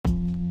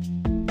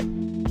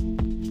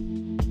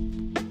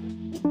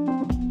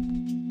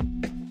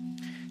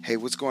Hey,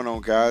 what's going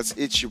on, guys?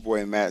 It's your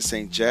boy Matt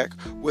St. Jack.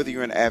 Whether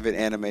you're an avid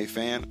anime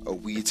fan, a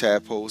wee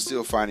tadpole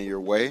still finding your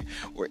way,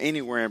 or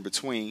anywhere in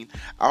between,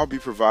 I'll be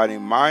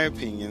providing my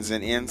opinions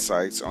and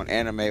insights on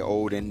anime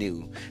old and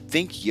new.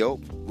 Think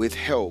Yelp with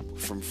help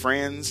from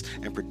friends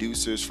and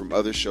producers from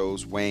other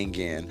shows weighing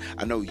in.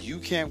 I know you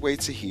can't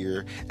wait to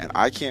hear, and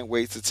I can't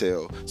wait to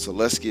tell, so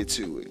let's get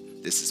to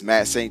it. This is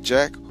Matt St.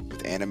 Jack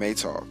with Anime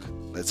Talk.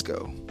 Let's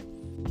go.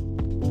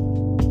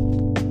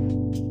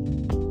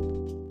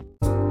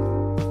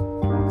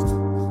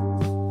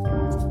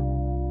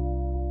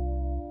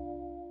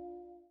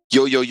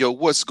 Yo,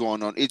 what's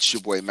going on? It's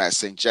your boy Matt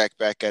St. Jack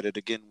back at it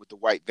again with the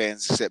white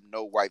vans, except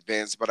no white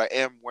vans, but I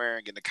am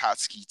wearing an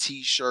Akatsuki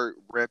t-shirt,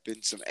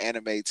 repping some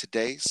anime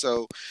today.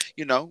 So,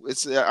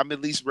 it's I'm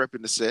at least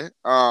repping the set.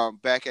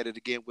 Back at it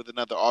again with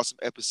another awesome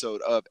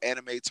episode of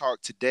Anime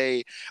Talk.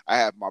 Today, I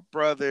have my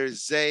brother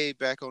Zay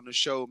back on the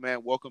show,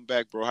 man. Welcome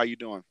back, bro. How you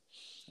doing?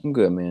 I'm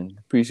good, man.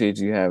 Appreciate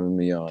you having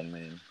me on,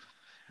 man.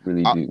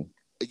 Really Uh, do.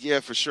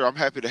 Yeah, for sure. I'm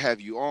happy to have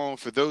you on.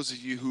 For those of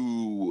you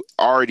who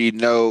already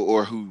know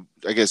or who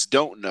I guess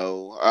don't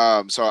know,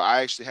 so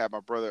I actually had my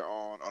brother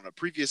on a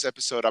previous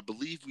episode. I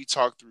believe we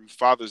talked through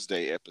Father's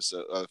Day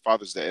episode.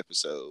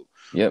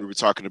 We Yep. were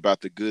talking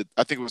about the good.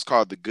 I think it was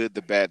called the good,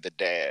 the bad, the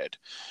dad.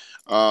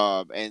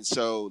 And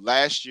so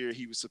last year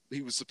he was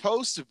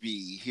supposed to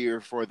be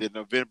here for the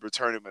November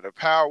Tournament of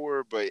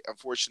Power, but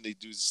unfortunately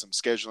due to some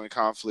scheduling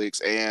conflicts,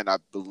 and I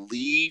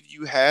believe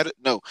you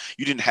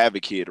didn't have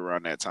a kid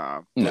around that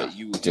time, No, but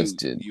you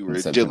just you did you in were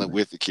dealing September.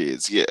 with the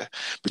kids, yeah,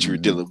 but you were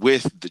Hmm. dealing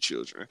with the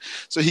children,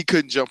 so he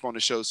couldn't jump on the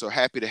show. So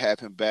happy to have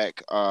him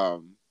back.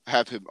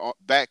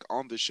 Back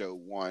on the show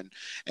one,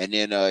 and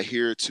then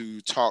here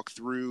to talk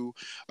through.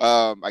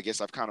 I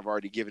guess I've kind of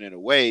already given it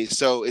away.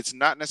 So it's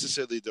not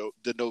necessarily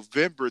the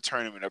November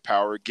Tournament of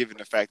Power, given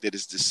the fact that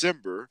it's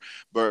December.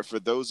 But for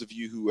those of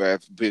you who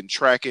have been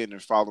tracking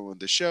and following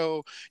the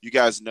show, you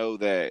guys know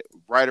that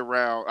right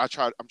around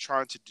I'm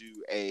trying to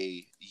do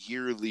a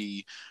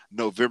yearly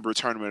November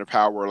Tournament of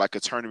Power, like a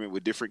tournament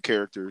with different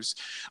characters.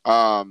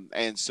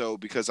 And so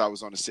because I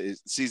was on a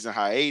season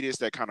hiatus,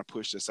 that kind of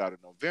pushed us out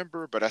of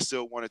November, but I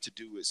still wanted to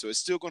do it. So it's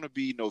still going to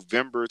be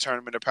November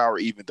Tournament of Power,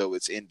 even though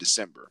it's in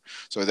December.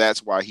 So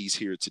that's why he's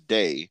here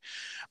today.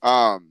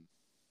 Um,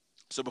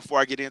 so before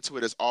I get into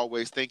it, as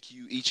always, thank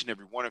you each and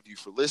every one of you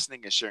for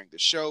listening and sharing the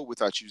show.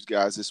 Without you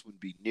guys, this wouldn't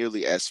be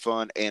nearly as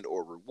fun and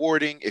or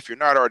rewarding. If you're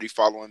not already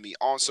following me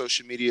on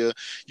social media,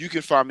 you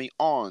can find me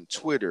on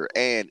Twitter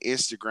and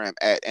Instagram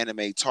at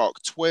Anime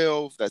Talk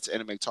 12. That's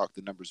Anime Talk,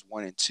 the numbers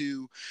 1 and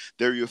 2.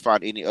 There you'll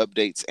find any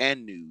updates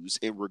and news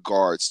in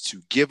regards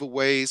to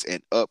giveaways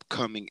and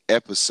upcoming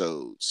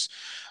episodes.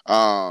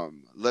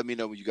 Let me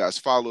know when you guys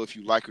follow if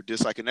you like or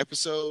dislike an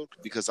episode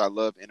because I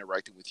love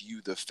interacting with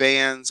you, the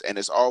fans. And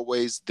as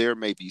always, there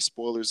may be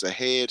spoilers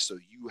ahead, so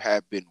you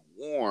have been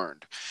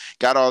warned.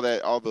 Got all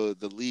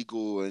the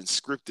legal and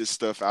scripted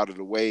stuff out of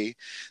the way.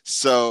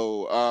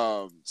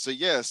 So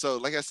yeah, so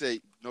like I said,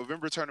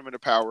 November Tournament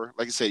of Power.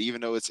 Like I said, even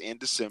though it's in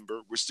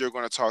December, we're still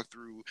going to talk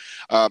through.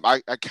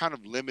 I kind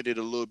of limited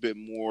a little bit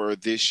more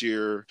this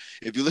year.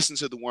 If you listen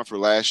to the one for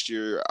last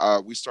year,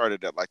 we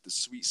started at like the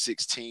Sweet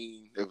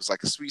 16. It was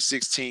like a Sweet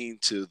 16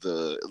 to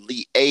the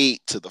Elite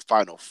Eight to the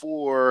Final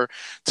Four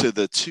to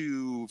the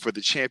two for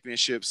the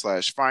championship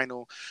slash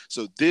final.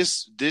 So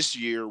this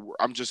year,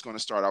 I'm just going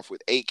to start off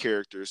with 8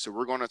 characters. So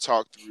we're going to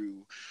talk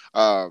through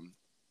um,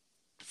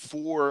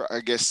 four, I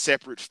guess,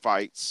 separate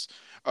fights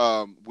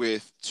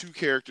with 2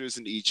 characters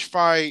in each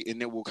fight,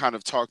 and then we'll kind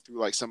of talk through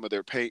like some of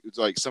their pay,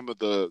 like some of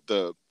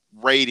the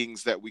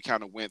ratings that we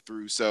kind of went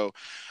through. So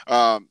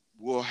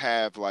we'll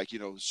have like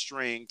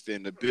strength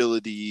and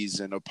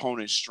abilities and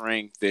opponent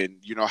strength and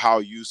how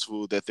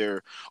useful that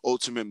their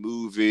ultimate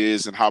move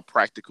is and how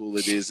practical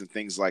it is and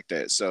things like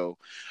that. So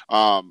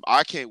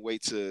I can't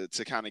wait to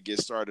kind of get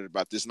started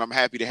about this, and I'm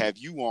happy to have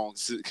you on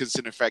because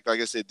in fact,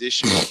 like I said,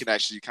 this year we can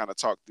actually kind of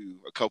talk through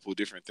a couple of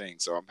different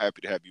things. So I'm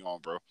happy to have you on,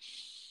 bro.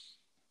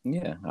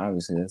 Yeah,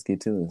 obviously. Let's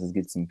get to this. Let's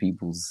get some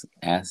people's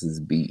asses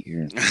beat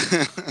here.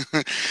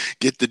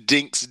 Get the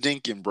dinks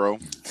dinking, bro.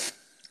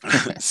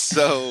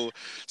 so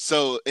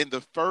so in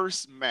the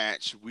first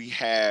match we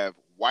have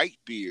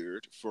Whitebeard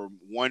from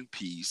One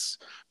Piece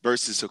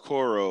versus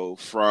Hokoro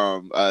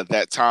from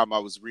that time I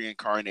was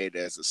reincarnated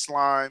as a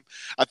slime.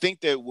 I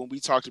think that when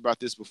we talked about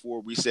this before,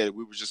 we said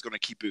we were just going to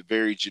keep it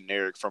very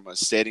generic from a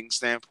setting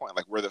standpoint,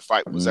 like where the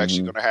fight was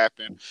actually Hmm. going to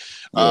happen.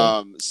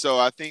 Yeah. So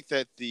I think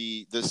that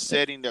the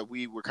setting that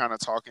we were kind of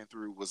talking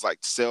through was like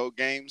cell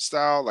game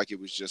style, like it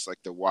was just like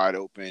the wide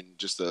open,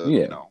 just a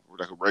Yeah.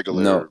 like a No,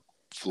 regular no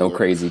floor.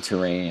 crazy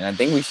terrain. I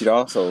think we should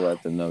also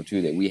let them know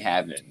too that we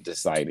haven't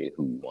decided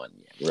who won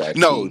yet. We're No,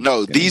 actually no,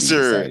 gonna be these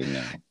are deciding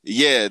now.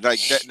 yeah, like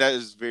that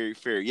is very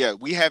fair. Yeah,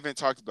 we haven't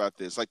talked about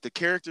this. Like the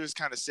characters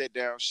kind of set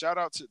down. Shout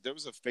out to there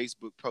was a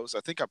Facebook post. I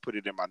think I put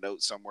it in my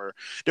notes somewhere.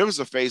 There was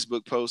a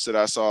Facebook post that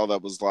I saw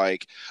that was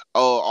like,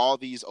 "Oh, all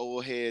these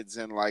old heads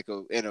in like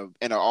in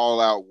an all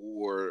out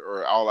war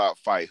or all out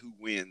fight, who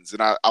wins?"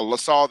 And I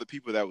saw the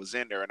people that was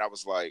in there, and I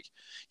was like,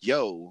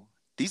 "Yo."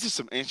 these are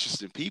some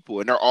interesting people,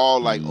 and they're all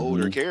like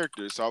older Mm-hmm.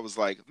 characters. So I was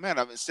like, man,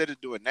 instead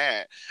of doing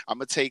that, I'm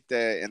gonna take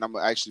that and I'm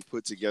gonna actually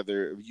put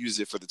together, use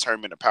it for the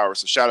Tournament of Power.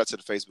 So shout out to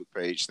the Facebook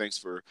page. Thanks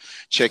for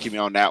checking me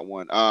on that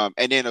one.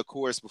 And then of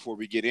course, before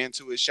we get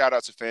into it, shout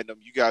out to Fandom.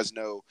 You guys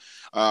know,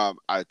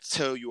 I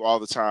tell you all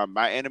the time,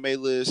 my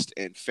anime list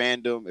and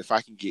Fandom. If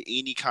I can get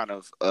any kind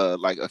of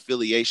like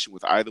affiliation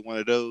with either one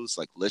of those,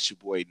 like let your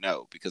boy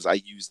know because I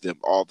use them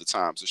all the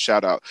time. So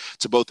shout out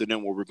to both of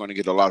them where we're going to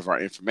get a lot of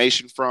our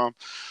information from.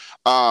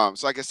 So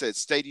like I said,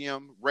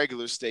 stadium,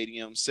 regular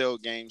stadium, cell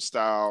game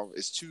style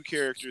is 2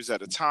 characters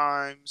at a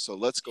time. So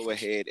let's go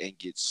ahead and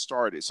get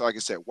started. So like I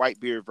said,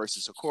 Whitebeard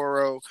versus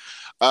Hokoro.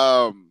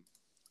 Um,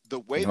 the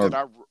way that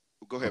I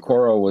go ahead, bro.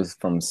 Okoro was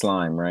from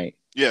Slime, right?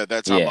 Yeah,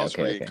 that time I Yeah. was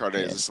Okay. Okay.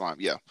 reincarnated as Yeah. a slime.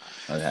 Yeah.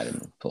 I had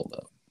him pulled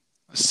up.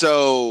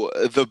 So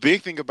the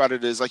big thing about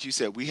it is, like you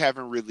said, we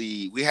haven't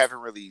really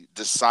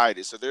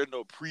decided. So there are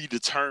no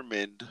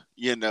predetermined,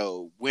 winners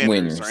or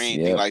Winners.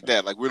 anything Yep. like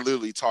that. Like we're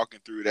literally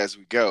talking through it as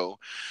we go.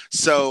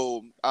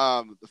 So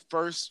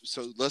first,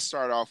 so let's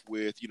start off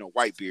with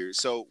Whitebeard.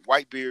 So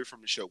Whitebeard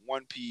from the show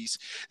One Piece.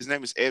 His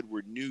name is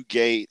Edward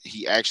Newgate.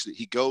 He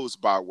goes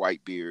by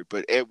Whitebeard,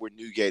 but Edward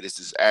Newgate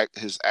is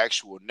his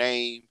actual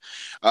name.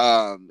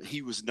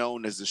 He was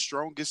known as the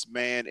strongest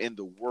man in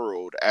the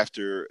world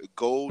after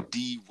Gold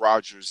D.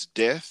 Rogers'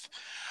 death.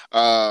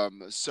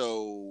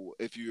 So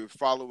if you're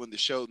following the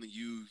show, then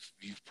you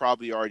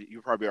probably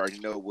already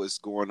know what's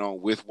going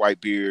on with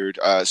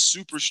Whitebeard.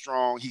 Super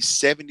strong. He's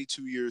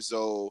 72 years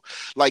old.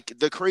 Like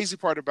the crazy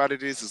part about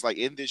it is like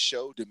in this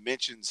show,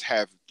 dimensions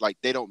have like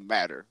they don't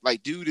matter.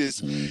 Like dude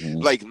is Mm-hmm.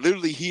 like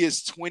literally he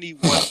is 21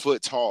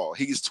 foot tall.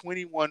 He is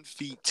 21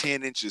 feet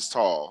 10 inches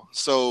tall.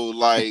 So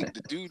like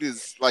the dude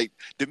is like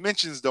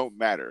dimensions don't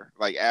matter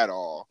like at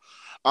all.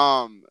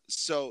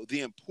 So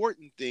the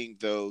important thing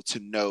though to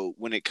note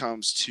when it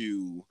comes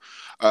to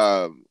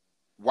um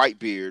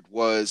Whitebeard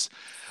was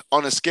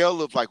on a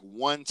scale of like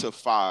 1 to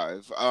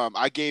 5.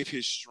 I gave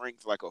his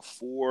strength like a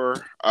 4.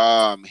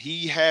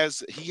 He's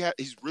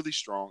really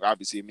strong.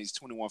 Obviously, I mean he's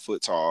 21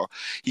 foot tall.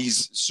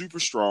 He's super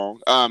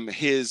strong. His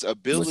Which is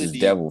ability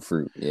devil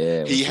fruit. Yeah.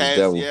 he Which is has,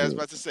 devil yeah, I was fruit.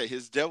 about to say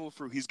his devil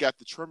fruit. He's got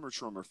the tremor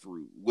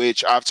fruit,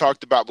 which I've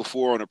talked about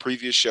before on a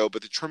previous show.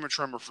 But the tremor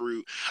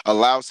fruit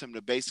allows him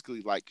to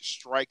basically like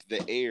strike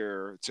the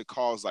air to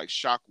cause like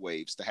shock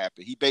waves to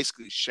happen. He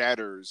basically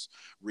shatters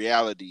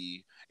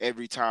reality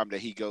every time that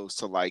he goes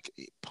to like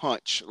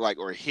punch like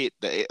or hit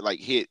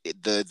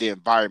the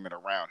environment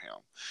around him.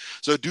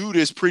 So dude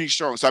is pretty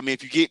strong. So I mean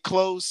if you get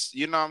close,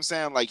 you know what I'm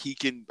saying? Like he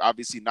can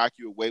obviously knock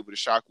you away with a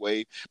shock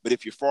wave, but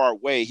if you're far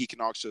away, he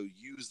can also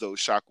use those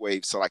shock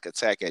waves to like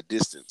attack at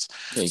distance.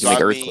 Yeah. You can So make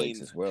I earthquakes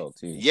mean, as well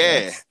too. So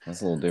yeah,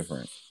 that's a little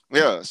different.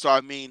 yeah. So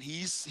I mean,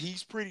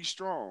 he's pretty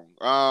strong.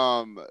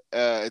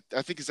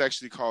 I think it's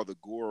actually called the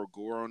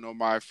Goro no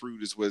Mai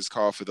fruit is what it's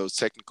called for those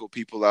technical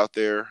people out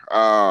there.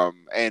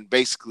 And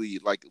basically,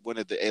 like one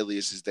of the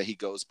aliases that he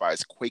goes by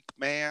is Quake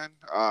Man,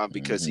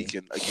 because he Mm-hmm.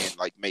 can again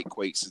like make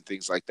quakes and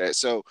things like that.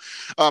 So,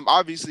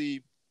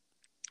 obviously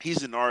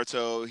he's in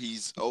Naruto.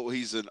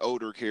 He's an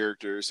older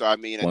character. So I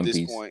mean, at One this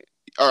Piece. point,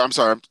 or I'm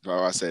sorry,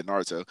 I said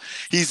Naruto.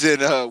 He's in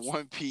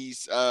One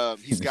Piece.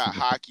 He's got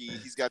hockey.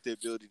 He's got the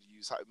ability to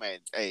use man.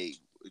 Hey,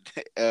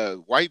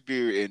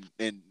 Whitebeard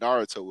and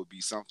Naruto would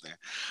be something.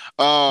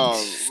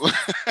 Um,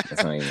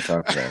 Let's not even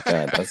talk about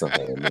that. That's a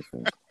whole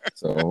different.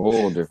 It's a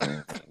whole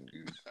different thing,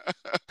 dude.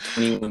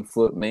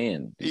 21-foot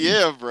man, dude.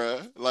 yeah,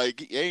 bruh.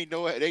 Like ain't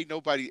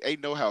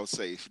no house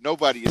safe.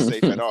 Nobody is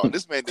safe at all.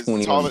 This man is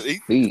 21 taller.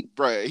 feet,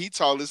 Bruh, he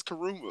tall as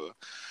Karuma.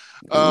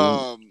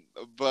 dude.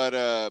 But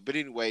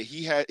anyway,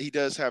 he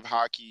does have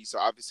hockey, so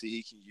obviously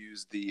he can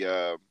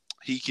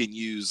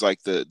use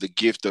like the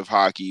gift of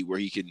hockey where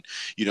he can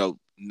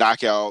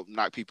knock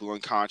people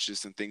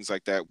unconscious and things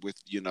like that with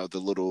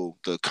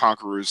the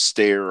conqueror's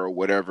stare or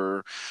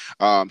whatever.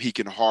 He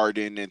can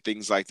harden and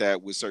things like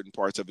that with certain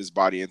parts of his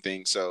body and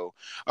things. So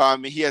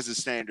he has a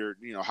standard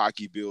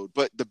hockey build,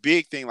 but the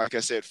big thing, like I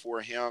said,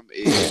 for him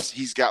is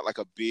he's got like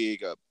a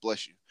big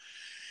bless you.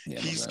 Yeah,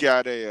 my He's bad.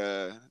 got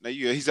a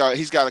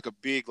he's got like a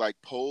big like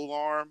pole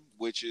arm,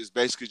 which is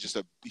basically just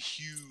a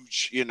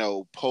huge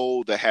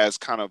pole that has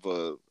kind of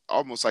a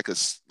almost like A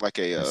like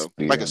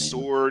spear a on him.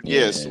 sword,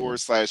 yeah, Yeah. sword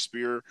slash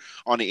spear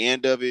on the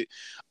end of it.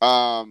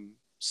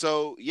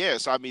 So yeah,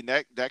 so I mean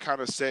that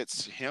kind of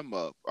sets him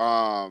up.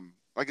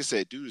 Like I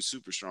said, dude is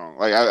super strong.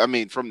 Like I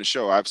mean, from the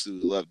show, I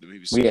absolutely loved him. He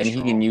was Well, yeah, super and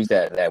he can strong. use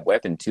that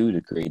weapon too to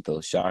create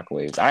those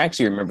shockwaves. I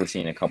actually remember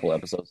seeing a couple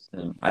episodes of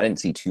him. I didn't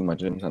see too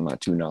much of him, so I'm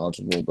not too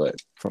knowledgeable. But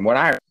from what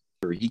I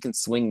remember, he can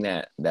swing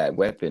that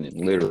weapon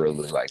and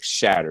literally like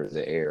shatter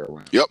the air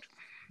around. Yep,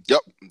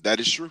 yep, that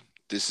is true.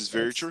 This is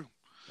very That's true.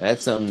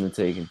 that's something to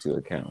take into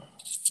account.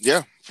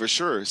 Yeah, for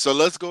sure. So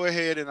let's go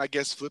ahead and I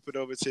guess flip it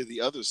over to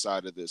the other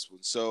side of this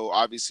one. So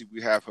obviously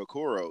we have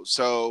Hokuro.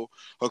 So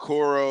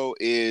Hokuro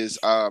is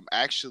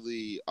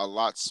actually a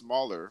lot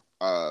smaller.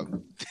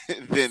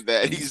 than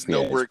that. He's Yeah,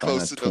 he's nowhere probably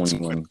close not to no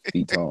 21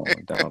 feet tall.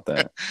 I doubt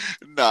that.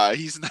 Nah,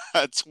 he's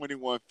not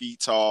 21 feet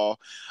tall.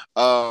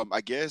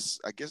 I guess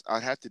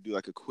I'd have to do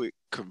like a quick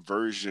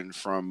conversion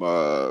from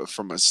a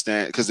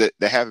stand because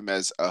they have him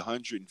as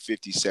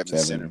 157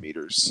 7.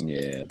 centimeters.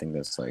 Yeah, I think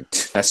that's like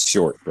that's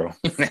short, bro.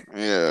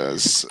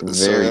 Yes. So I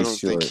Very don't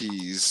think short.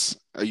 he's.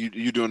 Are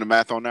you doing the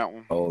math on that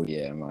one? Oh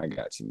yeah, I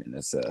got you, man.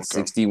 That's Okay.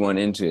 61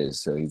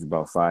 inches, so he's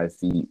about 5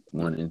 feet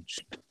 1 inch.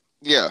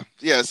 Yeah,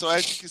 yeah. So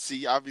as you can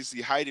see,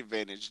 obviously height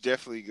advantage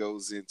definitely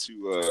goes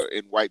into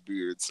in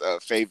Whitebeard's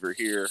favor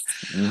here.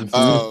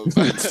 Um,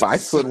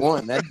 5 foot so,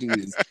 one. That dude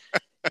is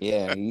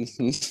yeah,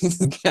 he's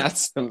got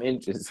some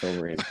inches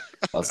over him.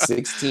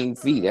 16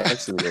 feet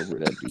actually over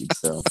that dude.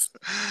 So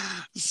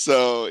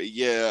so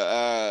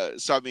yeah,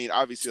 so I mean,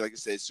 obviously, like I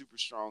said, super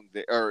strong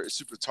there or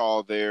super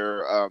tall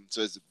there.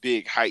 So it's a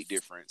big height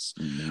difference.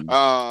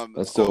 mhm.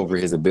 Let's go So over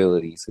his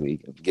ability so we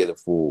can get a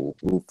full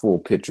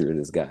picture of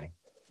this guy.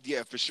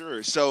 yeah, for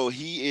sure. So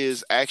he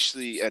is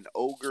actually an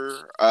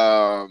ogre.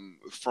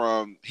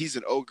 He's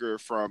an ogre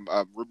from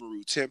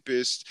Rimuru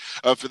Tempest.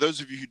 For those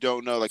of you who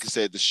don't know, like I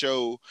said, the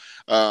show.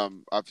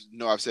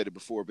 I've said it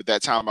before, but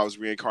that time I was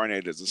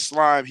reincarnated as a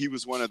slime. He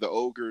was one of the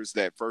ogres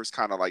that first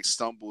kind of like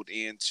stumbled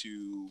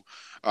into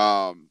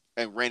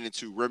and ran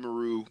into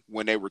Rimuru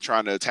when they were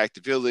trying to attack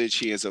the village.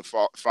 He ends up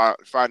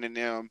finding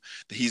them.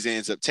 He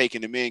ends up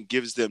taking them in,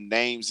 gives them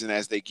names, and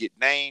as they get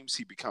names,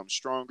 he becomes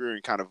stronger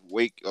and kind of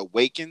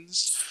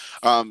awakens.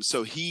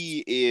 So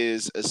he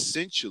is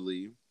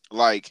essentially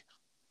like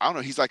I don't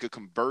know. He's like a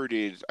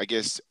converted, I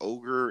guess,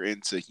 ogre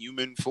into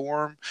human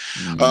form.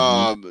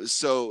 Mm-hmm.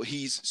 So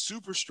he's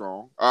super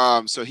strong.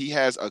 So he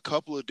has a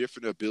couple of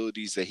different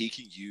abilities that he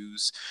can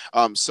use.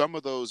 Some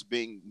of those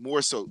being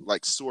more so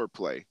like sword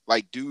play.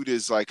 Like, dude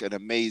is like an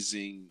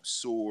amazing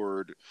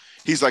sword.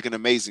 He's like an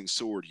amazing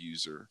sword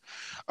user.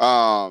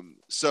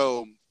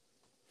 So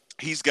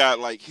he's got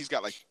like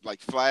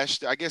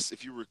flash. I guess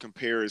if you were to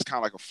compare, it's kind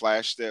of like a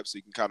flash step, so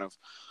you can kind of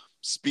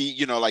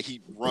speed. Like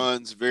he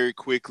runs very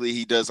quickly.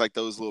 He does like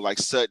those little like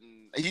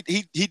sudden.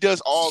 He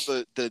does all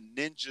the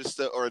ninja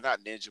stuff, or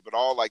not ninja, but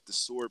all like the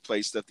sword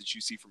play stuff that you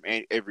see from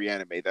every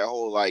anime. That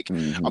whole like I'm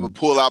gonna Mm-hmm.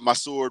 pull out my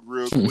sword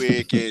real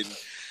quick and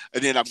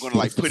then I'm gonna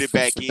like put it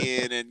back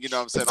in, and what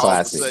I'm A saying, all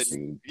of a classic,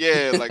 sudden, dude.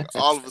 yeah, like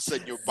all of a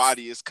sudden your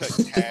body is cut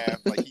in half.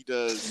 Like he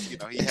does,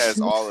 he has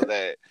all of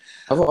that.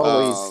 I've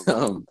always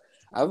Um,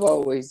 I've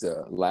always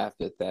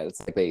laughed at that.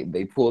 It's like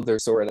they pull their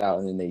sword out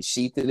and then they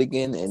sheath it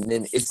again, and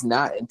then it's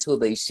not until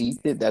they sheath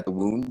it that the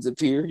wounds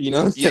appear. You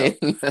know what I'm yeah,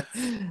 saying?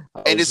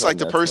 I and always it's like find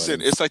the that person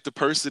funny. it's like the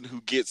person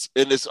who gets,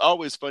 and it's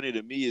always funny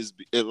to me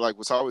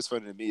what's always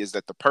funny to me is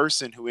that the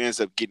person who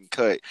ends up getting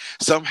cut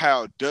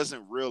somehow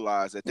doesn't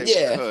realize that they were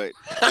Yeah, cut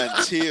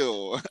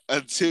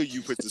until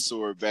you put the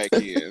sword back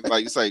in.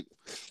 Like, it's like,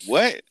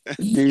 what?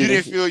 You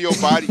didn't dude. feel your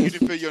body, you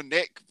didn't feel your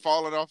neck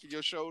falling off of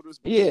your shoulders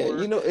Yeah, before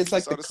it's you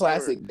like saw the the sword.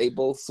 classic. They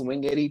both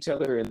swing at each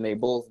other and they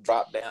both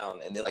drop down,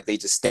 and then like they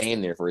just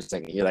stand there for a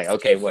second. You're like,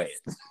 okay, wait.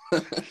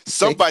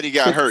 Somebody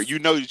got hurt. You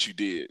know that you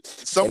did.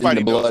 And then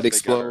the Somebody knows blood that they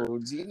got hurt.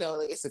 explodes.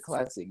 Like, it's a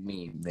classic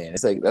meme, man.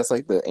 It's like that's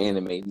like the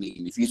anime meme.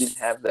 If you didn't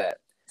have that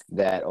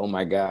oh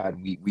my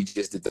god, we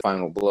just did the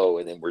final blow,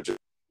 and then we're just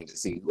to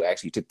see who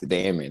actually took the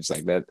damage.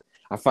 Like that,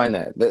 I find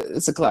that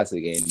it's a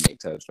classic anime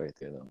touch right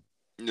there, though.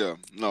 Yeah,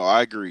 no,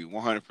 I agree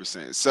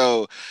 100%.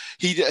 So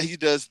he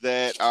does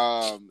that.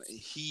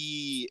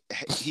 He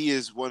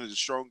is one of the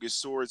strongest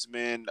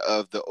swordsmen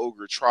of the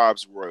Ogre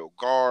Tribe's Royal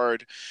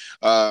Guard.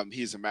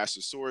 He is a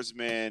master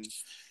swordsman.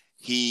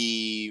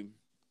 He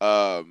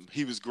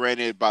he was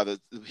granted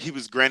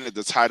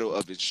the title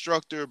of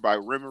instructor by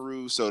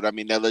Rimuru. So I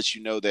mean that lets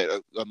you know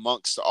that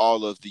amongst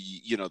all of the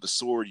the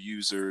sword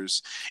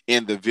users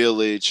in the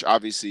village,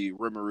 obviously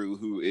Rimuru,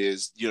 who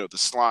is the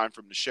slime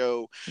from the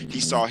show, he Mm-hmm.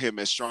 saw him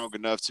as strong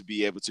enough to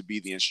be able to be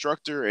the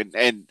instructor,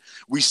 and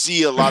we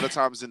see a lot of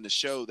times in the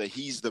show that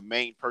he's the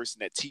main person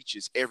that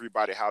teaches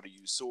everybody how to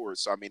use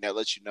swords. So I mean that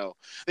lets you know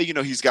that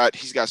he's got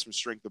some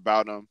strength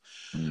about him.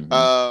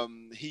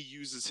 Mm-hmm. He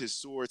uses his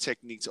sword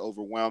technique to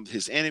overwhelm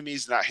his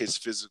enemies, not his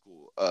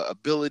physical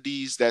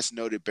abilities. That's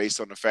noted based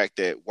on the fact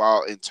that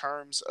while in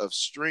terms of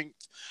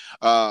strength,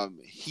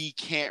 he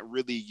can't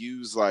really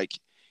use like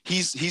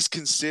he's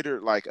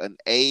considered like an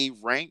A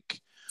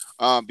rank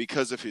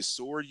because of his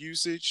sword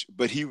usage,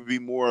 but he would be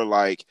more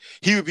like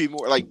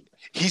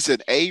he's an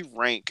A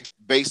rank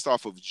based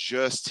off of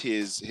just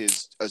his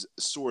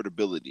sword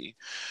ability.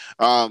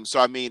 So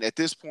I mean, at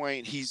this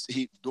point, he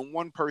the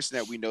one person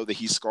that we know that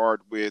he's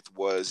scarred with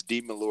was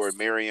Demon Lord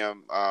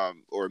Miriam,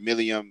 or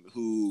Millium,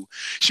 who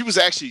she was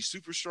actually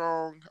super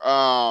strong,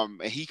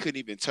 and he couldn't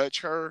even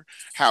touch her.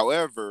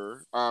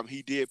 However,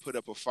 he did put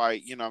up a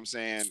fight, what I'm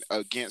saying,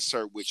 against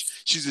her,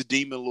 which she's a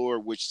Demon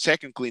Lord, which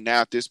technically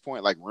now at this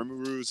point, like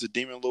Rimuru is a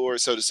Demon Lord.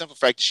 So the simple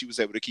fact that she was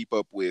able to keep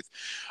up with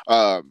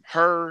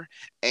her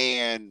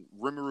and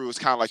Rimuru is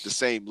kind of like the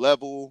same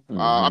level. I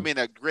Mm-hmm.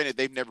 mean, granted,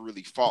 they've never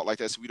really fought like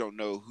that, so we don't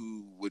know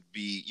who would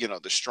be,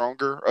 the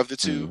stronger of the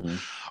two. Mm-hmm.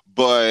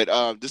 But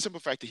the simple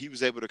fact that he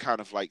was able to kind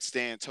of like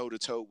stand toe to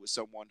toe with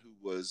someone who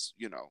was,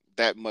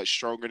 that much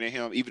stronger than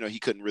him, even though he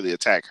couldn't really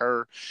attack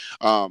her.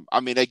 I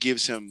mean, that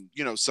gives him,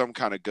 some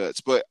kind of guts.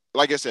 But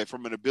like I said,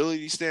 from an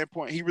ability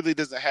standpoint, he really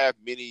doesn't have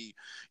many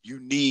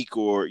unique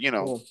or,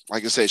 Well,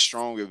 like I said,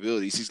 strong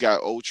abilities. He's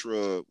got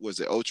ultra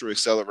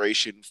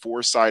acceleration,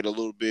 foresight a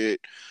little bit,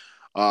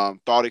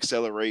 thought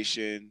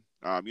acceleration.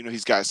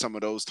 He's got some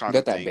of those you kind got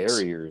of that things.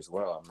 barrier as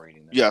well. I'm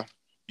reading that. Yeah. Am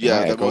Yeah, I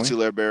the echoing?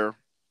 multi-layer bear.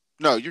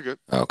 No, you're good.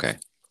 Okay.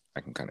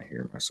 I can kind of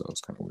hear myself.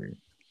 It's kind of weird.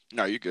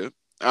 No, you're good.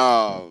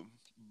 Yeah.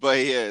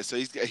 But yeah, so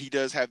he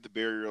does have the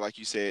barrier, like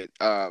you said.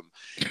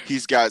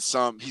 He's got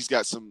some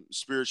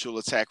spiritual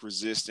attack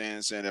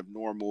resistance and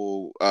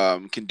abnormal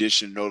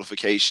condition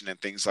notification and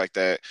things like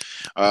that.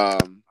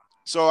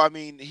 So I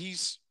mean,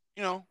 he's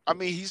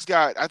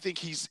got. I think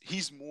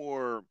he's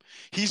more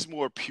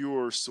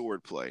pure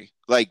sword play.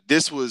 Like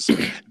this was,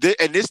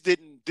 and this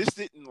didn't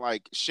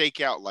like shake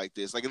out like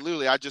this. Like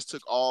literally, I just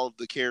took all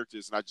the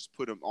characters and I just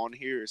put them on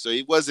here. So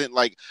it wasn't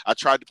like I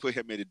tried to put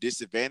him at a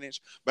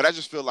disadvantage, but I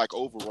just feel like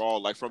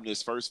overall, like from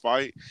this first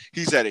fight,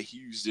 he's at a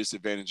huge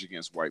disadvantage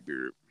against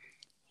Whitebeard.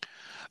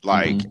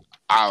 Like Mm-hmm.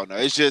 I don't know.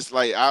 It's just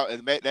like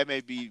that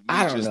may be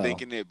I me don't just know.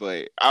 thinking it,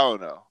 but I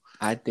don't know.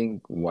 I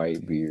think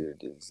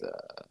Whitebeard is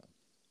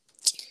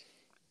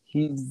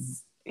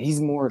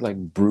he's more like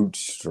brute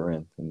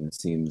strength, and it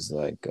seems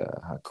like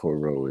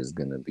Hakoro is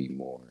gonna be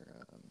more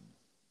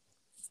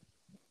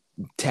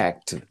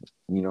tact.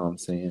 You know what I'm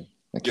saying?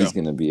 Like Yeah, he's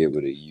gonna be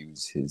able to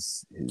use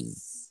his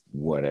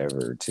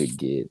whatever to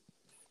get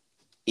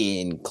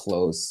in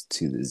close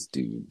to this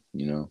dude.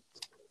 You know?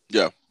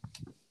 yeah.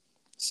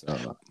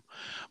 So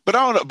But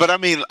I don't know. But I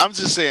mean, I'm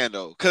just saying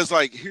though, because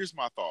like, here's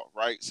my thought,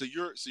 right? So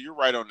you're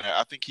right on that.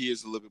 I think he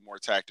is a little bit more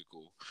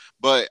tactical,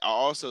 but I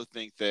also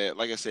think that,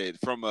 like I said,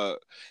 from a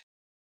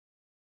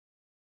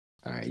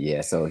all right, yeah.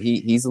 So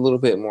he's a little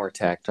bit more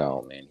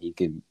tactile, man. He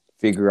could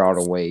figure out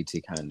a way to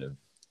kind of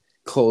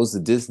close the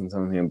distance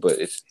on him, but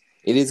it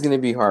is going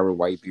to be hard with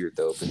Whitebeard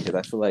though, because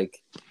I feel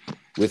like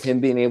with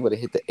him being able to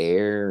hit the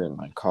air and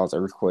like cause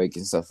earthquake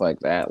and stuff like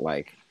that,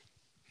 like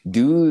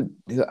dude,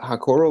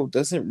 Hakoro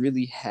doesn't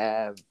really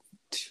have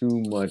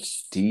too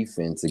much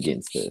defense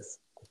against this.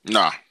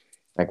 nah,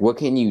 Like, what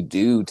can you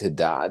do to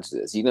dodge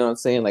this? You know what I'm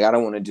saying? Like, I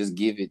don't want to just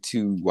give it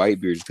to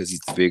Whitebeard because he's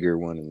the bigger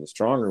one and the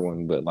stronger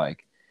one, but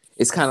like,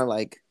 it's kind of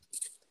like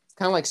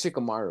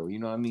Shikamaru. You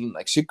know what I mean?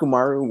 Like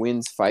Shikamaru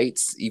wins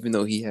fights even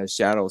though he has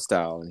shadow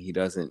style and he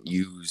doesn't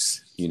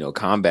use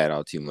combat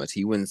all too much.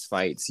 He wins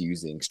fights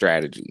using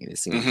strategy, and it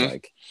seems mm-hmm.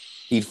 like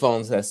he'd fall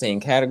into that same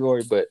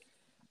category. But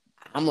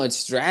how much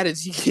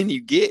strategy can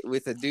you get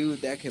with a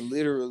dude that can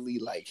literally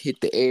like hit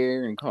the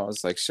air and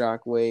cause like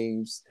shock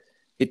waves,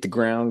 hit the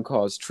ground,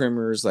 cause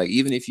tremors? Like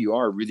even if you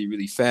are really,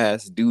 really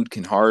fast, dude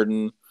can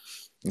harden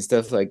and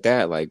stuff like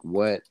that. Like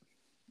what?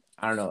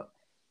 I don't know.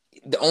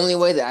 The only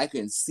way that I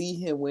can see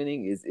him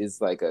winning is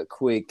like a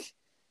quick,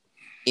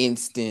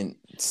 instant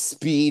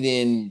speed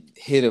in,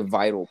 hit a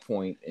vital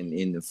point and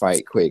in the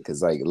fight quick.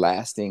 Because like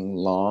lasting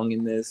long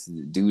in this,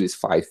 the dude is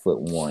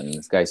 5'1" and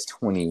this guy's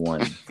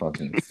 21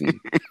 fucking feet.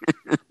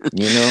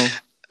 You know?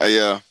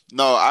 Yeah,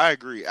 no, I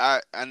agree.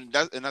 And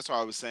that's why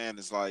I was saying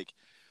is like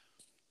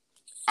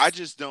I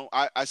just don't.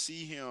 I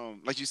see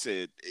him like you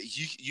said.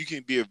 You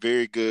can be a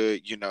very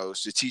good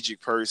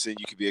strategic person.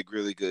 You can be a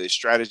really good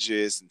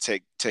strategist and Mm-hmm.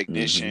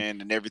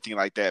 technician and everything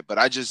like that. But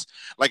I just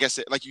like I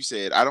said, like you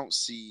said, I don't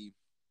see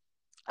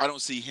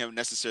him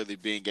necessarily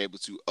being able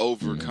to Mm-hmm.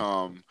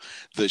 overcome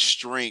the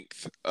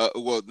strength.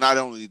 Well, not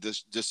only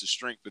just the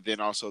strength, but then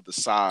also the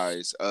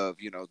size of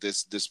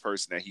this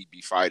person that he'd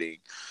be fighting.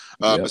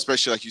 Yep.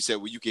 Especially like you said,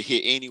 where you can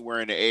hit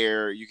anywhere in the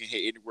air, you can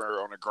hit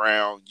anywhere on the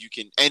ground. You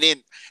can, and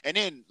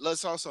then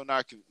let's also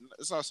not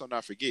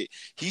forget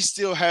he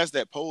still has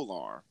that pole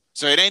arm.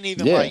 So it ain't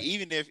even like Yeah.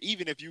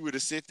 even if you were to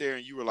sit there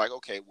and you were like,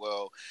 okay,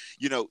 well,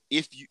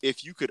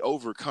 if you could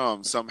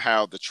overcome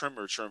somehow the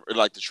tremor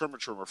like the tremor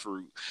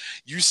fruit,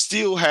 you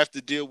still have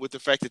to deal with the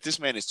fact that this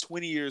man is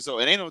 20 years old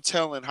and ain't no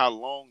telling how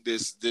long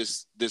this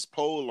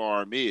pole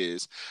arm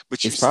is,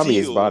 but you It's probably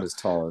about still, as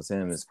tall as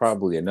him. It's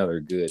probably another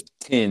good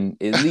 10,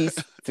 at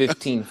least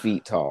 15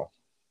 feet tall.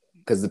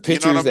 Because the you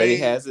know what I pictures that he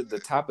mean? has at the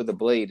top of the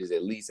blade is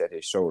at least at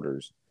his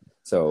shoulders.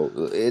 So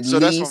at So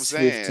that's what I'm least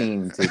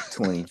saying. 15 to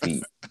 20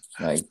 feet.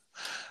 Like,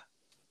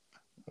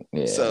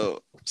 yeah.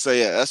 So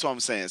yeah, that's what I'm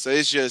saying. So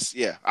it's just,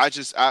 yeah, I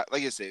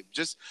like I said,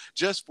 just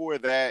for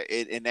that,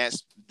 and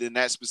that's in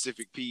that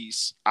specific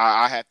piece,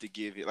 I have to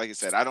give it. Like I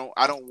said, I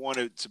don't want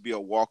it to be a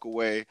walk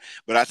away,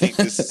 but I think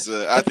this is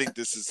a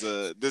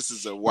Yeah,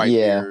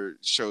 Whitebeard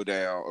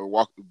showdown or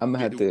walk. I'm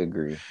gonna have to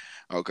agree.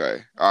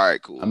 Okay, all right, I'm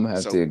cool. gonna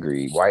have to So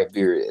agree.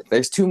 Whitebeard,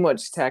 there's too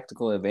much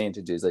tactical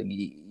advantages. Like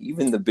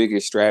even the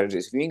biggest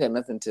strategist, if you ain't got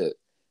nothing to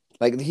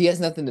like, he has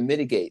nothing to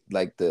mitigate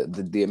like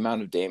the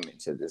amount of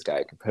damage that this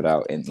guy can put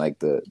out and like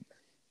the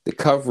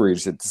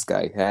coverage that this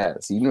guy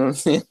has. You know what I'm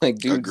saying? Like,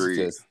 dude's agreed.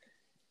 just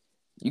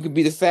You could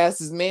be the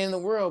fastest man in the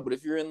world, but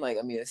if you're in like,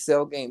 I mean, a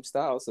cell game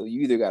style, so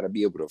you either got to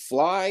be able to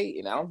fly,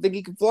 and I don't think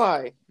he can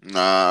fly.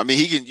 Nah, I mean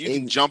you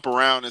can jump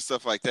around and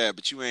stuff like that,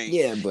 but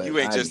Yeah, but you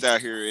ain't just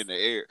out here in the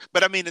air.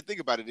 But I mean the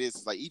thing about it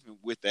is like even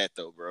with that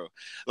though, bro,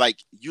 like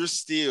you're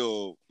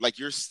still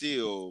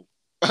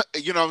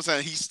you know what I'm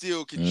saying? He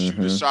still can shoot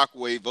a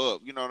shockwave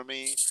up, you know what I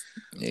mean?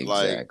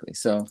 Exactly.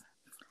 So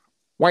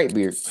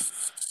Whitebeard.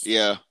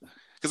 Yeah.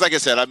 Because like I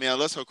said, I mean,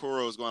 unless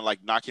Hokuro is going to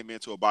like knock him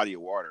into a body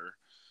of water,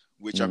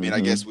 which I mean, I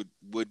guess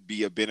would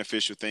be a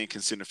beneficial thing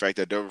considering the fact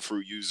that Devil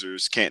Fruit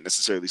users can't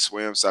necessarily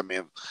swim. So I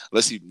mean,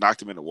 unless he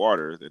knocked him in the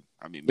water, then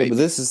I mean, maybe. Yeah, but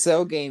this is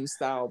cell game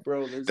style,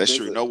 bro. That's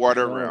true. No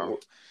water around.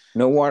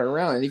 No water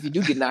around. And if you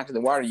do get knocked in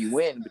the water, you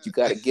win. But you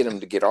got to get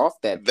him to get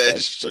off that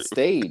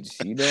stage.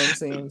 You know what I'm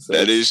saying? So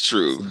that is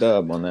true. It's a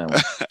dub on that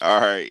one. All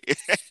right.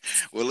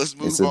 Well, let's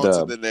move on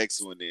to the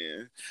next one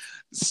then.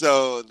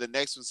 So the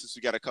next one, since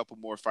we got a couple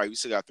more fights, we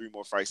still got 3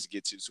 more fights to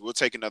get to. So we'll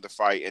take another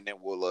fight and then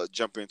we'll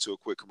jump into a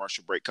quick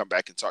commercial break, come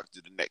back and talk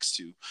to the next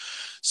 2.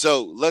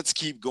 So let's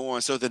keep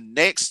going. So the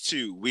next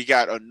 2, we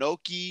got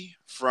Inoki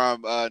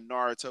from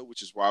Naruto,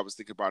 which is why I was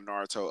thinking about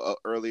Naruto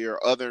earlier,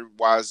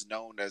 otherwise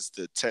known as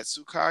the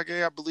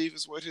Tetsukage, I believe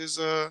is what his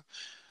or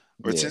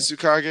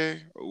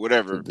Tensukage or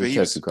whatever. The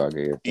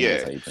Tetsukage,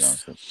 that's how you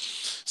pronounce it.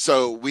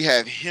 So we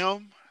have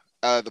him.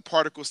 The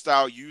particle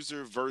style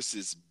user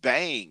versus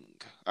Bang,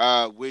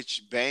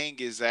 which Bang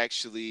is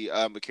actually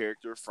a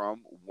character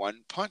from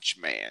One Punch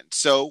Man.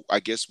 So I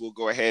guess we'll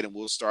go ahead and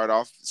we'll start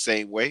off the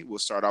same way. We'll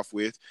start off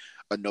with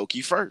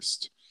Inoki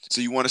first.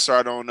 So you want to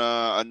start on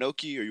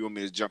Inoki, or you want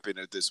me to jump in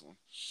at this one?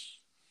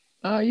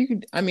 You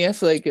could. I mean, I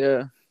feel like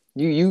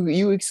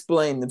you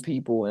explain the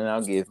people, and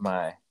I'll give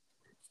my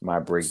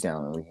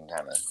breakdown, and we can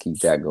kind of keep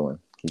that going.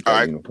 Keep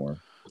that uniform.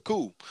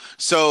 Cool.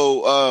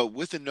 So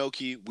with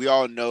Inoki, we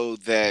all know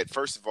that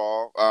first of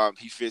all,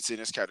 he fits in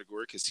this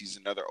category because he's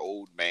another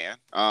old man.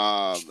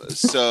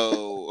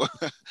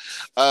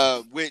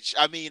 Which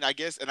I mean, I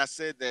guess, and I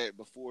said that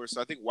before.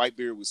 So I think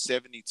Whitebeard was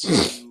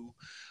 72.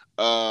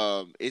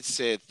 It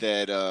said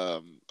that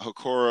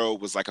Hokuro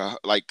was like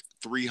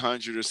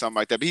 300 or something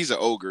like that. But he's an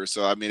ogre,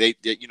 so I mean, they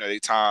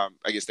time.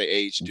 I guess they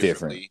age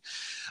differently.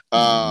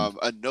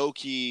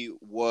 Inoki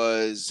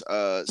was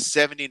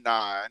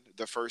 79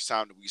 the first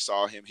time that we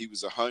saw him. He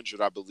was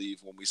 100, I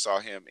believe, when we saw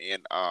him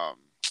in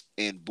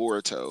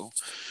Boruto.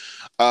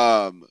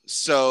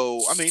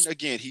 So I mean,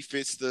 again, he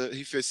fits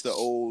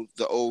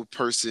the old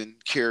person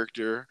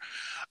character.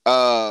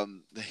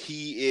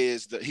 He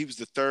was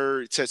the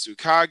 3rd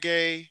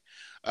Tetsukage.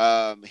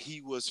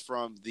 He was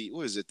from the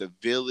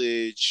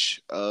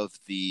village of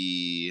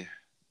the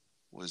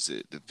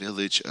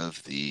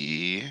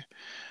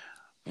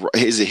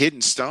is it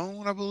Hidden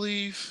Stone, I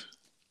believe?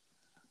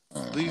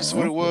 I believe is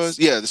what it was.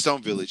 Yeah, the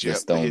Stone Village. Yeah,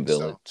 Stone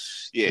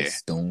Village. Yeah.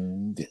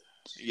 Stone Village.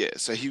 Yeah,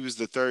 so he was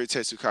the 3rd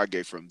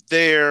Tetsukage from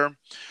there.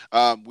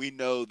 We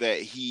know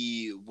that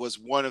he was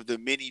one of the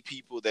many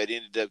people that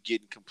ended up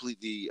getting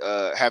completely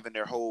having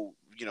their whole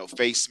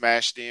face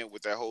smashed in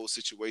with that whole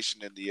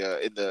situation in the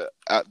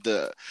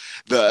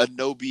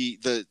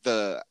Anobi,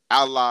 the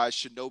allied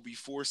shinobi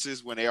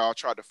forces when they all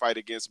tried to fight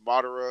against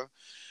Madara.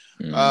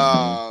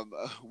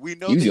 We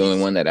know he was the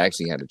only one that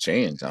actually had a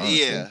chance.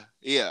 Honestly.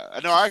 Yeah.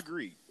 No, I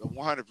agree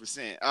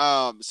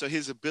 100%. So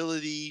his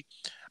ability,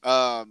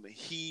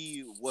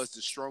 he was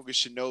the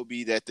strongest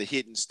shinobi that the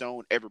Hidden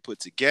Stone ever put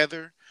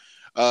together.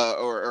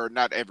 Or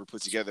not ever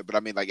put together, but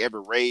I mean like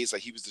ever raised.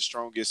 Like he was the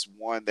strongest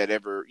one that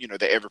ever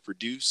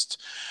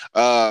produced.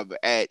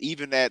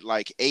 Even at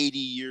like 80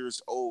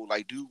 years old,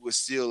 like dude was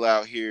still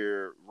out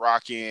here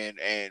rocking,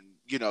 and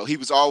he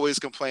was always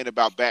complaining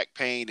about back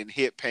pain and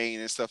hip pain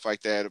and stuff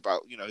like that,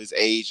 about his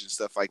age and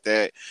stuff like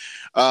that.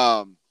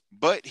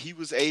 But he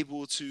was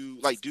able to,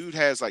 like, dude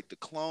has like the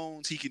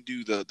clones. He can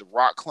do the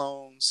rock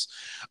clones.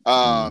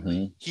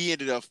 He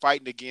ended up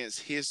fighting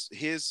against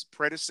his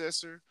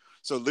predecessor.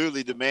 So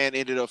literally the man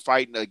ended up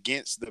fighting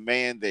against the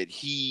man that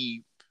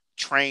he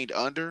trained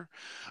under.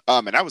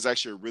 And that was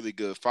actually a really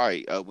good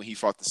fight when he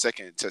fought the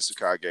 2nd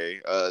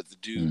Tetsukage, the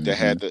dude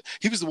that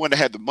he was the one that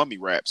had the mummy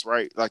wraps,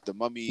 right? Like the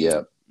mummy.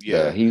 Yeah.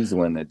 He was the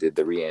one that did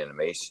the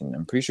reanimation.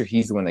 I'm pretty sure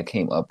he's the one that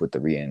came up with the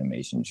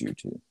reanimation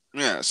jutsu.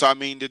 Yeah. So I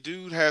mean, the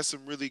dude has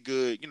some really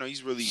good,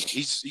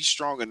 he's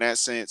strong in that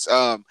sense. We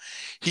know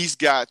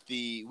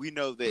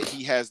that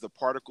he has the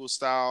particle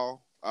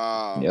style.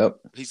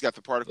 He's got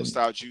the particle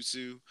style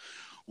jutsu,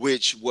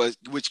 which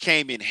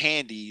came in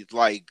handy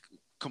like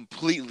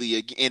completely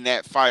in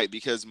that fight,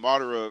 because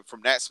Madara,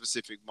 from that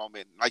specific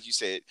moment, like you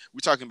said, we're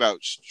talking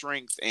about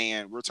strength,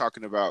 and we're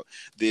talking about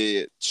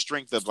the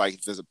strength of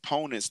like the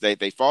opponents that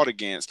they fought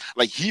against.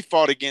 Like he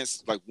fought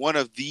against like one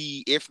of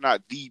the, if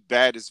not the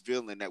baddest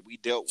villain that we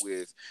dealt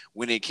with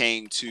when it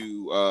came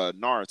to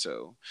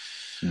Naruto.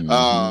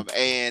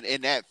 And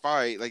in that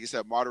fight, like I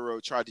said,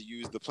 Madara tried to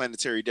use the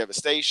planetary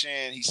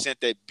devastation. He sent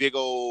that big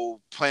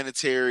old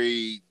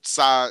planetary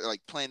size,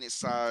 like planet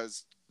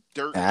size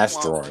dirt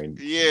asteroid,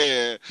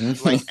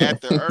 like at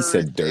the Earth,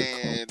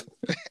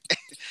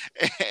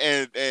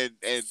 and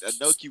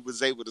Inoki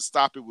was able to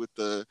stop it with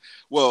the.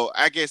 Well,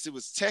 I guess it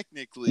was He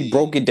technically.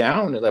 broke it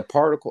down at a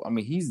particle. I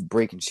mean, he's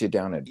breaking shit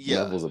down at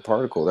Yeah, levels of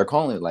particle. They're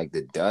calling it like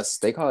the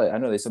dust. They call it. I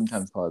know they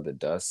sometimes call it the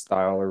dust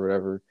style or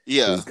whatever.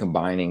 yeah. He's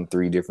combining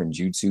three different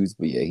jutsus,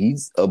 but yeah,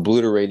 he's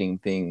obliterating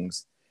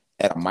things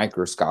at a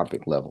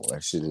microscopic level.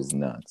 That shit is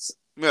nuts.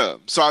 Yeah,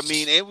 so I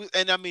mean, it was,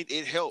 and I mean,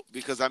 it helped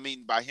because I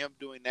mean, by him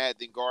doing that,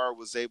 then Gar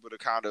was able to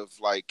kind of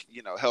like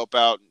help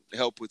out and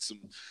help with some.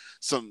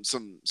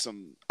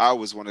 I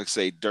always want to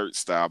say dirt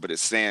style, but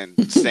it's sand.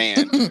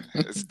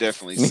 It's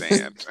definitely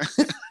sand.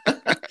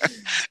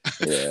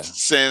 Yeah.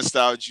 Sand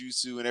style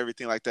jutsu and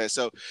everything like that.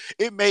 So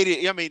it made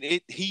it. I mean,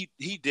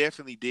 he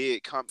definitely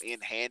did come in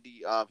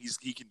handy.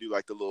 He can do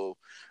like the little.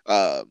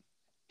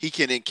 He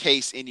can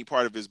encase any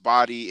part of his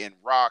body in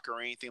rock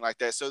or anything like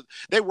that. So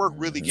they work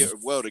really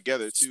well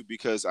together too,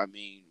 because I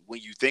mean,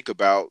 when you think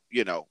about,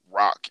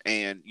 rock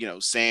and,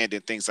 sand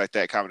and things like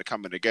that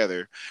coming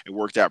together, it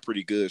worked out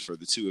pretty good for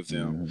the two of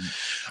them.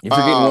 You're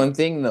forgetting one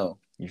thing though.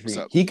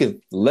 He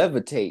could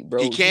levitate,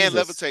 bro. He can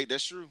levitate.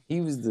 That's true.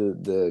 He was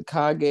the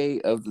Kage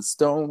of the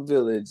Stone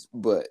Village,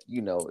 but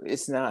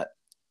it's not.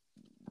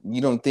 You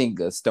don't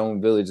think a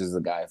Stone Village is a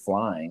guy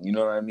flying. You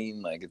know what I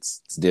mean? Like it's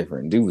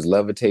different. Dude was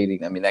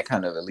levitating. I mean, that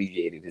kind of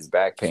alleviated his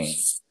back pain.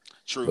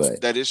 True. But,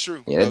 that is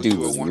true. Yeah, that dude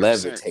was 100%.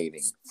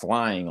 Levitating,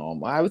 flying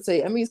on. I would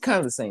say, I mean, it's kind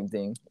of the same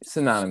thing. It's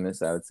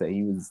synonymous, I would say.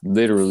 He was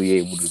literally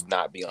able to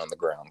not be on the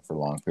ground for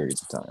long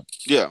periods of time.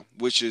 Yeah,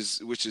 which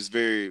is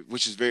very,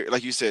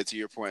 like you said, to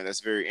your point, that's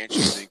very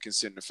interesting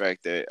considering the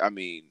fact that, I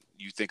mean,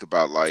 you think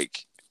about the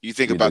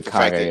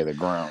fact that the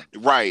ground,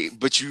 right?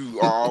 But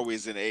you are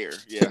always in the air.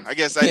 Yeah, I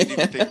guess I didn't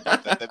even think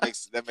about that.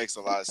 That makes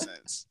a lot of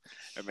sense.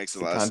 That makes a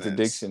lot of sense.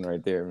 Contradiction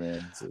right there,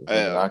 man. It's an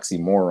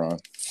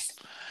oxymoron.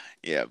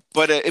 Yeah,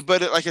 but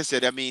like I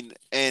said, I mean,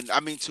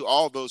 to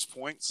all those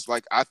points,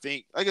 like I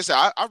think, like I said,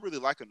 I really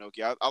like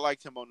Inoki. I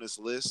liked him on this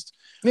list.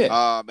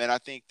 Yeah. And I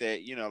think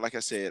that like I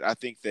said, I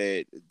think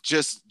that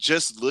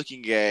just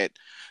looking at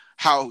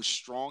how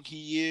strong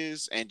he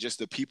is and just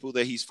the people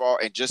that he's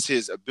fought and just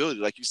his ability,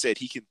 like you said,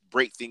 he can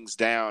break things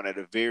down at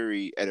a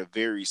very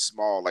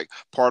small like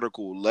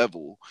particle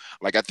level.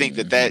 Like I think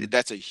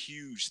that's a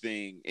huge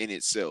thing in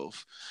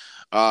itself.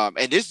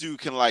 And this dude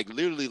can like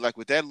literally like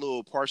with that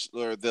little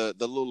partial or the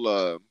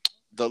little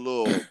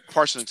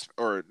partial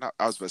or not,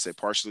 I was about to say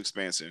partial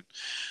expansion.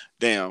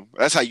 Damn,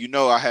 that's how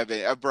I have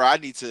it, bro. I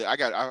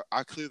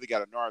clearly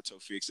got a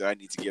Naruto fix that I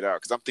need to get out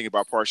because I'm thinking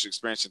about partial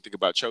expansion, think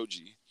about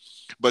Choji,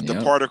 but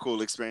the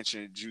particle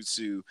expansion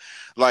jutsu,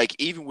 like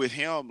even with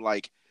him,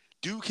 like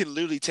dude can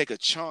literally take a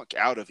chunk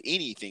out of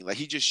anything. Like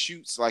he just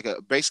shoots like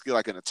basically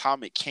like an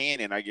atomic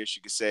cannon, I guess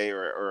you could say,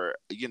 or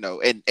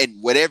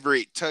and whatever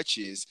it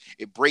touches,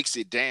 it breaks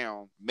it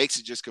down, makes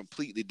it just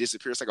completely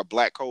disappear. It's like a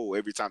black hole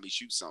every time he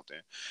shoots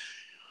something.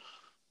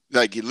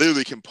 Like he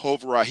literally can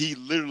pulverize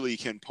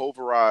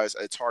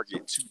a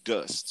target to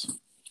dust.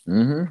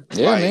 Yeah,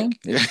 like, man.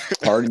 It's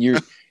part of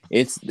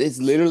it's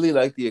literally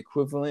like the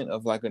equivalent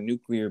of like a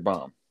nuclear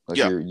bomb. Like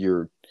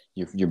you're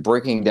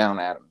breaking down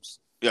atoms.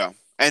 Yeah.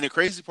 And the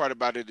crazy part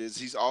about it is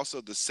he's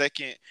only the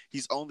second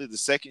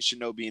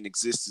shinobi in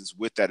existence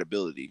with that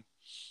ability.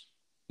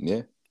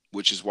 Yeah.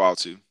 Which is wild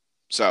too.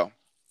 So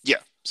yeah.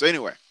 So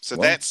anyway,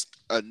 that's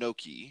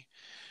Inoki.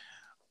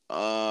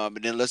 And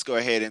then let's go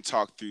ahead and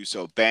talk through.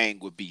 So Bang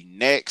would be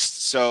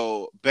next.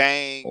 So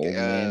Bang,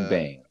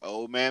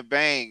 Old Man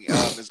Bang,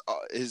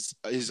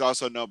 is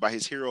also known by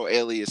his hero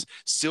alias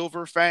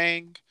Silver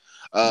Fang.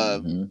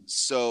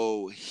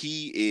 So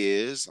he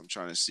is. I'm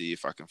trying to see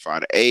if I can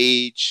find an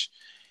age.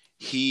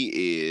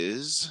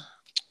 He's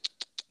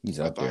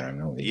up there. I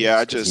know.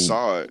 I just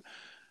saw it.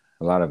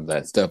 A lot of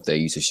that stuff they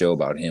used to show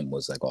about him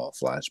was like all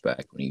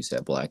flashback when he used to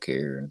have black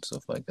hair and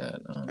stuff like that.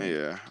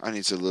 Yeah, I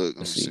need to look.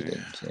 Let's see.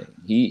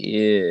 He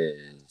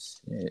is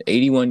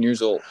 81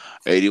 years old.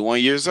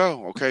 81 years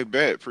old. Okay,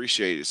 bet.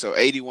 Appreciate it. So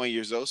 81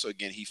 years old. So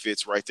again, he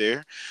fits right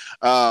there.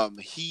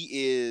 He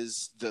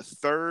is the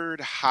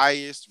third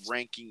highest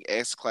ranking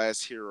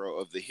S-class hero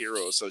of the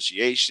Hero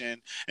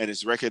Association and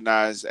is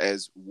recognized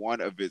as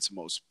one of its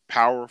most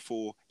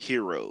powerful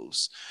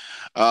heroes.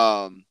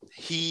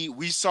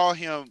 We saw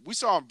him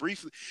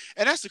briefly,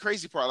 and that's the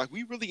crazy part. Like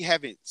we really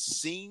haven't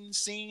seen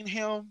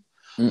him.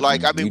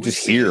 Like I mean, we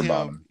just hear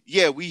about him.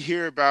 Yeah, we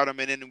hear about him,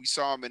 and then we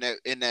saw him in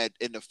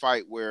the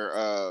fight where,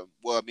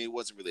 well, I mean, it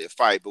wasn't really a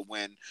fight, but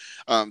when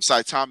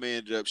Saitama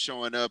ended up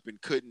showing up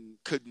and couldn't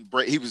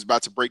break, he was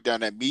about to break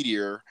down that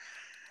meteor.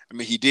 I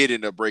mean, he did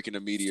end up breaking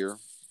the meteor,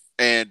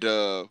 and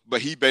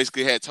but he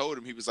basically had told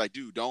him, he was like,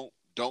 dude, don't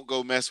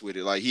go mess with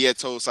it. Like he had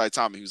told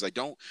Saitama, he was like,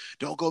 don't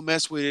go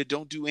mess with it.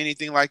 Don't do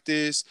anything like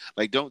this.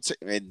 Like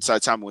and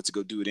Saitama went to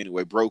go do it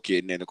anyway, broke it.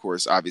 And then of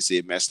course, obviously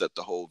it messed up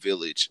the whole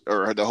village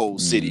or the whole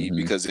city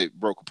because it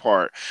broke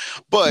apart.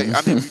 But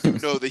I mean,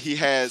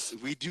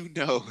 we do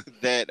know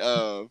that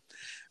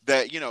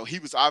that he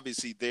was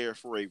obviously there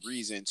for a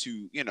reason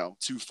to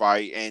to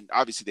fight, and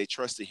obviously they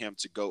trusted him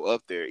to go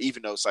up there,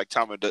 even though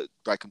Saitama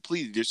like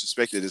completely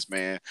disrespected this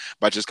man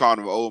by just calling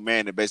him an old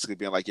man and basically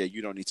being like, yeah,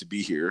 you don't need to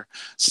be here.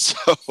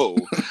 So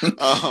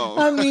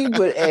I mean,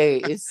 but hey,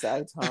 it's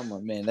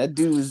Saitama, man. That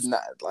dude is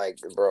not like,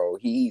 bro.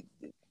 He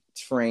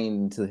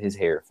trained until his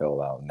hair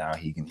fell out. Now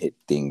he can hit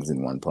things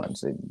in one punch.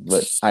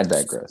 But I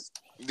digress.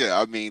 yeah,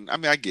 I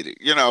get it,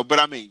 but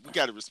I mean, we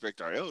got to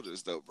respect our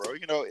elders, though, bro.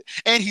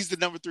 And he's the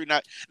number three. Now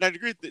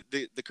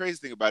the crazy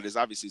thing about it is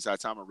obviously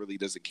Saitama really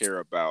doesn't care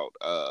about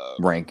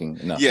ranking.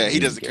 Nothing. Yeah, he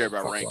doesn't care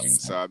about ranking.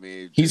 So I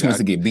mean, he just wants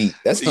to get beat.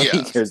 That's all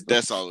he cares about.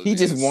 That's all. He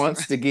just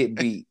wants to get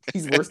beat.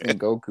 He's worse than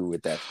Goku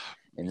with that.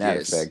 In that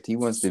effect, he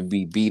wants to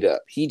be beat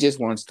up. He just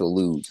wants to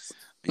lose.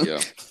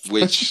 Yeah,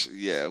 which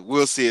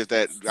we'll see if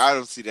that. I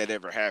don't see that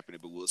ever happening,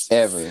 but we'll see.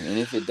 Ever, and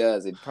if it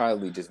does, it'd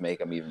probably just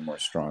make him even more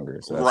stronger.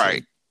 So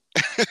right.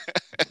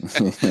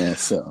 Yeah.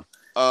 So.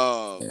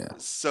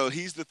 So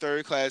he's the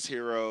third class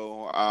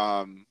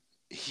hero.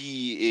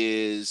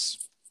 He's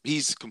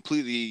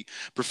completely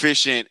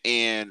proficient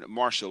in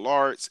martial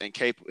arts and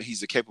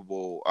he's a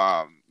capable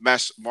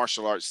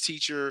martial arts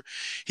teacher.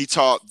 He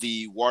taught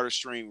the water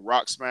stream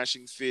rock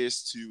smashing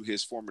fist to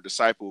his former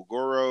disciple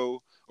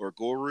Goro. Or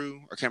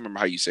Goru, I can't remember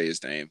how you say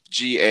his name,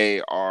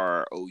 Garou,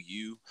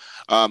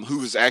 who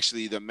was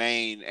actually the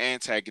main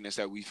antagonist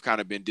that we've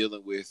kind of been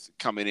dealing with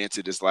coming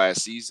into this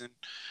last season.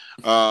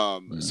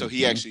 So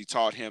he actually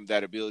taught him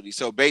that ability.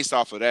 So based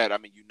off of that, I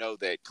mean,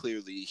 that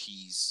clearly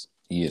he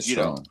is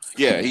strong.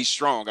 He's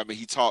strong. I mean,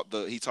 he taught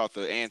the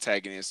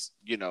antagonist,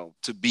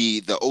 to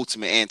be the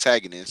ultimate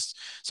antagonist.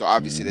 So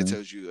obviously that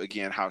tells you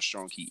again how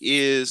strong he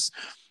is.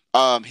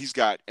 He's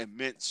got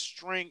immense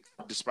strength.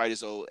 Despite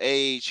his old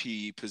age,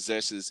 he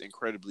possesses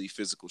incredibly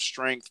physical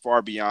strength,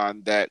 far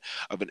beyond that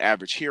of an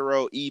average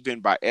hero,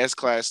 even by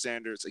S-class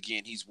standards.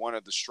 Again, he's one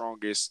of the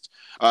strongest.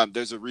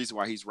 There's a reason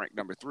why he's ranked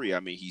number 3. I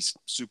mean, he's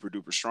super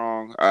duper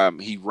strong.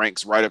 He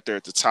ranks right up there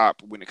at the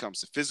top when it comes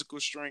to physical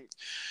strength.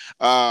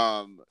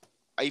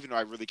 Even though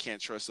I really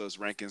can't trust those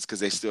rankings because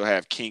they still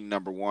have King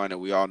number 1,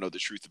 and we all know the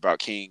truth about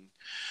King.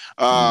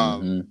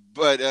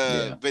 But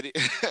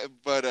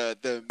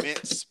the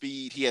immense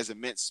speed, he has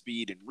immense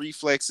speed and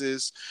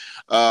reflexes,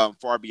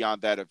 far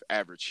beyond that of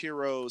average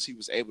heroes. He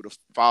was able to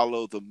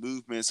follow the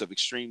movements of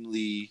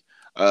extremely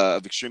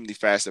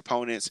fast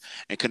opponents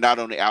and could not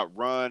only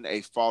outrun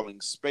a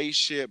falling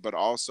spaceship, but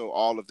also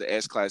all of the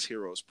S-class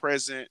heroes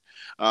present,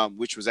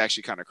 which was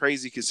actually kind of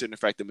crazy considering the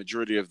fact the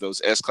majority of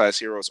those S-class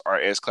heroes are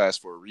S-class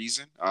for a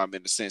reason,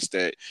 in the sense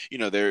that,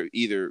 they're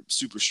either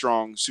super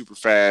strong, super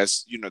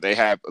fast, they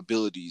have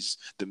abilities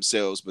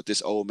themselves, but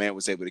this old man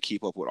was able to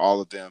keep up with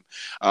all of them.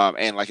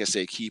 And like I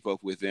said, keep up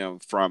with them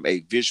from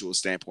a visual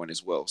standpoint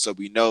as well. So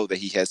we know that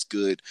he has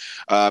good,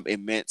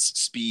 immense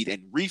speed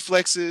and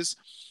reflexes.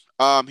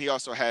 He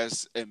also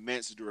has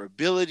immense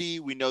durability.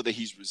 We know that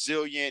he's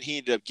resilient. He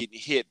ended up getting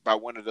hit by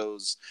one of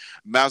those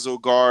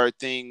Mazogard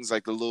things,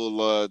 like the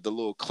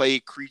little clay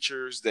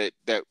creatures that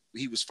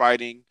he was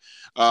fighting.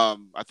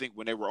 I think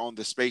when they were on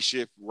the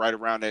spaceship, right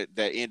around that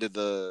end of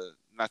the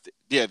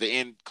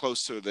end,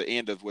 close to the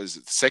end of, was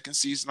it the second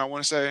season, I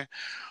want to say.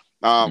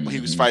 He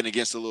was fighting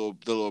against the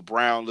little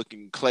brown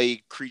looking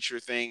clay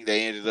creature thing.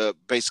 They ended up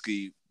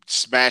basically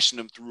smashing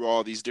them through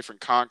all these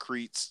different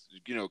concrete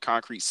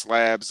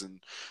slabs and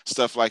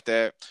stuff like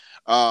that.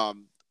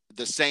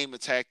 The same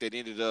attack that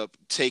ended up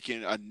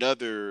taking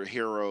another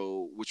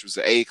hero, which was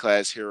the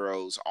A-class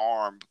hero's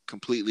arm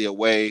completely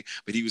away,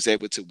 but he was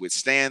able to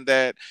withstand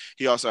that.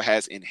 He also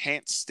has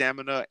enhanced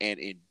stamina and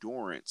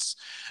endurance.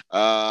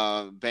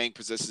 Bang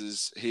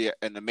possesses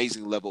an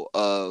amazing level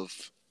of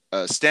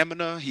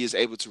stamina. He is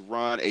able to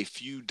run a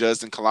few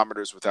dozen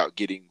kilometers without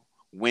getting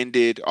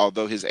winded,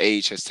 although his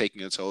age has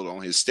taken a toll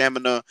on his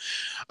stamina.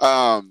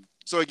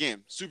 So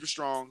again, super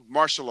strong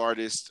martial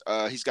artist.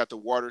 He's got the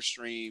water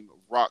stream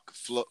rock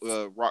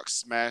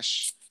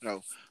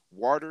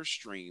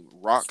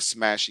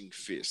smashing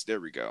fist.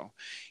 There we go.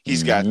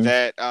 He's got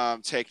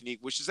that technique,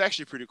 which is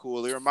actually pretty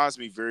cool. It reminds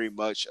me very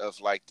much of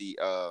like the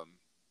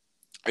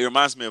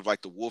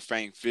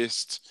Wolfang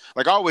Fist.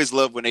 Like, I always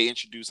love when they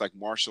introduce like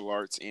martial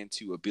arts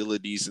into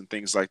abilities and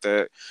things like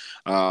that.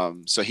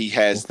 So he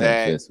has Wolfang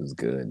that. Fist was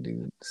good,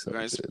 dude.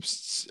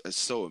 It's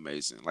so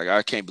amazing. Like,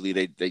 I can't believe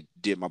they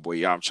did my boy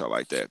Yamcha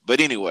like that.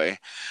 But anyway,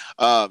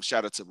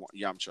 shout out to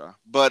Yamcha.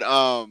 But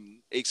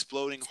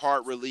exploding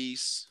heart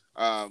release.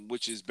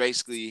 Which is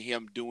basically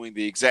him doing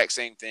the exact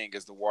same thing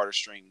as the water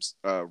stream's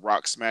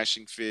rock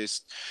smashing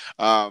fist,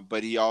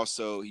 but he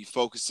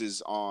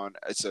focuses on,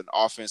 it's an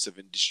offensive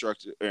and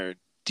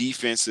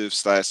defensive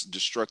 /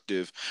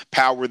 destructive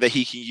power that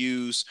he can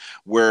use,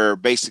 where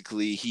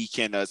basically he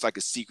can it's like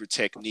a secret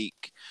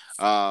technique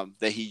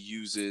that he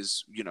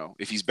uses,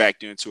 if he's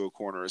backed into a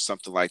corner or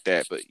something like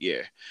that. But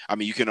yeah, I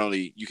mean,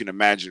 you can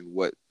imagine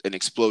what an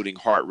exploding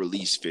heart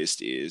release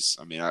fist is.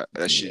 I mean,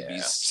 that should be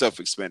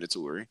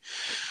self-explanatory.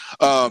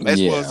 As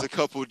well as a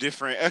couple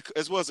different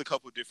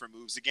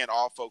moves, again,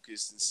 all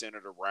focused and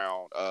centered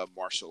around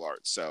martial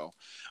arts. So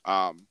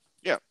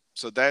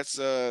So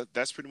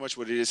that's pretty much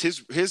what it is.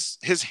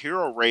 His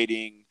hero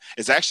rating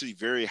is actually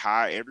very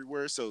high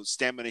everywhere. So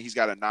stamina, he's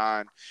got a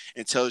 9.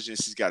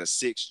 Intelligence, he's got a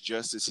 6.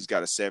 Justice, he's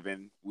got a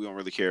 7. We don't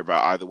really care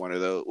about either one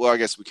of those. Well, I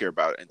guess we care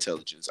about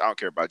intelligence. I don't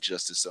care about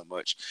justice so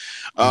much.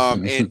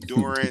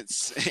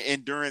 Endurance,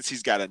 endurance,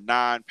 he's got a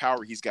 9.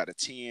 Power, he's got a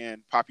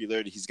 10.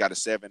 Popularity, he's got a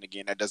 7.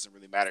 Again, that doesn't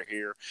really matter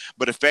here.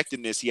 But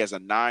effectiveness, he has a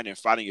 9, and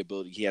fighting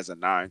ability, he has a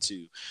 9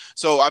 too.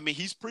 So I mean,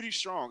 he's pretty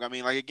strong. I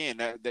mean, like again,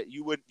 that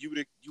you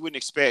wouldn't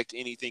expect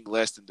anything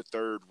less than the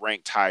third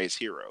ranked highest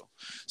hero.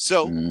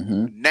 So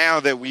now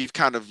that we've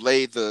kind of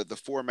laid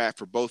the format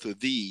for both of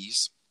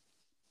these,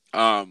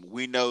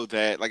 we know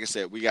that, like I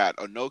said, we got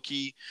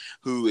Onoki,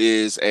 who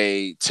is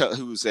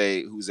who's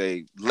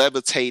a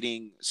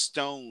levitating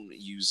stone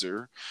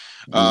user.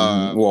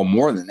 Well,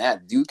 more than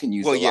that, dude can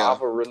use Yeah,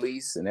 lava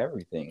release and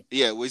everything.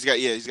 Yeah, well, he's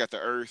got the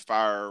earth,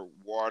 fire,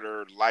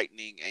 water,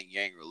 lightning, and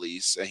yang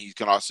release, and he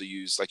can also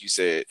use, like you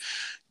said,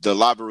 the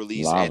lava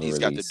release, and he's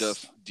got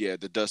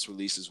the dust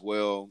release as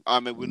well. I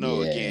mean, we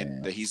know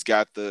again that he's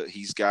got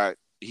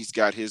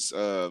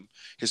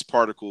his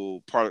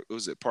particle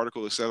was it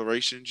particle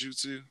acceleration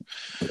jutsu?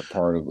 The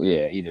particle,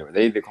 yeah,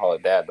 they either call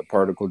it that, the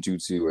particle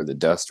jutsu, or the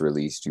dust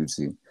release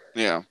jutsu.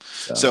 Yeah.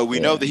 So we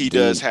know that he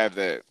does have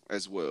that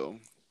as well.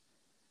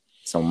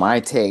 So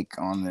my take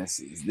on this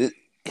is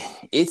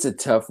it's a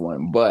tough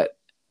one,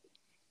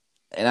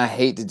 and I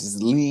hate to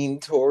just lean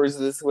towards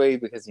this way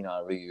because, I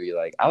really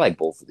like, I like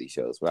both of these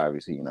shows, but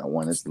obviously,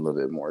 one is a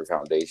little bit more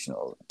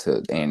foundational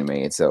to anime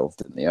itself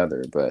than the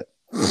other. But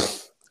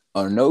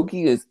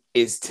Onoki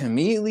is to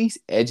me at least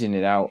edging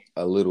it out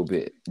a little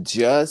bit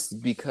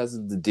just because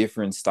of the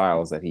different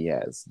styles that he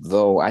has.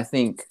 Though I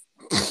think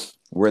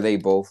where they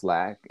both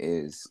lack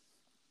is,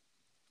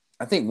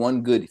 I think,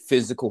 one good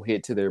physical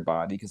hit to their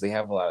body, because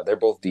they're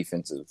both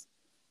defensive,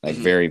 like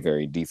very,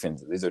 very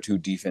defensive. These are two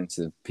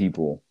defensive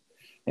people.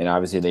 And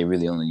obviously they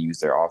really only use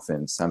their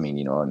offense. I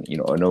mean,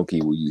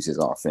 Onoki will use his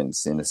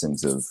offense in the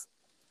sense of,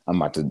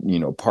 I'm about to,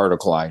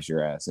 particleize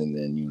your ass. And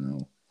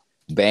then,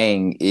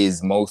 Bang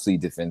is mostly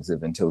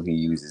defensive until he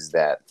uses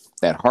that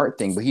heart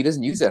thing. But he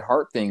doesn't use that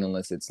heart thing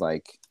unless it's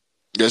like,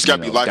 it's got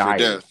to be life or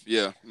death.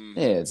 Yeah.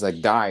 Yeah, it's like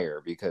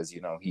dire because,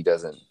 he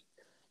doesn't.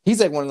 He's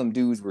like one of them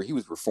dudes where he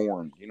was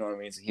reformed, you know what I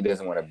mean? So he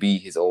doesn't want to be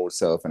his old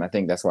self. And I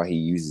think that's why he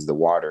uses the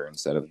water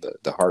instead of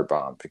the heart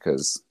bomb,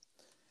 because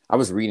I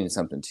was reading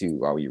something too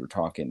while we were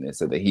talking that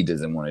said that he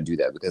doesn't want to do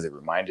that because it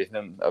reminded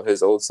him of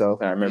his old self.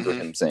 And I remember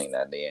him saying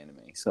that in the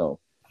anime. So,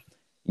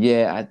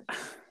 yeah,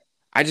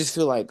 I just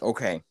feel like,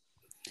 okay,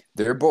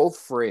 they're both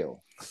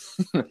frail.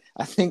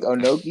 I think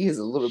Onoki is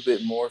a little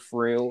bit more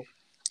frail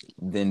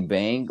than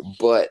Bang,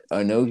 but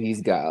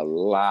Onoki's got a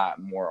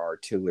lot more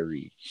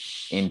artillery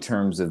in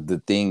terms of the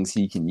things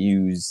he can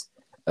use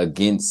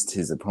against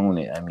his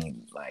opponent. I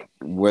mean, like,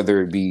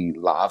 whether it be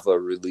lava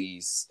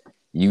release,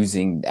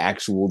 using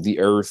the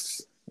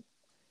earth,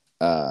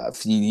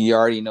 he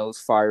already knows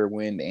fire,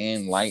 wind,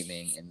 and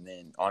lightning, and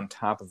then on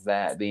top of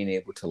that, being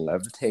able to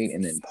levitate,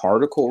 and then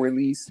particle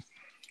release.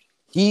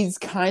 He's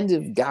kind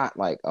of got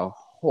like a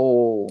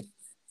whole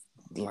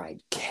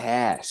like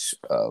cache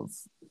of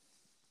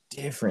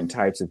different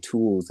types of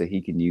tools that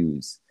he can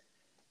use.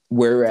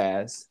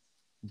 Whereas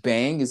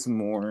Bang is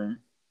another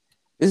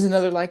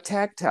like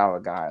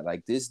tactile guy.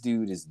 Like, this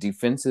dude is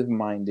defensive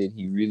minded.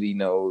 He really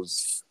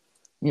knows,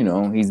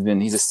 he's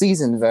a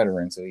seasoned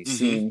veteran. So he's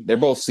seen, they're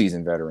both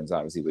seasoned veterans,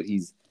 obviously, but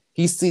he's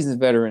seasoned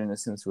veteran in a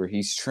sense where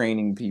he's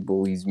training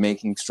people. He's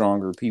making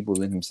stronger people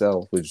than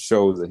himself, which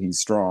shows that he's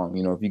strong.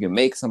 If you can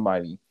make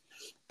somebody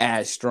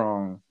as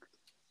strong,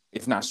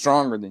 if not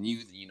stronger than you,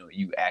 then,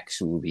 you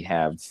actually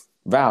have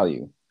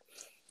value.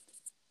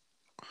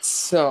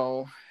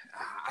 So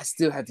I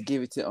still have to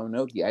give it to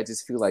Onoki. I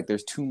just feel like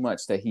there's too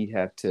much that he'd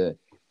have to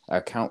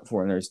account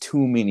for, and there's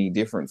too many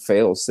different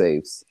fail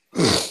safes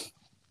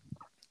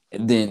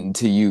than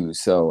to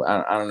use. So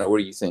I don't know. What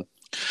do you think?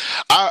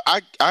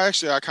 I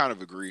kind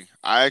of agree.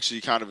 I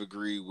actually kind of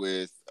agree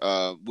with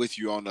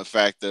you on the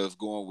fact of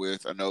going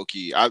with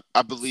Onoki.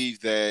 I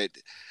believe that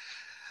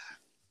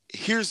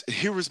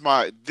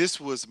this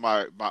was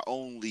my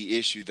only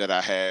issue that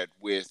I had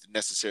with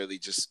necessarily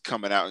just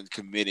coming out and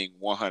committing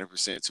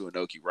 100% to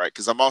Onoki, right?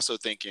 Because I'm also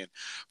thinking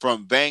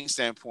from Bang's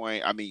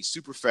standpoint, I mean,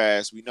 super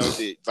fast. We know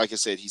that, like I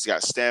said, he's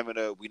got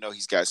stamina. We know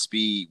he's got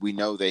speed. We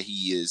know that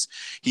he's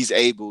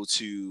able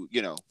to,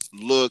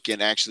 look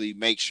and actually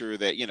make sure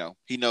that,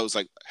 he knows,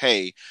 like,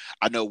 hey,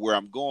 I know where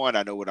I'm going.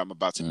 I know what I'm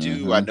about to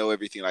do. I know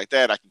everything like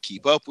that. I can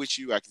keep up with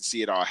you. I can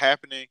see it all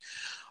happening.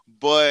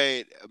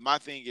 But my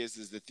thing is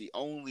that the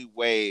only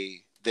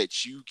way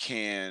that you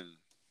can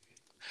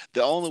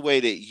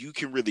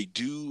really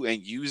do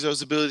and use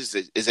those abilities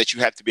is that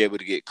you have to be able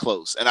to get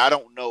close. And I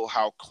don't know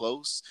how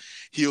close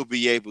he'll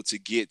be able to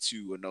get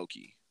to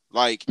Onoki.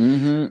 Like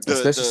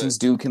Especially the since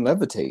dude can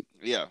levitate.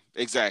 yeah,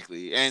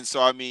 exactly. And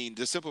so, I mean,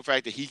 the simple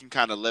fact that he can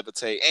kind of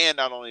levitate, and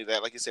not only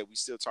that, like I said, we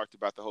still talked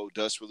about the whole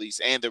dust release,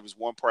 and there was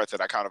one part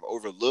that I kind of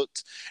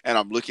overlooked, and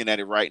I'm looking at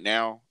it right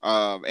now.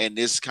 And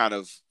this kind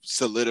of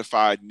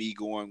solidified me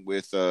going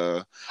with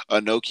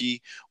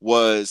Anoki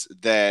was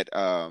that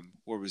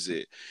where was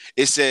it?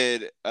 It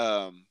said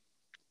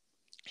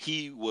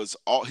he was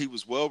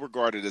well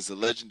regarded as a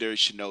legendary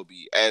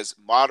shinobi, as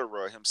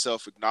Madara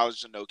himself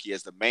acknowledged Inoki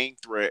as the main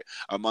threat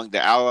among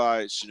the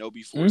allied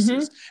shinobi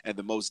forces and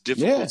the most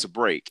difficult to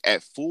break.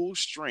 At full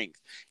strength,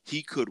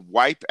 he could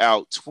wipe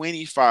out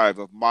 25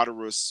 of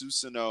Madara's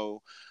Susanoo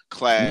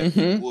clad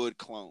wood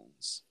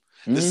clones.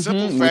 The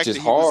simple fact that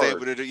he was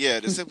able to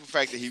do, the simple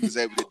fact that he was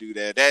able to do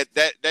that was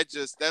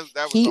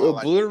he all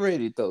I needed.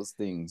 obliterated those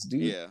things,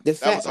 dude. Yeah, The that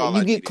fact was all you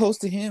I get needed. close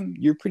to him,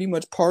 you're pretty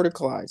much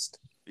particleized.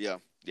 Yeah.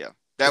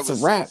 It's a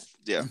wrap.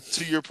 Yeah,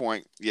 to your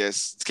point,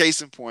 yes.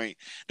 Case in point,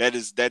 that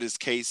is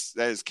case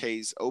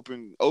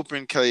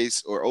open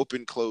case or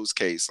open closed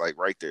case, like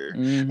right there.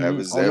 That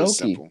was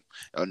simple.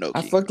 Onoki.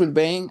 I fucked with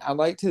Bang. I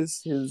liked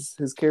his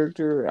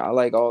character. I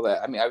like all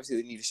that. I mean, obviously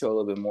they need to show a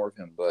little bit more of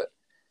him, but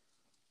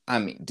I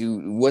mean,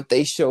 dude, what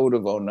they showed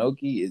of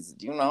Onoki is,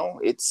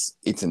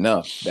 it's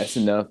enough. That's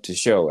enough to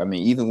show. I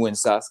mean, even when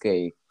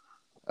Sasuke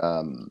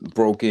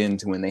broke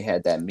into when they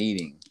had that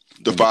meeting,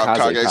 the Bob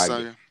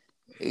Kage.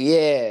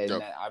 Yeah,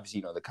 and obviously,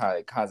 the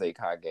Kaze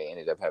Kage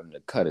ended up having to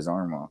cut his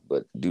arm off.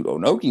 But dude,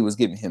 Onoki was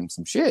giving him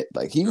some shit.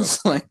 Like he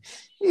was like,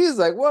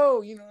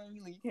 whoa, you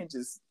can't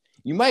just.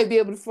 You might be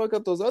able to fuck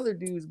up those other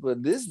dudes,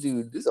 but this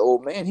dude, this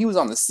old man, he was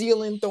on the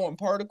ceiling throwing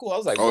particle. I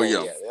was like, oh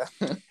yeah.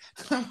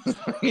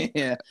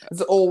 Yeah.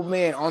 It's an old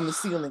man on the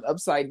ceiling,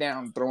 upside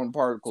down, throwing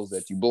particles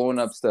at you, blowing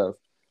up stuff,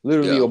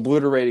 literally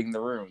obliterating the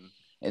room.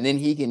 And then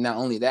he can not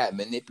only that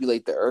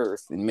manipulate the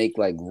earth and make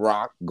like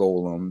rock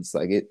golems,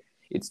 like it.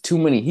 It's too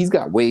many. He's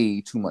got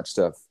way too much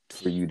stuff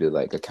for you to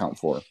like account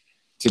for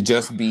to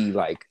just be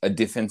like a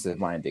defensive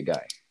minded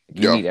guy.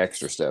 You need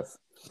extra stuff.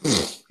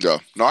 Yeah.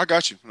 No, I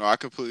got you. No, I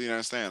completely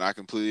understand. I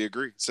completely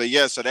agree. So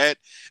so that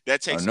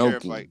takes care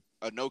of like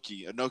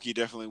Anoki. Anoki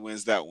definitely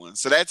wins that one.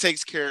 So that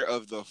takes care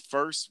of the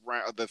first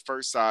round, the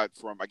first side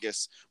from, I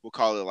guess we'll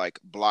call it like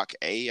block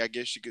A, I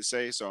guess you could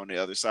say. So on the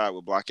other side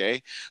with block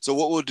A. So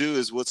what we'll do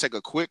is we'll take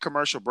a quick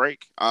commercial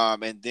break,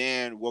 and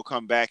then we'll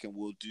come back and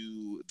we'll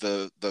do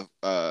the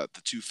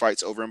two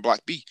fights over in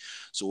block B.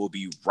 So we'll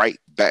be right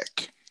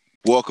back.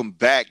 Welcome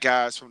back,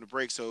 guys, from the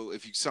break. So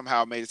if you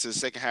somehow made it to the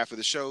second half of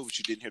the show, but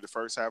you didn't hear the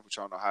first half, which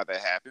I don't know how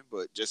that happened,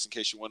 but just in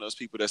case you're one of those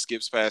people that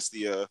skips past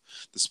the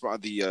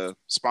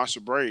sponsor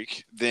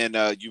break, then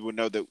you will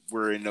know that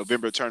we're in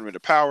November Tournament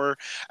of Power.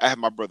 I have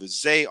my brother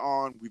Zay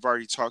on. We've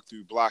already talked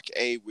through Block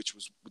A, which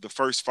was the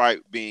first fight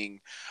being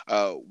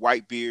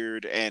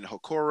Whitebeard and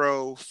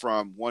Hokoro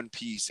from One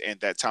Piece, and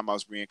that time I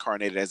was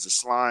reincarnated as a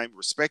slime,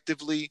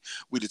 respectively.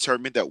 We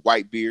determined that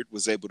Whitebeard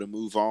was able to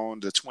move on.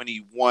 The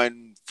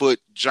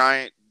 21-foot giant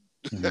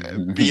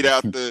beat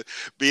out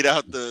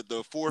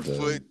the 4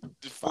 foot,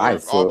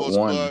 5 foot almost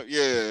one.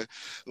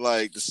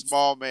 Like the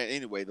small man.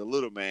 Anyway, the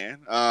little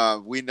man.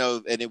 We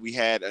know, and then we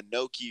had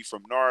Anoki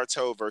from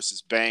Naruto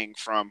versus Bang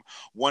from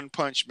One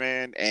Punch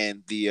Man,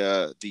 and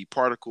the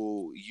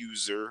particle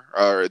user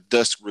or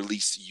dust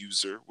release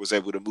user was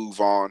able to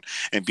move on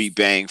and beat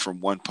Bang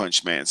from One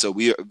Punch Man. So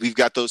we've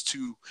got those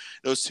two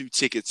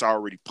tickets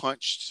already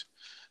punched.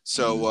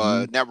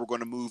 So now we're going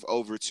to move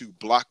over to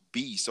Block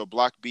B. So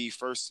Block B,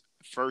 first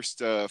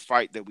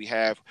fight that we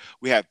have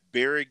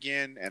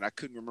Berrigan, and I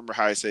couldn't remember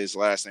how I say his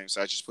last name,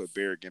 so I just put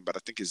Berrigan, but I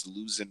think it's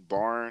Losing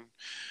Barn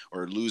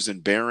or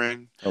Losing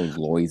Baron. Oh,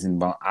 Loizen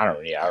Barn. I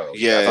don't know.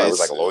 Yeah, I thought it was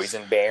like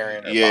Loizen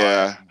Baron.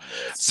 Yeah.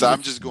 So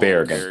I'm just going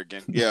with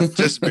Berrigan. Yeah,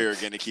 just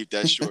Berrigan to keep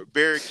that short.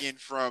 Berrigan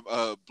from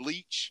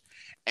Bleach,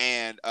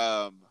 and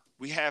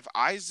we have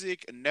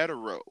Isaac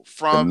Netero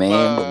from the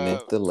man, the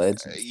myth, the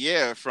legend.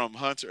 Yeah, from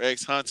Hunter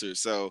x Hunter.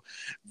 So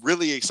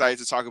really excited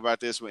to talk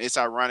about this one. It's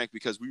ironic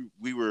because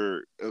we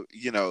were,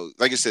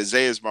 like I said,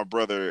 Zay is my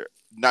brother,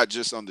 not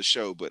just on the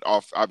show, but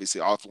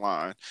obviously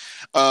offline.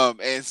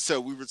 And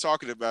so we were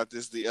talking about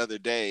this the other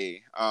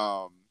day.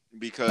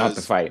 Because not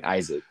the fight,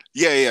 Isaac.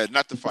 Yeah,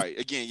 not the fight.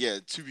 Again, yeah,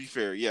 to be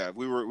fair, yeah,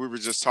 we were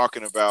just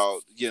talking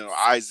about,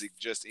 Isaac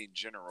just in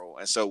general.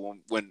 And so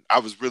when I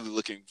was really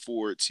looking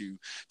forward to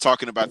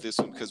talking about this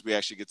one, because we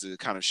actually get to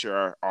kind of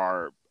share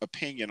our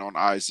opinion on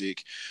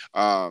Isaac,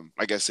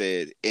 like I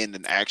said, in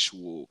an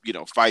actual,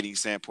 fighting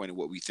standpoint and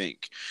what we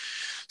think.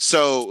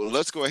 So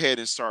let's go ahead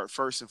and start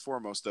first and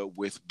foremost though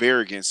with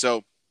Berrigan.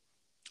 So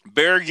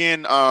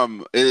Berrigan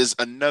is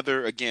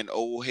another, again,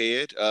 old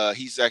head.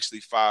 He's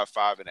actually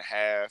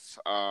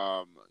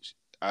 5'5.5".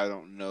 I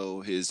don't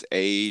know his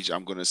age.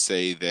 I'm gonna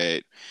say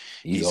that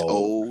he's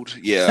old.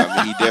 Yeah, I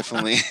mean, he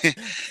definitely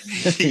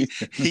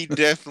he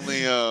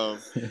definitely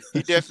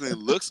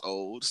looks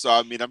old. So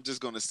I mean, I'm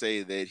just gonna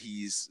say that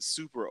he's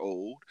super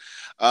old.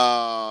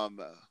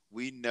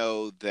 we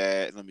know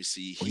that. Let me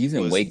see. Well, He he's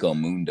in was. Waco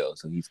Mundo,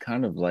 so he's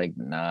kind of like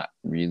not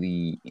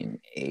really in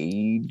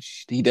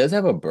age. He does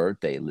have a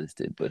birthday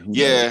listed, but who knows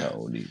Yeah, how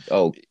old he is?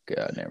 Oh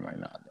God, never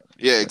mind. Not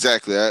yeah, but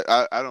exactly.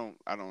 I don't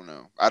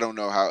know. I don't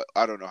know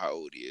how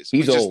old he is. We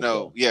he's just old know.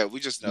 though. Yeah, we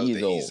just know He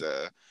that is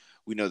old,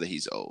 we know that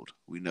he's old.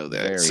 We know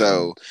that. very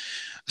old.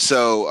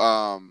 So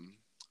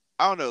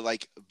I don't know.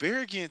 Like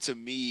Berrigan to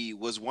me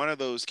was one of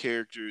those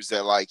characters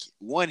that like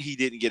one he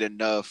didn't get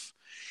enough.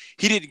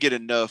 He didn't get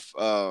enough.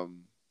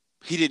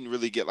 He didn't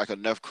really get like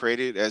enough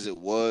credit as it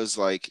was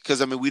like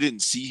because I mean we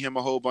didn't see him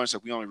a whole bunch.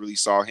 Like we only really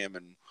saw him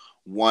in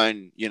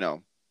one.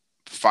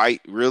 Fight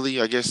really,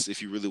 I guess,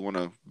 if you really want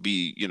to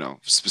be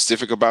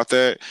specific about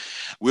that.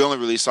 We only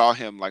really saw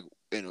him like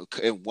in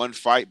one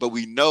fight, but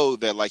we know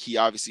that like he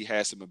obviously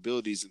has some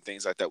abilities and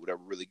things like that that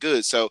were really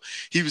good. So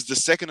he was the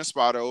second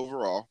Espada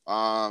overall.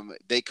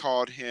 They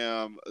called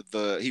him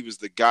he was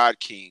the God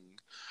King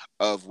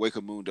of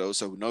Huecamundo,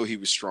 so we know he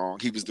was strong.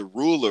 He was the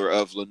ruler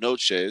of La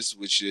Noches,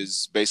 which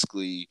is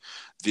basically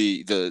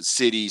the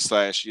city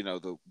slash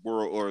the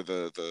world or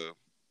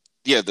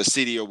the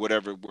city or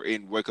whatever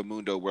in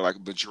Huecamundo where like a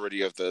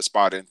majority of the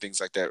Spada and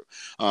things like that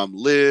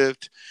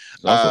lived.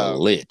 He's also a Um,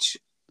 lich.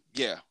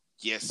 yeah,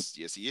 yes,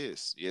 he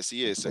is. Yes,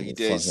 he is. So he A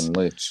does. fucking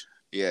lich.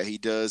 Yeah, he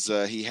does.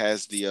 He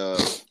has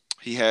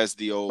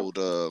the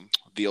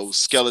old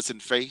skeleton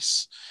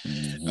face.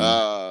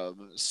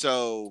 Mm-hmm.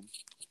 So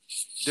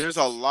there's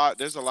a lot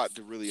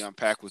to really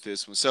unpack with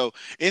this one. So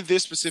in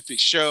this specific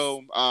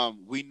show,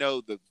 we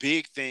know the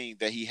big thing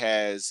that he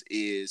has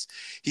is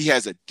he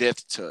has a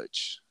death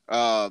touch.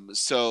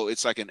 So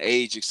it's like an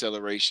age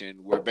acceleration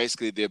where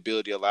basically the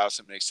ability allows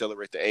him to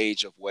accelerate the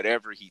age of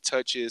whatever he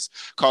touches,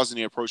 causing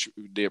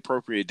the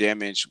appropriate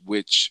damage,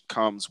 which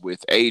comes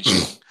with aging.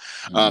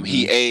 He Mm-hmm.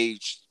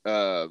 aged.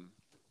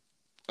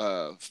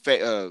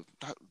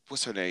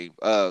 What's her name?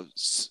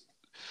 He's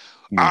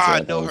I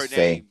that know was her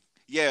Faye. name.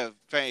 Yeah,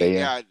 Faye. Faye.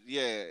 Yeah,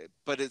 yeah.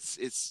 But I think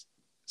it's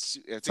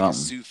Something.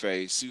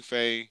 Sufei.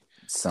 Sufei.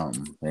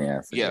 Something. Yeah, I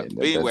Yeah. forget. But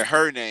That anyway, that's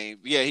her name.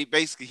 Yeah,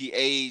 he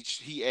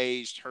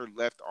aged her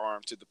left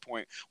arm to the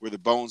point where the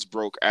bones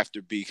broke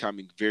after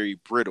becoming very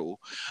brittle.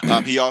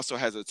 He also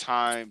has a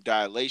time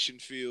dilation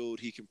field.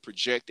 He can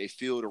project a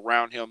field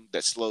around him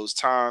that slows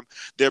time,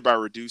 thereby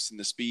reducing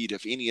the speed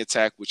of any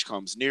attack which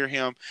comes near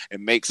him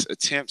and makes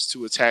attempts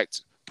to attack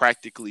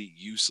practically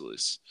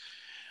useless.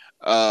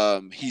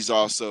 He's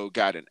also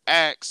got an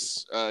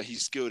axe.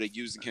 He's skilled at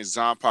using his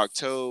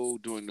Zanpakuto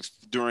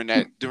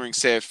during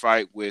said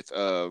fight with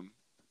I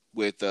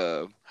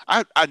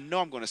know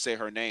I'm going to say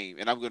her name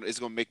and it's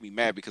going to make me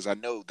mad because I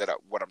know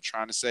what I'm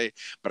trying to say,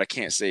 but I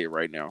can't say it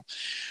right now.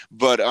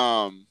 But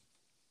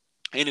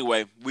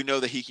anyway, we know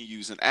that he can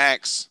use an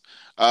axe.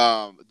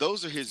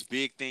 Those are his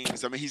big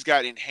things. I mean, he's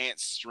got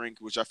enhanced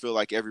strength, which I feel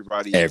like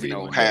everybody,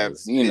 everyone have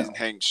does.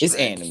 enhanced It's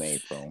strength. anime,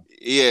 bro.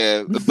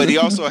 Yeah, but he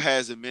also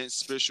has immense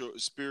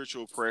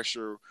spiritual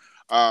pressure.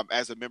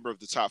 As a member of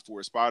the top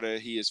four Espada,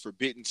 he is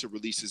forbidden to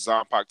release his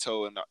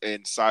Zanpakuto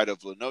inside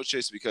of La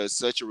Noches because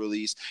such a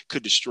release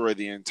could destroy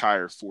the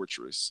entire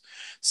fortress.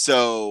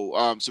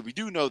 So we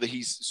do know that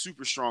he's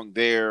super strong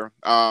there.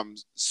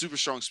 Super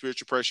strong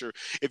spiritual pressure.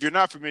 If you're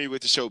not familiar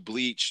with the show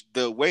Bleach,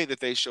 the way that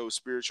they show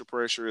spiritual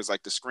pressure is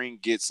like the screen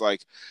gets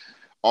like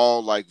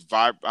all like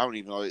I don't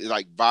even know, it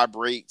like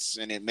vibrates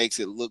and it makes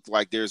it look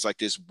like there's like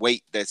this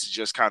weight that's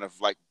just kind of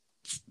like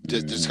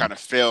just Mm-hmm. kind of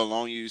fell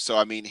on you. So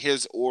I mean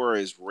his aura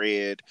is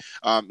red.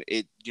 I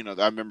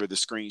remember the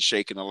screen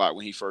shaking a lot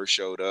when he first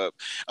showed up.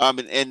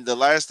 And the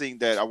last thing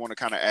that I want to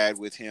kind of add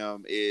with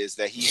him is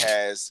that he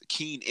has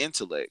keen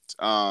intellect.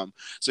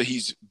 So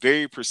he's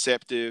very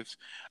perceptive.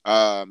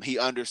 He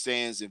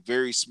understands and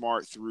very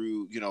smart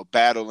through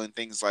battle and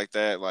things like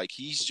that. Like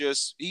he's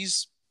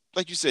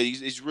like you said,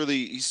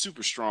 he's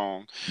super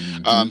strong,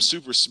 Mm-hmm.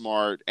 super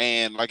smart,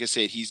 and like I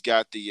said, he's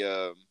got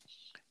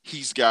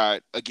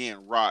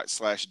again rot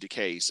slash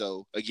decay.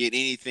 So again,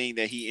 anything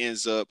that he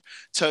ends up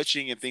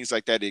touching and things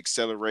like that, it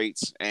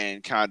accelerates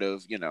and kind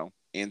of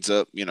ends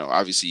up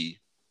obviously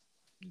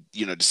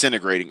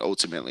disintegrating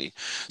ultimately. Yep.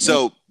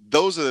 So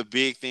those are the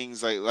big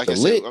things. Like The I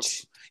said,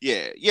 lich.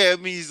 yeah. I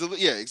mean,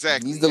 yeah, He's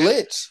exactly. the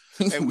lich.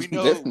 And we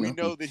Definitely.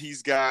 know that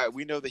he's got a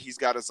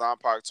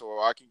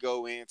Zanpakuto. I can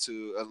go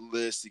into a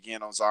list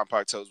again on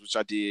Zanpakutos, which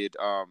I did.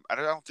 I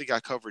don't think I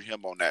covered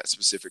him on that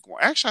specific one.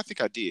 Actually, I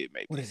think I did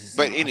What maybe. is his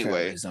But I forgot what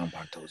anyway, his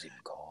Zanpakuto's even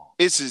called.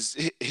 it's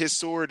his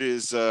sword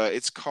is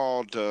it's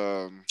called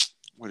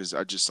what is it?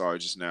 I just saw it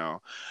just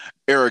now.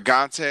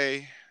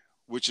 Arrogante,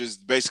 which is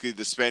basically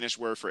the Spanish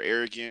word for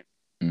arrogant.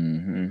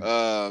 Mm-hmm.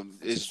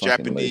 It's a Is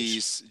fucking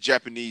lich.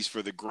 Japanese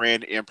for the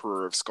Grand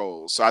Emperor of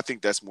Skulls. So I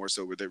think that's more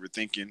so what they were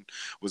thinking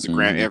was the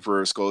Grand Mm-hmm.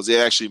 Emperor of Skulls. It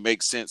actually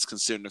makes sense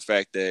considering the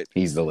fact that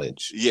He's the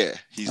lich. yeah,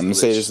 he's I'm the gonna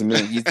say this lich. a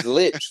million. He's the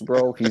lich,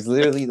 bro. He's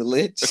literally the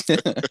lich. I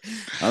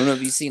don't know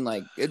if you've seen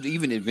like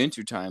even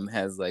Adventure Time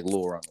has like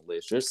lore on the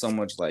lich. There's so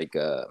much like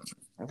I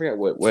forgot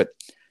what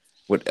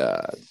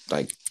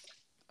like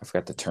I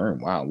forgot the term.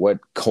 Wow, what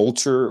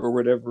culture or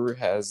whatever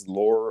has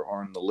lore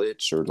on the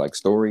lich or like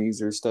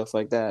stories or stuff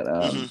like that.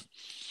 Mhm.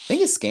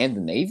 think it's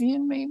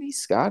Scandinavian, maybe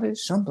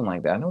Scottish, something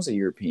like that. I know it's a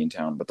European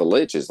town, but the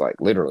Lich is like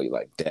literally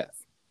like death.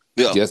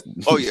 Yeah. Just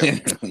Oh yeah.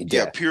 literally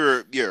Yeah. death.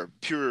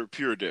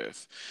 Pure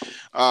death.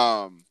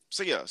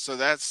 So yeah. So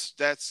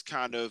that's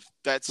kind of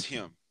that's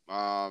him.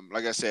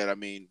 Like I said, I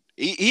mean,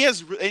 he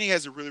has and he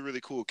has a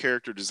really cool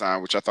character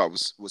design, which I thought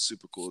was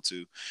super cool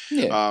too.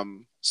 Yeah.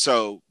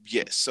 So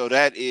yes, so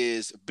that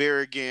is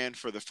Berrigan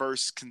for the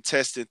first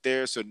contestant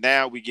there. So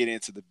now we get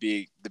into the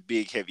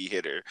big heavy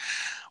hitter.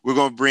 We're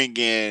gonna bring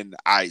in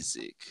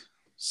Isaac,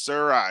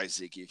 Sir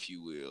Isaac, if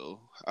you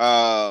will.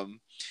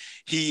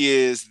 He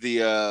is the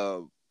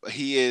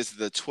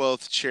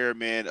 12th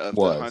chairman of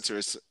the Was.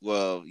 Hunters.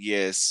 Well,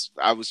 yes,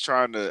 I was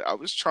trying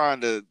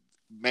to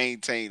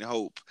maintain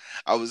hope.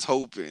 I was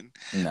hoping,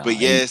 but Nah, he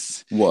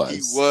yes,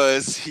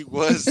 was. he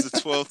was the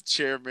 12th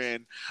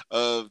chairman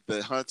of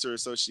the Hunter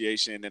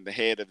Association and the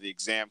head of the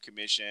exam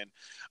commission.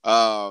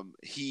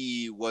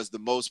 He was the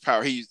most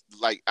power. He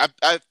like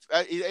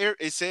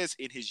it says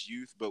in his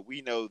youth, but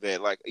we know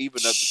that like even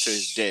up until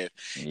his death,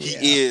 he Yeah.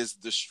 is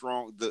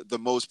the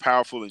most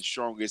powerful and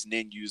strongest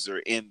nin user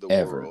in the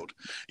Ever. world.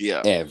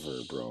 Yeah, Ever,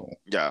 bro.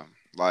 yeah,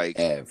 like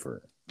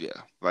Ever. yeah,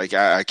 like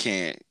I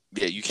can't.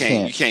 Yeah, you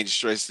Can't. can't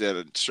stress that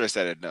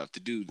enough. The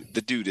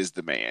dude is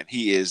the man.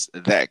 He is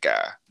that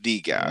guy,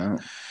 the guy.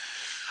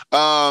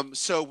 Yeah.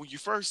 So when you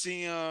first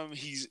see him,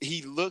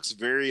 he looks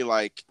very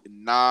like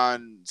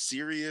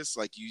non-serious.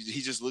 Like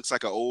he just looks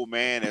like an old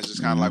man that's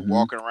just kind of like Mm-hmm.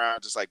 walking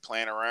around, just like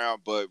playing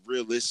around. But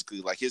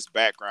realistically, like his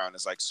background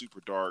is like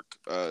super dark,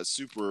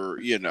 super,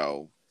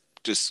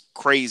 just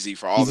crazy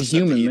for all He's the a stuff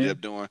that human, he ended man.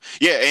 up doing.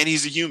 Yeah, and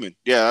he's a human.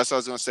 Yeah, that's what I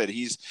was gonna say.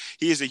 He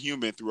is a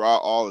human throughout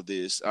all of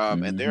this.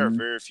 And there are Mm-hmm.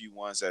 very few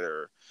ones that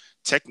are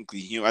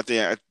technically human.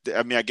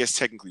 I guess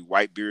technically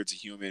Whitebeard's a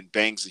human,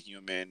 Bang's a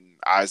human,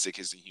 Isaac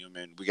is a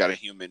human. We got a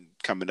human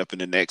coming up in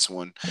the next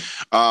one.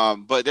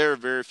 But there are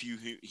very few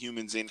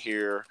humans in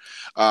here.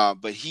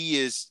 But he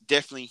is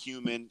definitely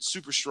human,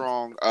 super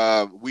strong.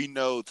 We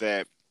know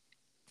that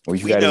Well,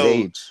 you we got his know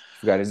age.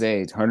 You got his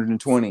age.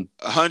 120.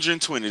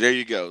 120. There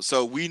you go.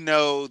 So we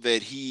know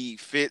that he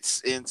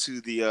fits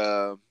into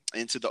the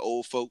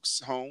old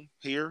folks' home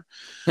here.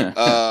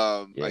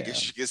 I Yeah.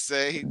 guess you could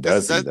say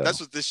Does he though?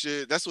 that's what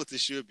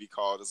this should be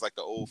called. It's like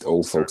the old The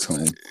old folks folks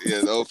tournament. home.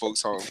 Yeah, the old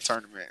folks home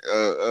tournament.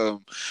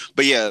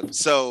 But yeah,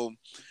 so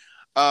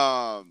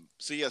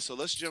yeah, so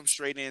let's jump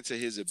straight into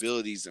his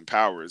abilities and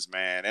powers,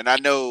 man. And I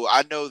know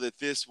that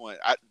this one,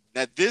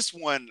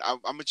 I'm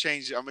gonna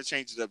change. I'm gonna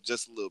change it up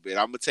just a little bit.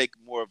 I'm gonna take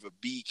more of a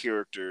B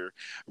character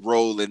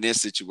role in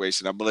this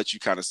situation. I'm gonna let you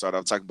kind of start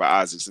off talking about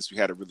Isaac since we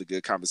had a really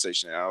good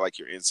conversation, and I like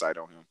your insight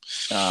on him.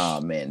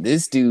 Oh man,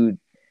 this dude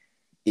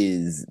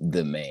is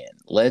the man.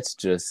 Let's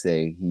just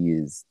say he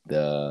is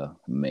the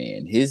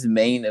man. His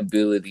main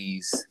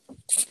abilities.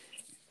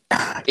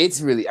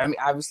 It's really, I mean,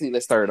 obviously,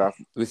 let's start off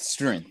with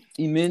strength.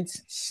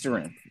 Immense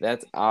strength.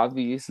 That's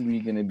obviously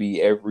going to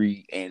be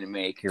every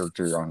anime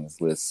character on this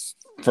list.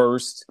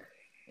 First,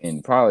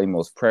 and probably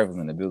most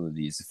prevalent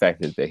ability is the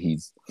fact that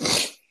he's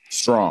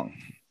strong.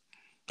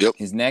 Yep.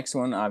 His next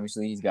one,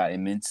 obviously, he's got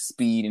immense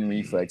speed and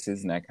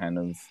reflexes, and that kind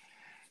of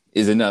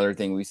is another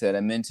thing we said.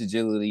 Immense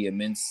agility,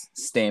 immense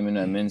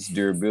stamina, immense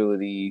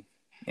durability,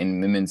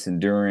 and immense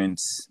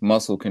endurance,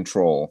 muscle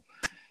control.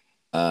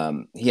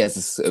 He has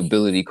this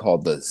ability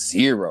called the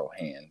Zero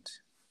Hand,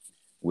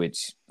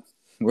 which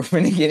we're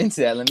going to get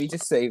into that. Let me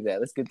just save that.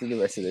 Let's get through the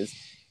rest of this.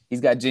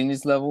 He's got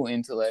genius level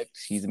intellect.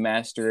 He's a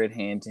master at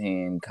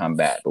hand-to-hand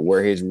combat. But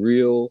where his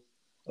real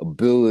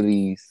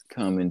abilities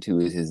come into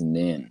is his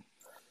nin.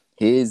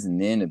 His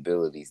nin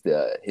abilities,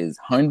 his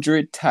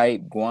 100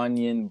 type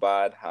Guanyin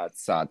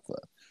Bodhisattva.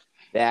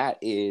 That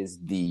is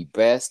the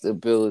best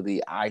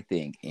ability, I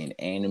think, in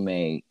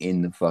anime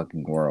in the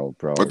fucking world,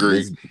 bro.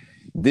 Agreed.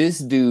 This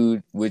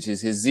dude, which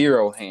is his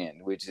Zero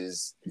Hand, which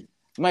is,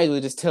 might as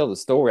well just tell the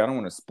story. I don't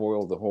want to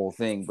spoil the whole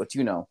thing, but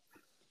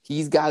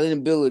he's got an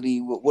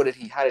ability.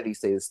 How did he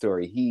say the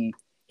story?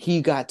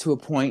 He got to a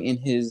point in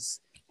his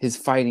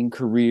fighting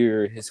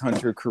career, his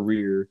hunter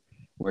career,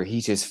 where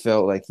he just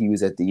felt like he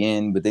was at the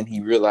end, but then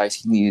he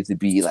realized he needed to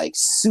be like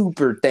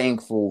super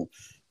thankful.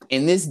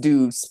 And this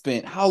dude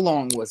spent, how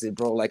long was it,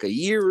 bro? Like a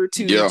year or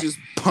two just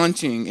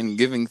punching and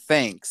giving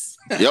thanks.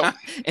 Yep.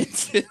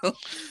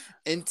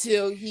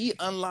 until he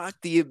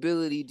unlocked the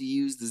ability to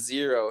use the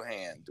Zero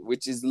Hand,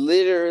 which is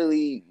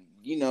literally,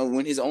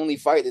 when his only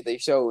fight that they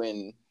show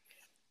in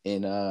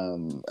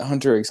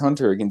Hunter x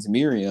Hunter against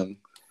Miriam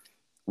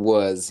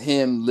was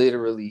him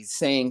literally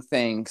saying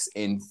thanks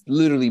and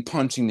literally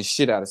punching the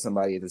shit out of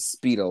somebody at the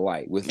speed of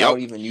light without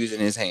even using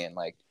his hand.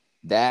 Like,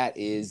 that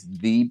is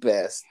the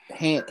best,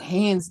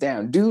 hands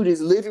down. Dude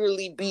is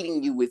literally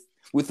beating you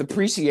with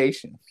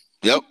appreciation.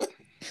 Yep.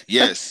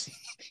 Yes.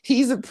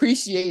 He's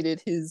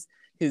appreciated his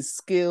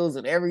skills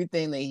and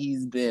everything that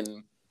he's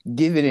been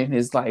given in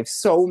his life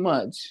so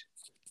much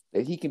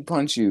that he can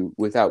punch you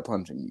without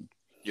punching you.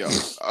 Yeah.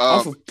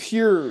 Off of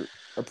pure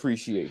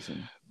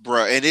appreciation.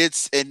 Bro, and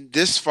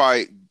this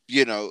fight,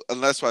 and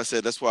that's why I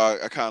said, that's why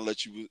I kind of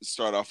let you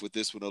start off with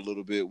this one a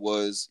little bit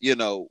was,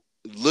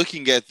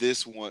 looking at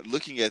this one,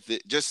 looking at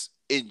the just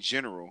in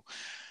general,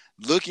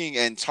 looking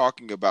and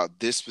talking about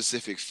this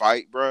specific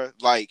fight, bruh,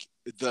 like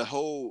the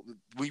whole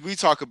we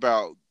talk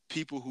about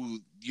people who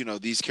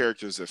these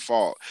characters have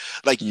fought.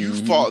 Like you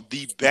Mm-hmm. fought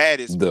the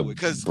baddest The boy,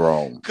 because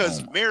bro. Oh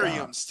my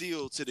Miriam god.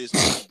 still to this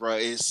point, bruh,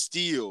 is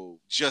still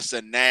just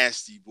a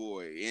nasty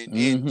boy in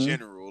Mm-hmm.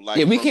 general. Yeah,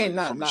 Like we from can't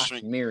not a knock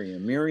shrink.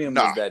 Miriam. Miriam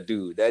Nah, was that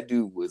dude. That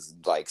dude was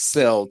like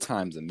Cell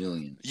times a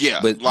million. yeah,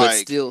 But like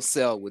still,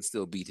 Cell would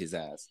still beat his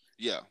ass.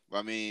 yeah,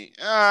 I mean,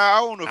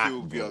 I don't know if it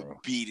would be a Bro.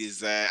 beat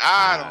his ass.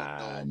 I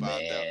don't know about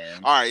that. Man.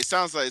 All right, it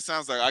sounds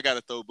like I got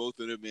to throw both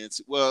of them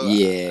into. Well,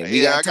 Yeah,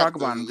 we yeah, gotta I got to talk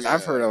throw. about him because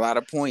I've heard Yeah. a lot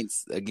of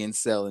points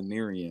against Cell and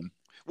Miriam.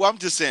 Well, I'm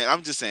just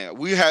saying.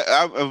 We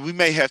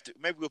may have to.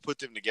 Maybe we'll put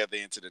them together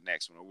into the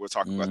next one, or we'll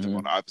talk about them Mm-hmm.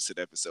 on the opposite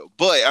episode.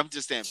 But I'm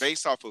just saying,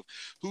 based off of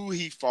who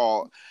he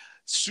fought,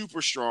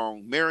 super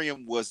strong.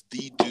 Miriam was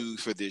the dude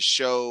for this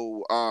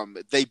show.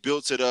 They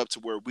built it up to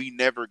where we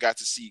never got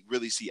to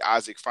really see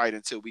Isaac fight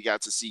until we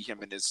got to see him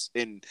in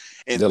The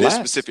this last.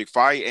 specific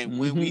fight. And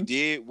when we Mm-hmm.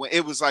 did, when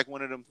it was like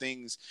one of them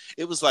things,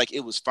 it was like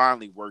it was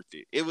finally worth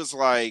it. It was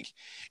like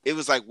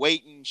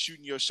waiting,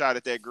 shooting your shot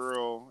at that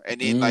girl, and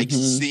then like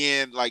Mm-hmm.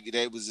 seeing like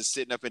that was just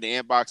sitting up in the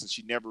inbox and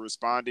she never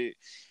responded.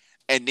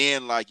 And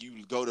then like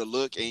you go to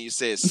look and you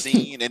said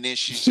scene, and then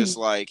she's just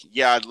like,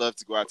 "Yeah, I'd love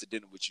to go out to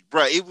dinner with you,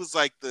 bro." It was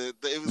like the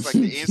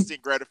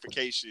instant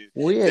gratification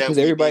Well, yeah, that because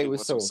we everybody needed was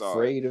once we so saw it.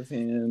 afraid of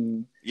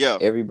him. Yeah,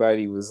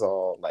 Everybody was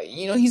all like,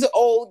 he's an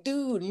old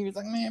dude. And he was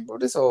like, man, bro,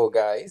 this old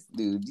guy,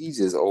 he's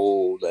just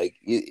old. Like,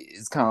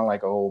 it's kind of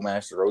like a old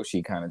Master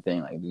Roshi kind of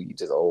thing. Like, dude, you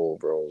just old,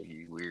 bro.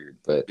 You weird.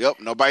 But yep.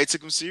 Nobody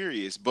took him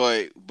serious,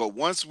 but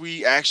once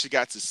we actually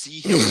got to see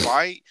him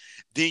fight,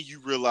 then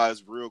you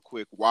realize real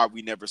quick why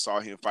we never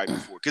saw him fight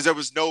before. Because there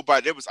was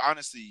nobody.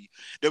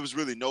 There was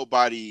really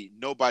nobody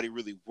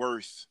really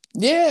worth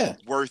yeah,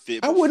 it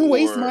I wouldn't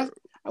waste before.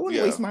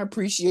 Yeah. my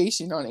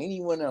appreciation on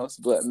anyone else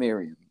but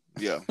Miriam.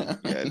 Yeah,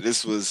 yeah.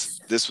 This was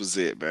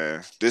it,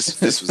 man.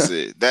 This was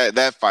it.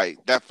 That fight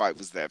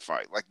was that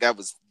fight. Like that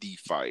was the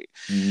fight.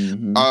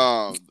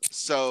 Mm-hmm.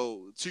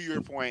 So to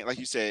your point, like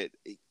you said,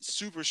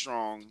 super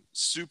strong,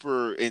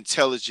 super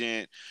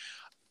intelligent,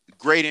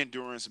 great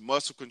endurance,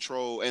 muscle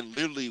control, and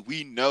literally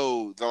we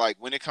know that like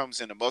when it comes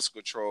into muscle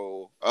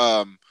control,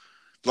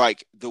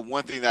 like the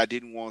one thing that I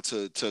didn't want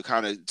to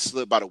kind of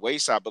slip by the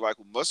wayside, but like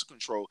with muscle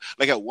control,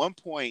 like at one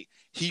point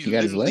He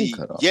got his leg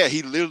cut off.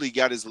 he literally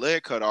got his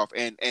leg cut off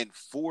and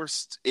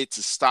forced it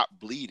to stop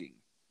bleeding,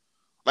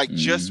 like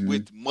just Mm-hmm.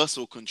 with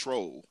muscle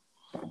control,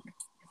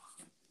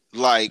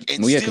 like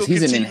and Well, yeah, still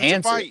because he's an continue to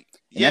enhancer. fight.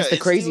 And Yeah, that's the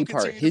and still crazy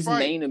part. continue to His fight.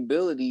 main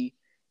ability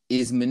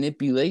is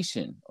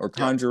manipulation or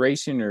Yeah.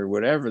 conjuration or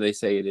whatever they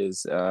say it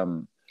is.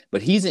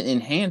 But he's an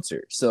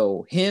enhancer.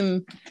 So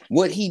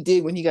what he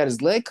did when he got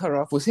his leg cut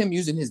off was him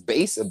using his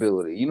base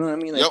ability. You know what I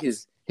mean? Like Yep.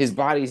 his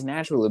body's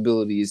natural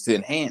ability is to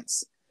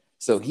enhance.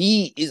 So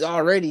he is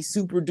already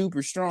super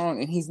duper strong,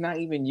 and he's not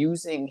even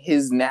using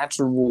his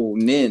natural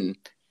nin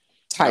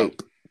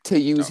type to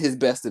use his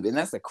best of it. And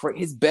that's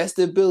his best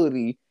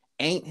ability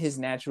ain't his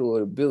natural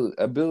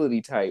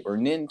ability type or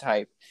nin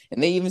type.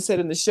 And they even said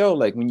in the show,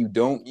 like when you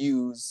don't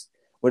use,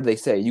 what do they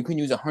say? You can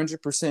use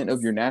 100%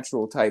 of your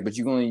natural type, but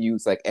you can only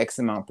use like X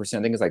amount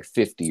percent. I think it's like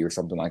 50 or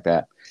something like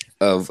that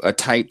of a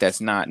type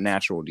that's not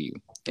natural to you.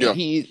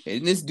 And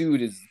and this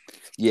dude is,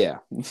 yeah.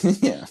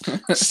 Yeah.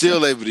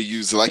 Still able to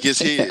use it like it's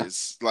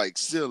his, like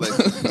still able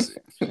to use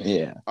it.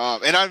 Yeah.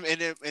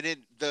 And then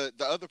the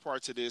other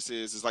part to this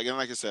is like, and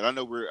like I said, I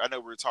know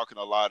we're talking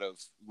a lot of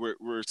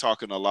we're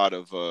talking a lot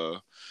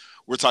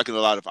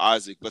of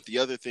Isaac, but the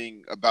other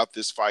thing about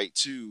this fight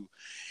too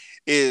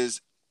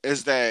is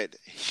that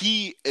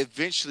he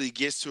eventually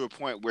gets to a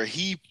point where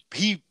he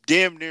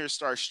damn near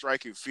starts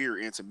striking fear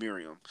into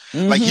Miriam.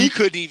 Mm-hmm. Like he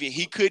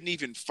couldn't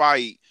even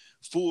fight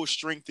full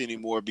strength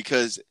anymore,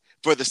 because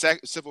for the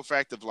simple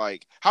fact of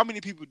like, how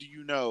many people do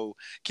you know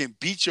can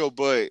beat your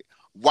butt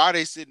while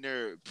they sitting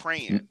there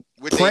praying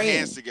with their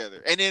hands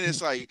together? And then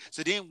it's like,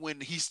 so then when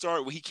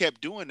he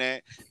kept doing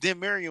that, then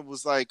Miriam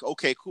was like,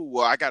 okay, cool,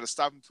 well, I got to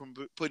stop him from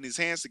putting his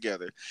hands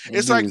together. And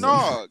it's like,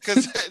 no,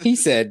 because he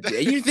said,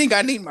 you think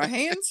I need my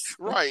hands?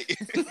 Right.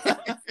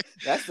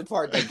 That's the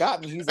part that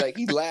got me.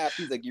 He laughed.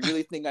 He's like, you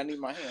really think I need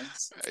my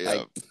hands? Yeah.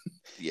 Like,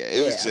 yeah,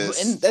 it was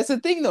just, and that's the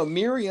thing though.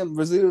 Miriam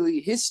was literally,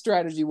 his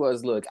strategy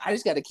was, look, I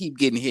just got to keep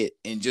getting hit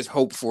and just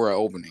hope for an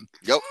opening.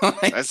 Yep.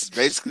 That's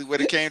basically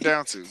what it came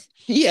down to.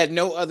 He had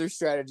no other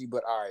strategy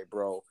but, all right,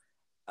 bro,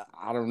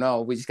 I don't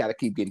know. We just got to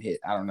keep getting hit.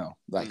 I don't know.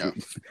 Like, no,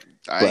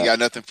 I ain't got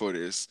nothing for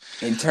this.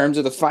 In terms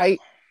of the fight,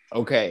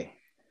 okay.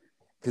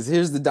 Because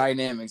here's the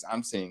dynamics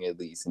I'm seeing, at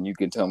least, and you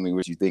can tell me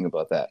what you think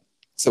about that.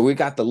 So we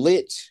got the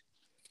Lich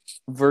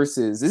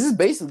versus, this is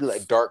basically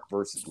like dark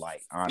versus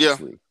light,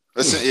 honestly.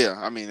 Yeah,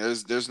 I mean,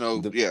 there's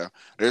no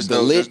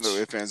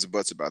ifs, ands, and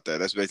buts about that.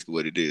 That's basically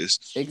what it is.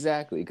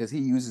 Exactly, because he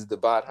uses the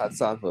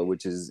Bodhisattva,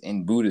 which is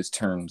in Buddhist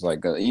terms, like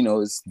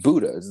it's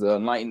Buddha, it's the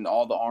enlightened,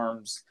 all the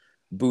arms.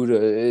 Buddha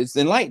is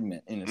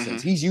enlightenment in a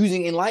sense. He's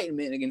using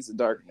enlightenment against the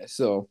darkness.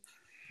 So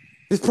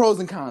there's pros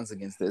and cons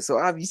against this. So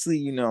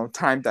obviously,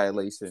 time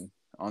dilation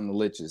on the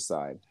Lich's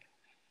side.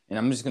 And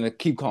I'm just gonna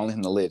keep calling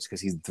him the Lich because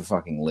he's the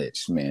fucking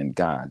Lich, man.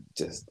 God,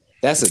 just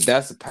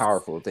that's a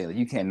powerful thing. Like,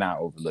 you cannot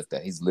overlook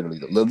that. He's literally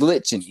the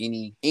Lich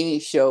in any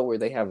show where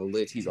they have a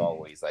Lich. He's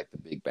always like the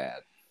big bad.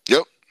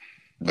 Yep,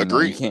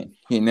 agree.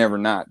 He never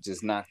not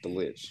the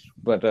Lich.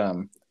 But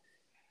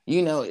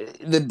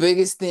the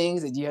biggest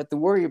things that you have to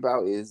worry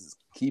about is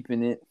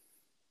keeping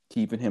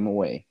him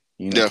away.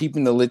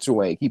 Keeping the Lich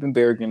away, keeping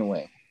Berrigan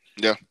away.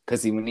 Yeah,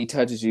 because when he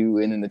touches you,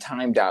 and in the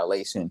time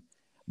dilation.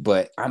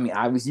 But I mean,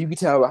 obviously, you can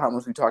tell by how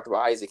much we talked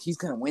about Isaac. He's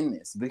gonna win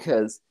this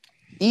because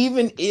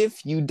even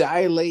if you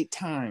dilate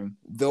time,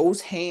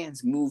 those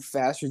hands move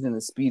faster than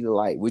the speed of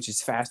light, which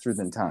is faster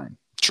than time.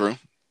 True.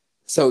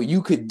 So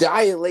you could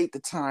dilate the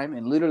time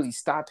and literally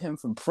stop him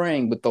from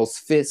praying, but those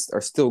fists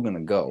are still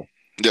gonna go.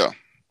 Yeah.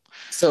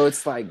 So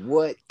it's like,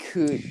 what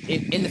could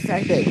in the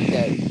fact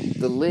that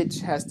the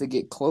Lich has to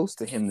get close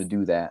to him to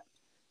do that.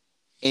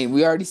 And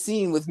we already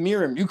seen with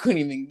Mirim, you couldn't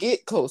even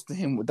get close to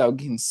him without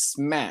getting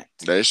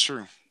smacked. That is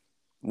true.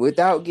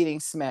 Without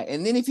getting smacked.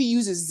 And then if he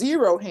uses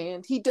zero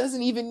hand, he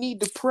doesn't even need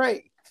to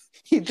pray.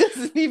 He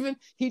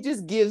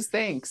just gives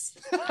thanks.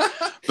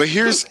 But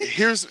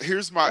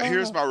here's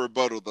my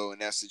rebuttal though in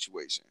that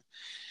situation.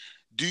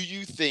 Do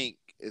you think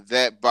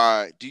that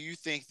by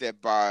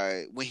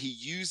when he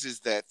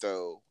uses that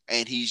though,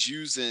 and he's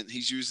using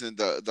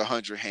the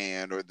 100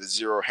 hand or the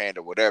 0 hand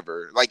or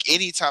whatever, like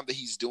anytime that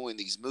he's doing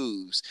these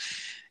moves,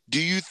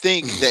 do you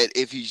think that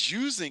if he is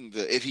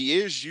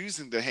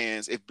using the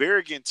hands, if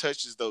Berrigan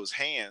touches those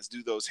hands,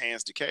 do those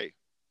hands decay?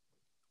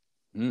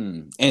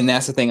 And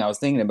that's the thing I was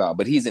thinking about.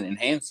 But he's an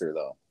enhancer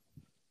though,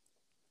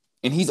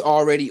 and he's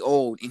already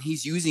old, and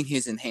he's using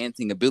his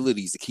enhancing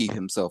abilities to keep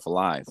himself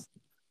alive.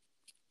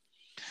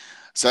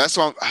 So that's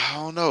why I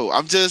don't know.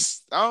 I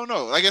don't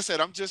know. Like I said,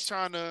 I'm just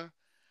trying to.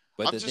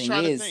 But the thing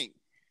is,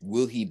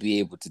 will he be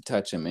able to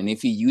touch him? And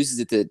if he uses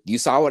it you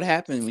saw what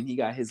happened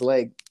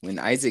when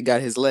Isaac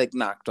got his leg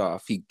knocked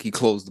off, he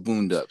closed the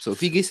wound up. So if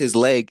he gets his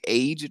leg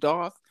aged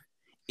off,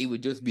 it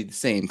would just be the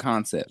same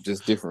concept,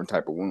 just different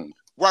type of wound.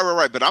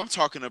 Right. But I'm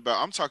talking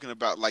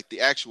about like the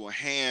actual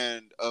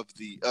hand of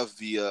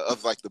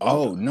like the.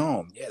 Oh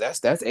no, yeah,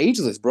 that's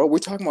ageless, bro. We're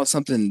talking about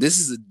something. This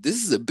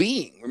is a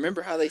being.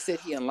 Remember how they said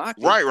he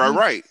unlocked it?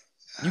 Right.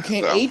 You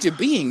can't age a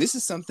being. This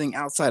is something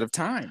outside of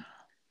time.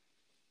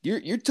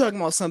 You're talking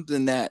about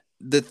something that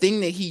the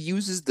thing that he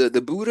uses,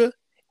 the Buddha,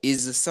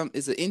 is an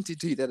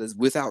entity that is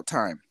without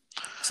time.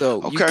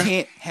 So You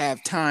can't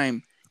have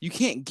time. You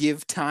can't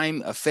give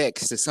time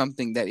effects to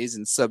something that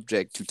isn't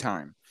subject to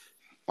time.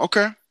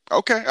 Okay.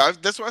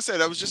 That's what I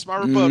said. That was just my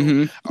rebuttal.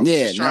 Mm-hmm. I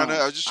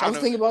was just trying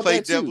to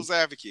play devil's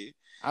advocate.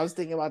 I was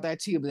thinking about that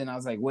too, but then I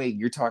was like, wait,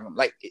 you're talking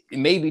like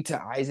maybe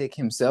to Isaac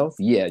himself.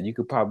 Yeah, you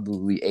could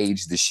probably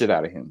age the shit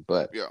out of him,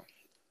 but yeah.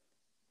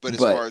 But as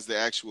far as the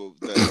actual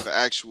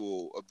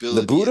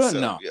ability, the Buddha,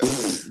 itself, no,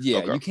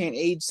 yeah, you can't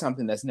age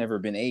something that's never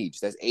been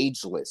aged. That's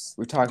ageless.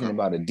 We're talking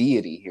about a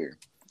deity here.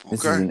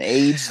 This is an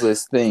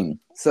ageless thing.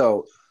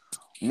 So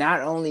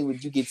not only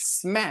would you get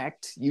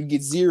smacked, you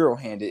get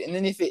zero-handed, and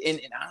then and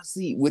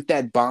honestly, with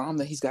that bomb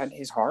that he's got in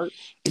his heart,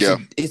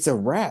 it's a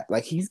wrap.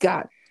 Like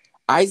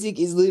Isaac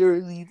is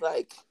literally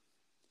like,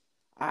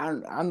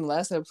 on the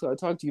last episode I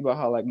talked to you about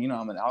how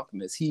I'm an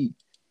alchemist. He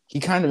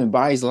kind of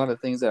embodies a lot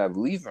of things that I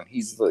believe in.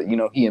 He's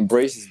he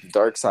embraces the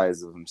dark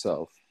sides of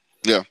himself,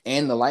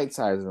 and the light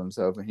sides of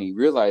himself, and he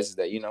realizes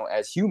that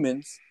as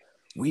humans,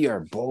 we are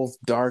both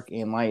dark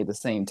and light at the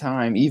same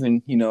time.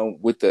 Even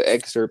with the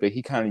excerpt that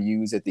he kind of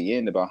used at the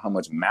end about how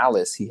much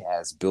malice he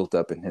has built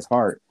up in his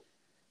heart,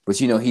 but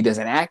he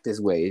doesn't act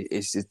this way.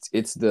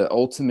 It's the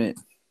ultimate.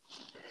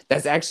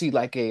 That's actually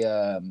like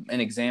an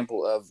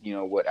example of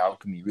what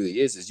alchemy really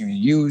is you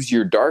use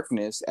your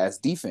darkness as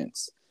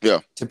defense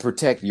to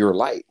protect your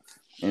light.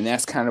 And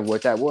that's kind of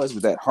what that was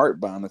with that heart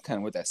bomb. That's kind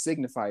of what that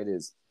signified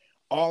is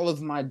all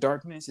of my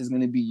darkness is going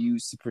to be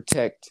used to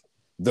protect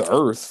the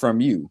earth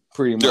from you,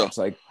 pretty much.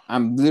 Like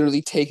I'm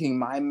literally taking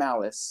my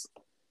malice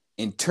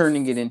and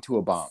turning it into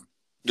a bomb.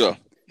 Yeah.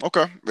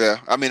 Okay. Yeah.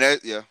 I mean,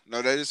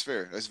 that is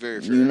fair. That's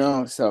very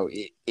fair. So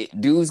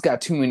dude's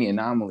got too many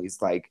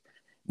anomalies. Like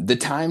the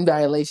time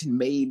dilation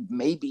may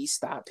maybe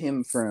stop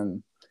him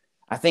from.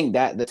 I think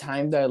that the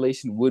time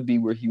dilation would be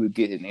where he would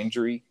get an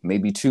injury,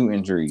 maybe 2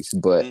 injuries.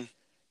 But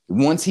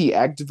once he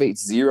activates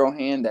zero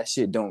hand, that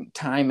shit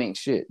time ain't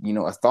shit.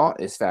 A thought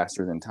is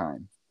faster than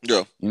time.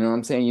 Yeah. You know what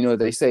I'm saying?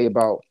 They say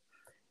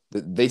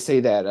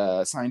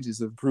that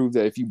scientists have proved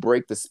that if you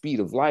break the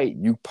speed of light,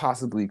 you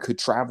possibly could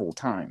travel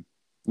time.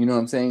 You know what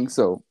I'm saying?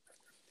 So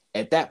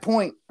at that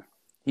point,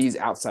 he's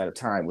outside of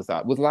time. With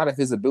a lot of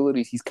his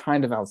abilities, he's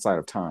kind of outside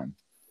of time.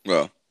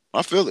 Well,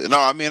 I feel it. No,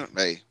 I mean,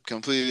 hey,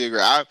 completely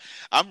agree.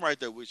 I'm right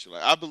there with you.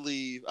 Like, I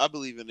believe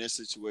in this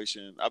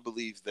situation. I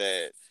believe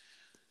that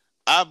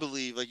I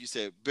believe, like you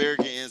said,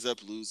 Berrigan ends up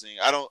losing.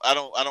 I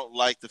don't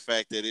like the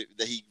fact that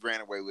he ran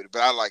away with it,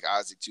 but I like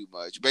Isaac too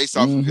much, based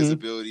off of his Mm-hmm.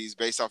 abilities,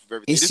 based off of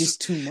everything. It's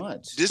just too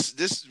much.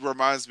 This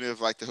reminds me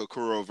of like the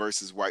Hakuro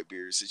versus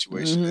Whitebeard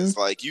situation. Mm-hmm. It's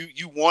like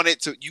you want it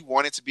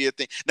to be a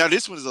thing. Now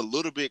this one is a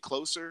little bit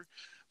closer,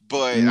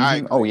 but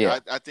I Mm-hmm. Oh agree. yeah,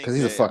 I because think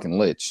he's a that fucking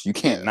lich. You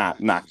can't yeah, not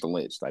knock the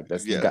lich. Like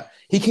that's the yeah, guy.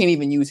 He can't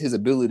even use his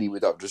ability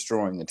without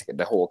destroying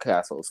the whole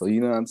castle. So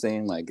you know what I'm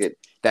saying? Like it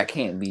that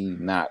can't be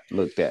not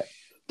looked at.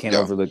 Can't yeah.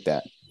 overlook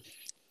that.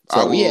 I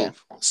So yeah, will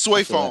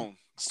I feel that.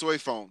 Soy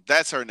phone.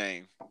 That's her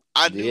name.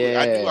 I knew it.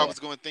 I knew I Yeah, was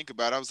going to think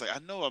about it. I was like, I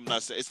know I'm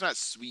not saying it's not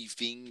Sweet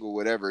Fing or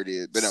whatever it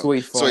is, but no,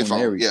 soy soy phone.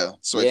 There phone. we Yeah, go.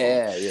 soy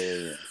phone.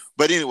 Yeah.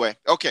 But anyway,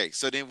 okay.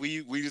 So then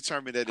we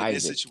determined that in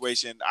this Isaac,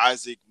 situation,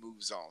 Isaac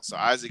moves on. So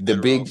Isaac the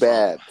Netero big from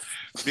bad.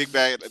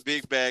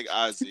 Big Bag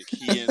Isaac,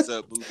 he ends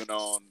up moving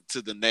on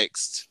to the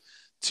next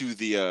to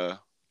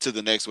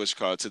the next what you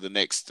call it, to the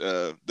next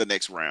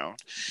round.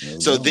 There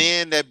we So go.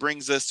 then that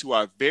brings us to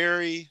our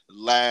very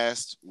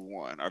last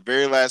one. Our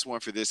very last one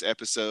for this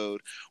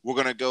episode. We're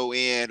gonna go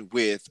in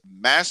with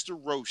Master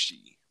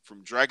Roshi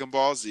from Dragon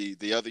Ball Z,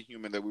 the other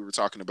human that we were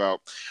talking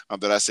about.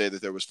 That I said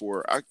that there was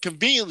four.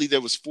 Conveniently,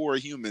 there was four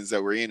humans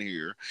that were in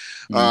here.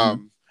 Mm-hmm.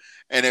 Um,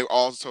 and it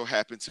also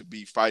happened to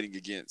be fighting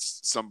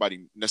against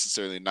somebody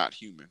necessarily not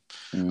human.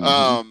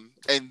 Mm-hmm.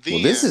 And Well,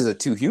 this is then, a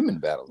two human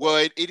battle well,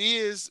 though. it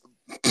is,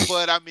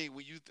 but I mean,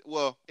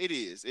 well, it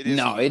is a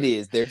No, it human.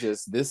 is. They're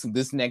just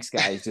this next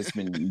guy has just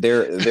been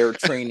their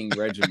training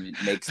regimen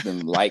makes them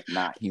like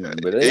not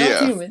human, but they are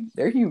Yeah, human.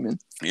 They're human.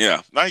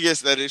 yeah, I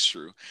guess that is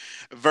true.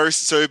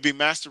 So it'd be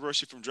Master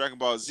Roshi from Dragon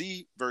Ball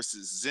Z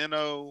versus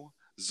Zeno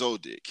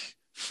Zodic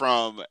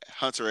from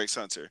Hunter x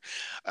Hunter.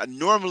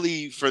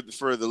 Normally, for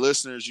the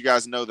listeners, you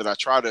guys know that I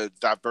try to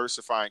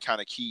diversify and kind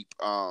of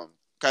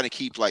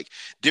keep like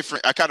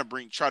different. I kind of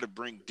try to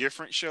bring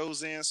different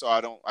shows in, so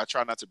I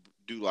try not to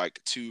do like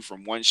two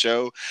from one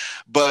show.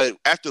 But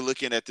after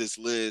looking at this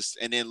list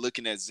and then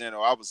looking at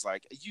Zeno, I was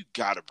like, you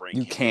gotta bring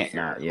You him in can't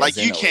here. not. Yeah, Like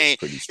you Zeno is can't,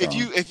 pretty strong.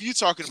 if you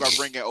talking about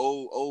bringing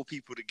old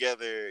people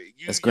together,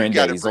 That's you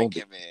got to granddaddy's bring oldie.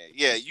 him in.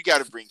 Yeah, you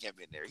got to bring him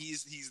in there.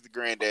 He's the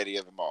granddaddy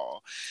of them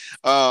all.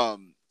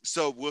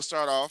 So we'll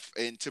start off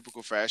in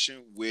typical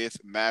fashion with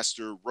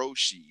Master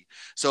Roshi.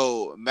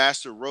 So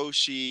Master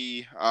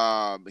Roshi,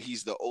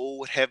 he's the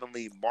old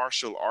heavenly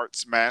martial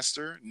arts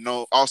master,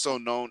 also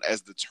known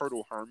as the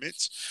Turtle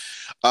Hermit,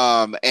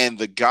 and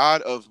the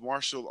god of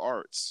martial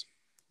arts.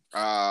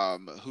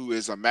 Who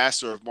is a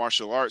master of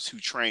martial arts who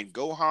trained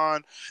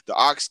Gohan, the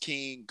Ox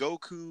King,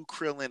 Goku,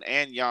 Krillin,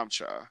 and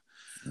Yamcha.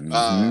 Mm-hmm.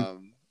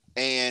 Um,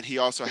 and he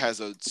also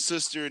has a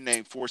sister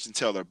named Fortune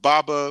Teller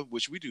Baba,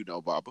 which we do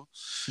know Baba.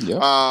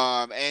 Yep.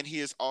 And he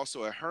is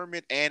also a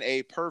hermit and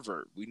a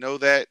pervert. We know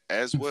that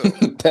as well.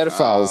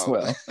 Pedophile as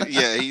well.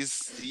 Yeah, he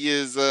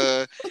is.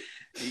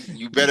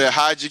 You better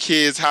hide your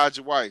kids, hide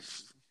your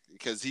wife,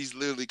 because he's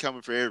literally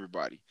coming for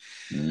everybody.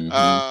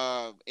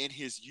 Mm-hmm. In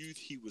his youth,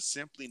 he was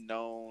simply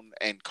known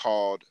and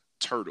called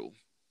Turtle,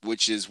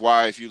 which is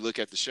why if you look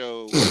at the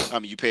show,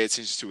 you pay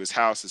attention to his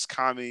house as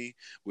Kami,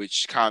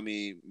 which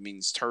Kami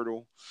means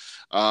turtle.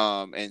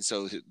 And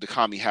so the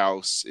Kami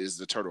house is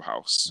the turtle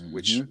house,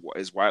 which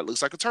is why it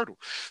looks like a turtle.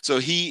 So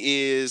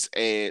he is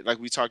like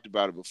we talked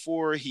about it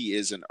before, he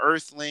is an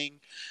earthling.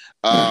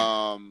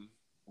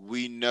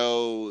 We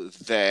know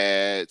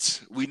that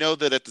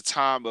at the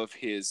time of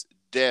his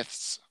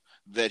deaths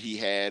that he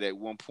had at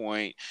one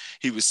point,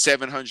 he was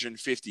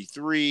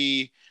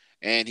 753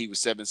 and he was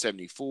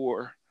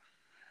 774.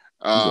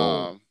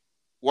 Yo.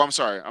 Well, I'm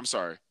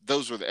sorry.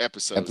 Those were the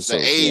episodes. The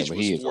Yeah, age but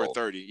was he is old.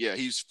 430. Yeah,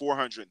 he's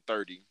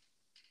 430.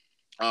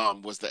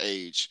 Was the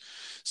age.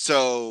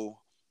 So,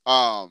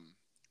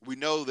 we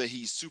know that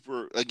he's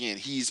super. Again,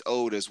 he's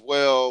old as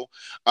well.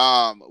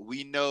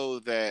 We know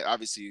that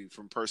obviously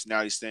from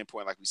personality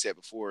standpoint, like we said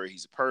before,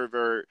 he's a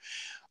pervert.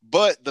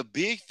 But the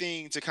big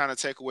thing to kind of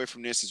take away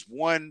from this is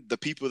one, the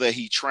people that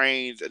he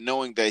trained,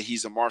 knowing that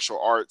he's a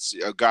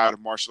god of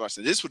martial arts.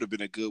 And this would have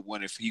been a good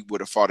one if he would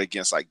have fought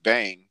against like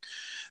Bang.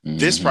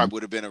 This probably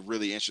would have been a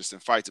really interesting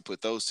fight to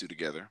put those two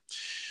together.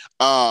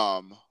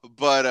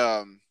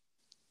 But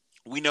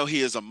we know he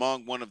is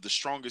among one of the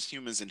strongest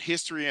humans in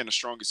history and the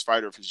strongest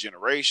fighter of his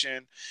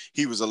generation.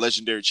 He was a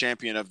legendary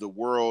champion of the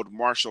World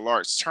Martial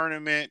Arts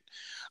Tournament.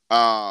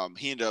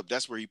 He ended up,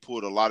 that's where he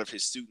pulled a lot of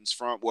his students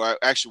from. Well,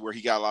 actually, where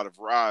he got a lot of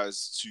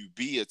rise to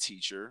be a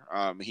teacher.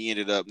 He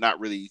ended up not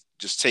really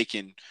just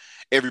taking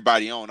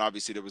everybody on.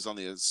 Obviously, there was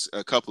only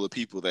a couple of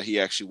people that he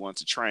actually wanted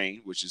to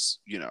train, which is,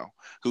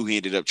 who he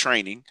ended up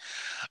training.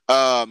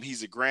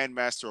 He's a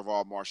grandmaster of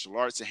all martial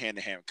arts and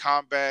hand-to-hand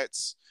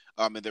combats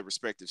and their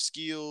respective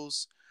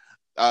skills.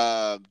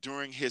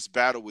 During his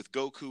battle with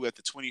Goku at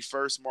the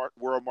 21st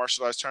World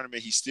Martial Arts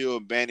Tournament, he still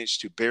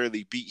managed to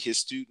barely beat his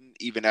student,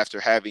 even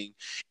after having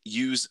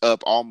used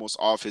up almost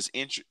all of his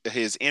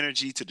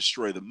energy to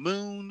destroy the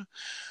moon.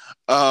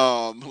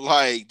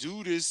 Like,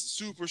 dude is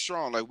super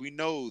strong. Like, we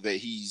know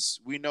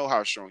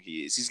how strong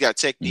he is. He's got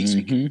techniques.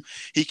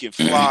 He can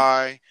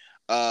fly.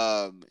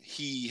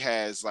 He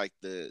has like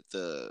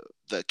the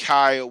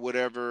Kai or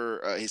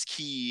whatever, his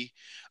key.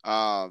 He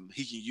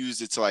can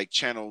use it to like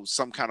channel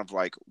some kind of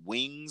like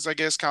wings, I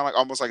guess, kind of like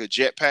almost like a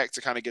jetpack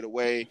to kind of get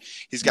away.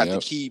 He's got the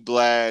Yep. key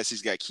blast.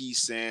 He's got key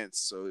sense.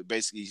 So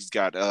basically, he's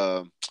got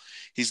the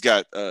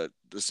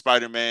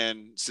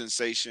Spider-Man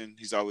sensation.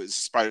 He's always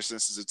spider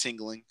senses are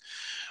tingling.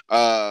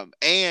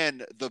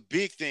 And the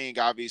big thing,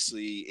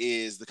 obviously,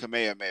 is the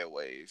Kamehameha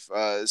wave.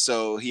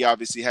 So he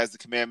obviously has the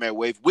Kamehameha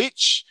wave,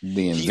 which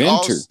The he inventor.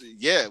 also,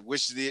 yeah,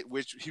 which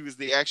he was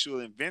the actual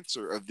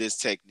inventor of this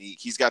technique.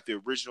 He's got the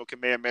original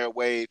Kamehameha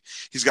wave.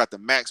 He's got the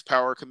max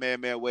power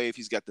Kamehameha wave.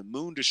 He's got the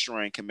moon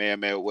destroying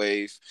Kamehameha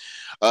wave.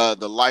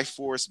 The life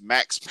force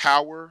max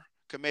power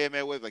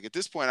Kamehameha wave. Like at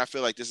this point, I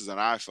feel like this is an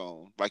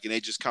iPhone. Like, and they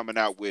just coming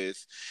out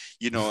with,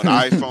 an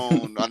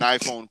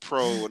iPhone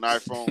Pro, an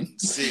iPhone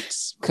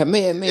 6,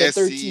 Kamehameha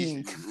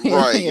SE, 13.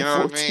 right? You Kamehameha know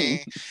what I 14.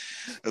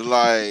 mean?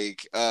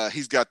 Like,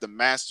 he's got the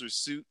master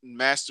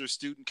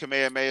student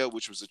Kamehameha,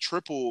 which was a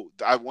triple.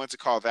 I want to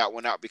call that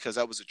one out because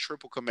that was a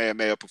triple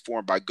Kamehameha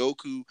performed by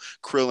Goku,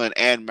 Krillin,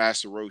 and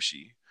Master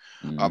Roshi.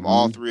 All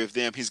Mm-hmm. three of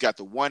them. He's got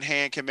the one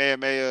hand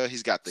Kamehameha.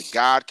 He's got the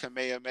God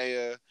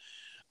Kamehameha.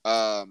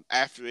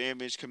 After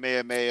image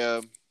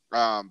Kamehameha.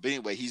 But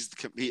anyway, he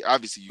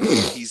obviously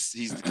he's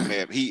the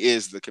Kamehameha. He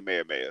is the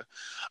Kamehameha.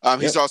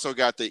 He's Yep. also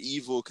got the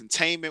evil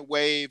containment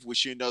wave,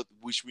 which we know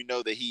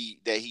that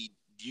he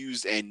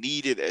used and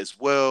needed as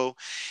well.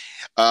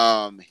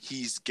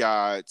 He's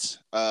got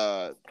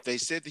they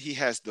said that he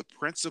has the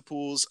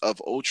principles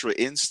of Ultra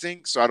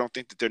Instinct, so I don't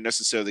think that they're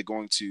necessarily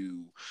going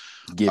to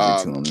Give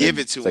it to him. give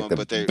it It's to like him, the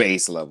but they're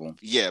base level.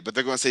 yeah, but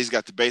they're going to say he's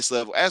got the base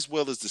level as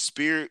well as the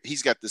spirit.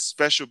 He's got the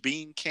special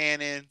beam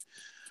cannon.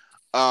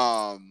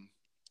 Um,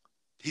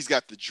 he's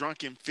got the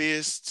drunken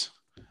fist.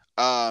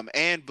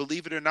 And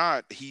believe it or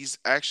not, he's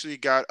actually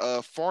got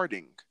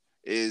farting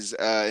is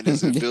in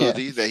his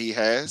ability that he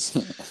has.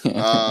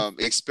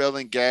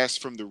 Expelling gas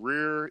from the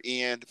rear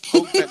end,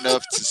 potent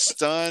enough to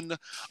stun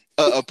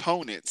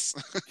opponents.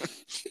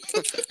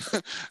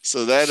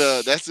 So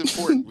that's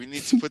important. We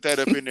need to put that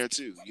up in there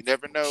too. You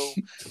never know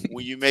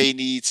when you may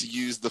need to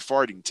use the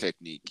farting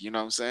technique. You know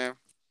what I'm saying?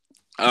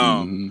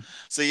 Mm-hmm.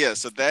 So yeah,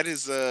 so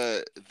that's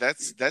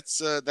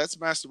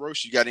Master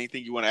Roshi. You got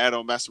anything you want to add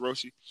on Master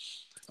Roshi?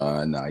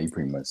 No, you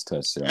pretty much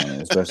touched it on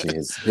it, especially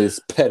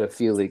his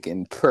pedophilic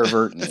and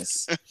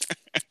pervertness.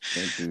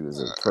 That dude was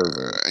a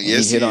pervert. When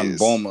Yes, he hit he on is.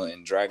 Bulma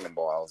in Dragon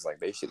Ball, I was like,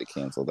 they should have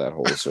canceled that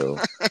whole show.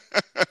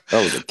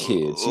 That was a kid.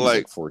 She was Like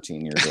like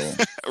 14 years old.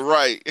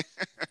 right.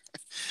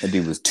 That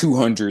dude was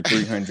 200,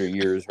 300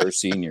 years her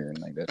senior, and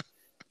like that,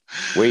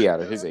 way out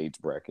of his age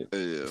bracket.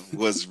 Yeah,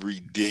 was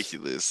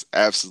ridiculous.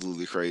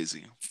 Absolutely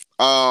crazy.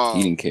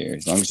 He didn't care.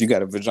 As long as you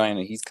got a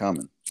vagina, he's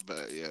coming.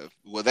 But yeah,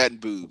 well, that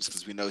and boobs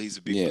because we know he's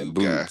a big Yeah, boob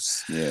guy.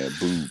 boobs. Yeah,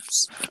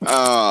 boobs.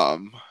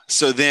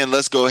 So then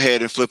let's go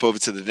ahead and flip over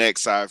to the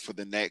next side for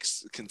the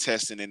next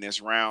contestant in this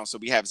round. So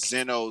we have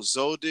Zeno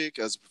Zoldyck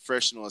as a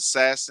professional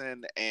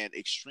assassin and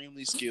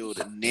extremely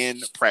skilled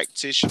nin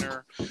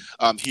practitioner.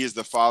 He is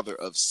the father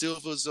of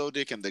Silva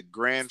Zoldyck and the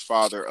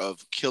grandfather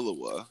of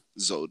Killua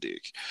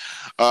Zoldyck.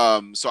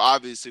 So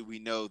obviously we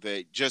know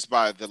that just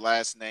by the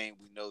last name,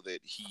 we know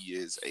that he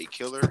is a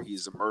killer.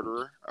 He's a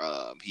murderer.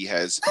 He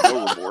has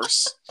no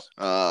remorse.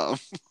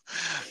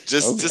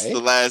 Just Okay.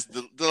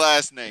 the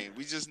last name.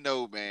 We just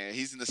know, man.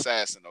 He's an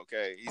assassin.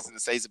 Okay,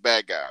 he's a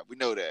bad guy. We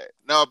know that.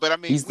 No, but I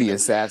mean, He's we the know,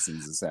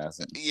 assassin's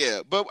assassin.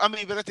 yeah. But I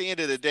mean, but at the end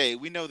of the day,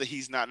 we know that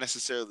he's not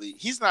necessarily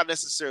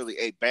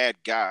a bad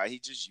guy. He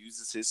just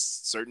uses his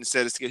certain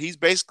set of skills. He's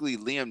basically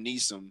Liam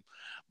Neeson,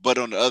 but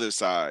on the other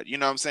side. You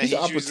know what I'm saying? He's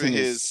He's using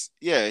opportunist.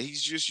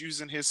 he's just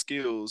using his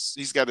skills.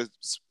 He's got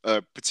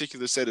a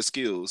particular set of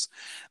skills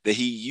that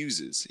he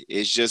uses.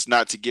 It's just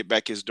not to get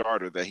back his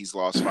daughter that he's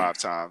lost 5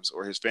 times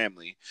or his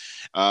family.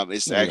 It's No, we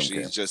don't actually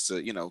care. just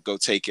to go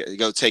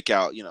take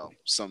out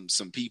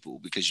some people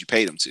because you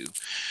paid him to.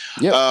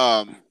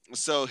 Yep.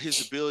 So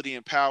his ability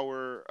and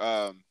power.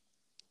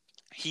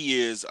 He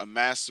is a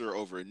master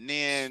over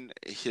Nin.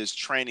 His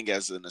training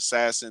as an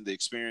assassin, the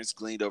experience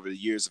gleaned over the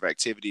years of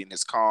activity in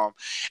his calm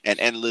and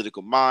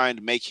analytical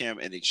mind make him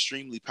an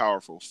extremely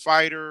powerful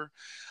fighter.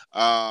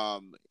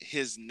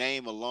 His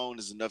name alone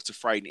is enough to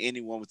frighten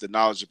anyone with the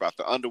knowledge about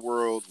the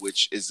underworld,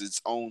 which is its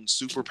own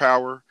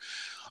superpower.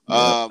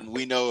 Yep.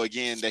 We know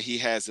again that he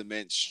has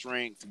immense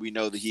strength. We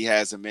know that he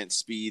has immense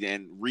speed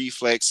and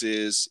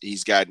reflexes.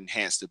 He's got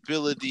enhanced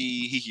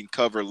ability. He can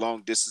cover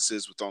long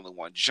distances with only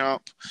one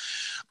jump.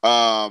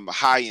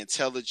 High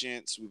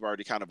intelligence. We've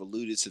already kind of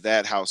alluded to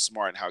that, how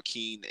smart and how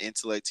keen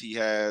intellect he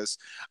has.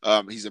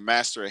 He's a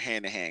master of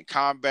hand-to-hand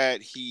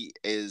combat.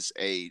 He's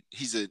a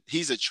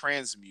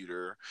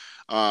transmuter.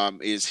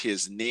 Is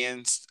his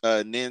Nin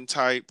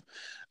type.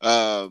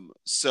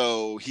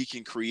 So he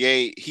can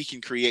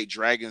create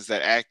dragons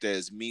that act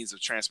as means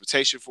of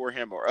transportation for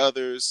him or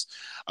others.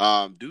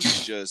 Dude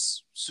is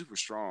just super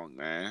strong,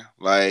 man.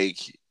 Like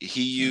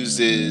he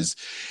uses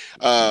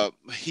what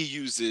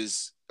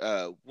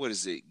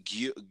is it?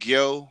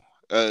 Gyo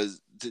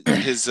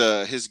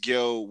his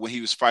guild when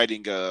he was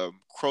fighting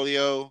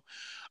Crolio,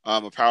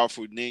 a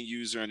powerful nin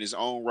user in his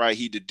own right.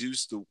 He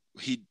deduced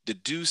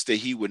that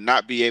he would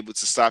not be able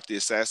to stop the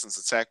assassin's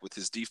attack with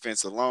his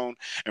defense alone,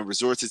 and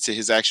resorted to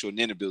his actual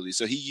nin ability.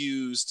 So he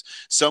used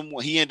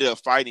someone. He ended up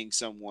fighting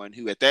someone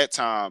who, at that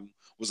time,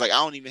 was like,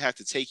 "I don't even have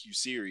to take you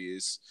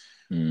serious."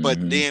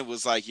 But then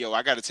was like, yo,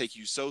 I got to take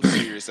you so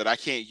serious that I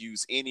can't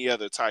use any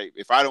other type.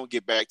 If I don't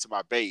get back to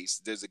my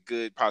base, there's a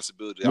good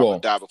possibility I'm going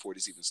to die before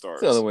this even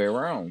starts. It's the other way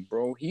around,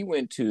 bro. He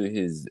went to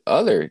he's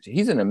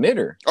an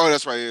emitter. Oh,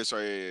 that's right. That's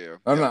right. Yeah.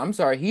 I'm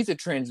sorry. He's a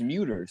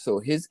transmuter. So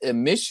his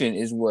emission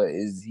is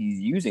he's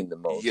using the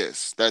most.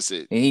 Yes, that's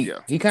it. And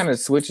he kind of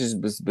switches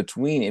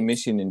between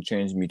emission and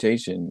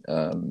transmutation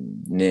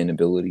nin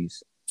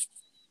abilities.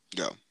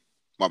 Yeah.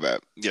 My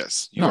bad.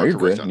 Yes. You're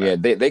good. Yeah,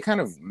 they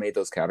kind of made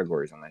those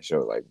categories on that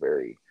show like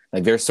very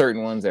like there are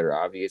certain ones that are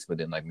obvious, but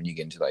then like when you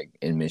get into like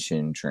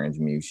emission,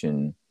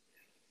 transmutation,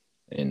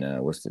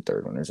 and what's the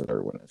third one? There's a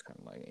third one that's kind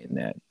of like in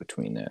that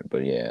between that.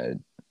 But yeah,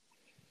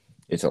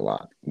 it's a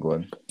lot. Go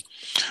ahead.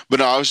 But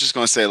no, I was just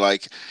gonna say,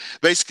 like,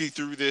 basically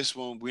through this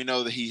one, we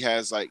know that he's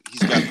got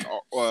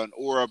an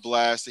aura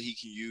blast that he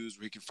can use,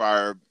 where he can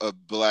fire a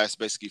blast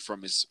basically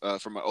from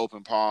an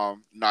open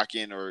palm, knock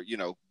in, or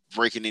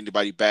breaking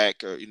anybody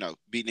back, or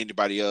beating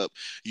anybody up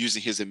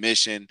using his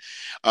emission.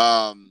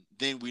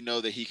 Then we know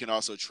that he can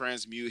also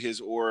transmute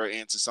his aura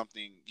into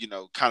something,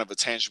 kind of a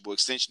tangible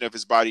extension of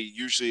his body,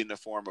 usually in the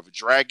form of a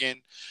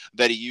dragon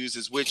that he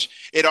uses,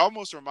 which it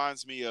almost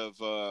reminds me of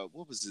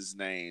what was his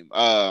name?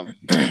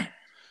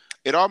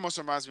 It almost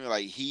reminds me of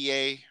like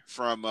Hiei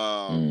from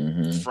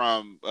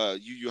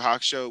Yu Yu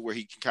Hakusho, where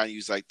he can kind of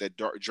use like that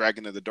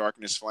Dragon of the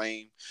Darkness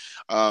Flame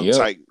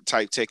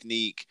type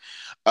technique.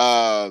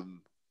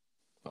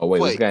 Oh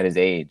wait, we got his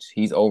age.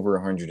 He's over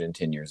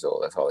 110 years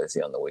old. That's all I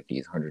see on the wiki.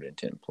 He's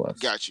 110 plus.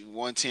 Got you,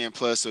 110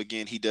 plus. So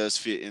again, he does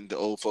fit in the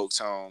old folks'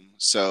 home.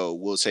 So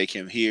we'll take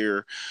him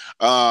here.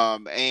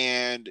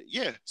 And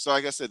yeah, so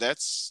like I said,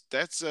 that's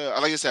like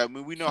I said. I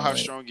mean, we know how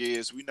strong he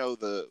is. We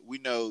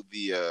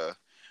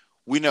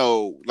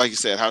know, like I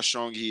said, how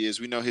strong he is.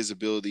 We know his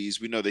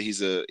abilities. We know that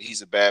he's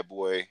a bad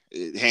boy,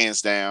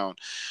 hands down.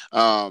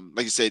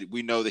 Like I said,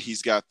 we know that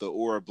he's got the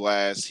aura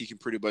blast. He can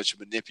pretty much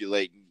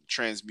manipulate and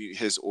transmute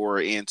his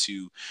aura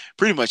into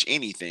pretty much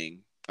anything.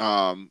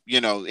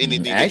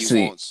 Anything that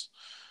he wants.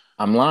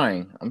 I'm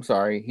lying. I'm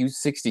sorry. He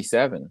was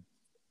 67.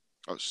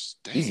 Oh,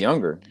 dang. He's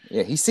younger.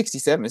 Yeah, he's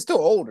 67. It's still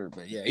older,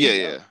 but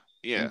yeah.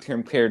 Yeah.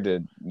 Compared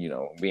to,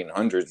 being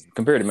hundreds,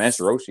 compared to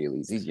Master Roshi, at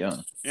least, he's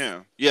young.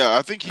 Yeah.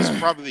 I think he's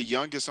probably the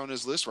youngest on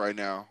his list right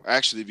now,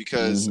 actually,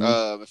 because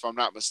if I'm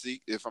not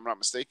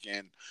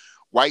mistaken,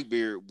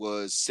 Whitebeard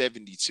was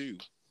 72.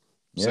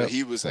 So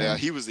he was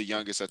the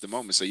youngest at the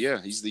moment. So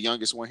yeah, he's the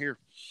youngest one here.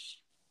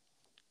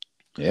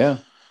 Yeah.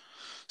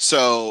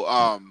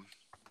 So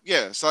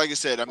so like I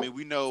said, I mean,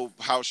 we know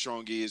how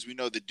strong he is. We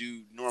know the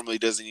dude normally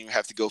doesn't even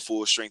have to go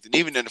full strength. And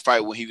even in the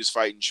fight when he was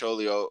fighting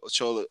Colo,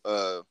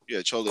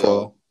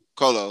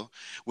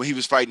 when he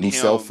was fighting him,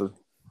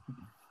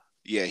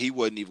 he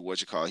wasn't even what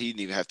you call it. He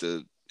didn't even have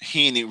to.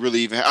 He didn't really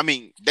even. I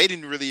mean, they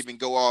didn't really even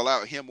go all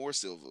out, him or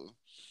Silva.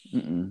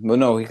 Well,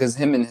 no, because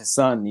him and his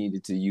son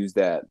needed to use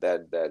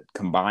that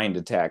combined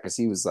attack, because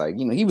he was like,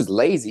 he was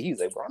lazy. He was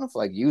like, bro, I don't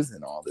feel like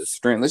using all this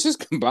strength. Let's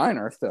just combine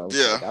ourselves.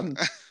 Yeah.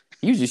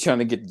 He was just trying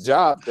to get the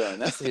job done.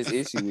 That's his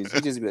issue. Is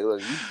he just be like,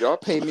 look, y'all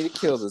paid me to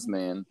kill this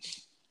man.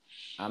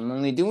 I'm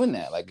only doing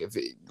that. Like, if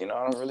it, I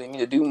don't really need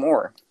to do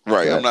more.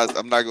 Right. But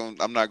I'm not going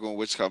to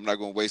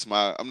waste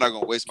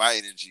my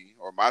energy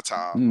or my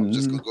time. I'm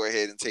just going to go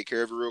ahead and take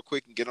care of it real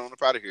quick and get on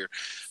up out of here,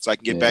 so I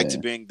can get back to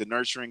being the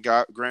nurturing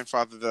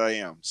grandfather that I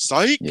am.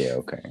 Psych. Yeah.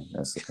 Okay.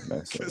 That's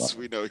because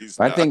we know he's.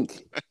 I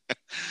think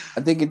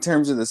in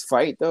terms of this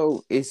fight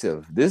though, this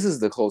is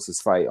the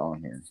closest fight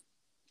on here.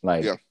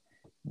 Like. Yeah.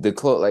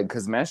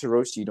 Because Master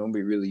Roshi don't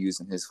be really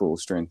using his full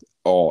strength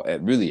at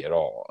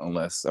all,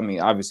 unless, I mean,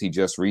 obviously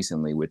just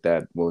recently with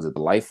that, what was it,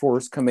 the Life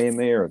Force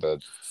Kamehameha, or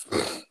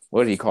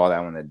what did he call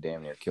that one that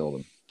damn near killed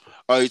him?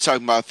 Oh, you're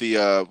talking about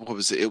the what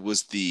was it? It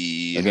was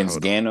the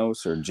against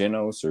Ganos or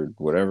Genos or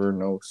whatever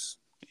Ganos.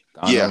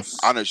 Yeah,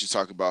 I know what you're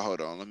talking about. Hold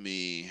on, let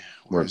me.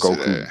 Where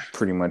Goku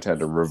pretty much had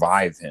to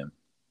revive him.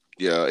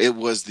 Yeah, it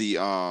was the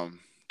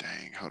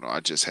Dang, hold on, I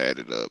just had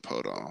it up.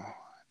 Hold on.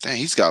 Dang,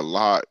 he's got a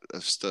lot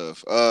of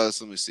stuff. So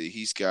let me see.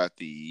 He's got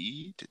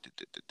the.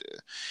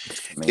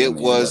 It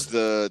was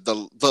the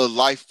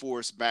Life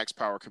Force Max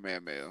Power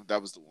Kamehameha.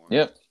 That was the one.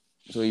 Yep.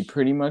 So he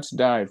pretty much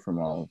died from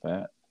all of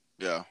that.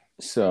 Yeah.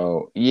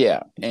 So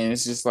yeah, and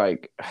it's just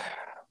like,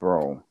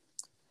 bro,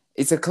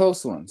 it's a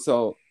close one.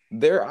 So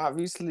they're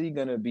obviously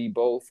gonna be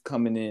both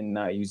coming in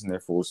not using their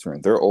full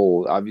strength. They're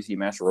old. Obviously,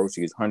 Master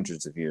Roshi is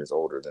hundreds of years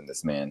older than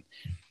this man,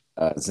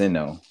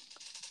 Zeno.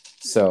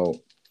 So.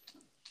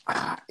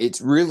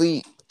 It's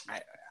really,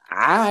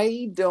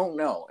 I don't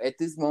know. At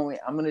this moment,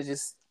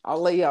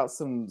 I'll lay out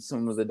some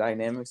of the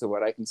dynamics of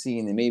what I can see,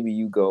 and then maybe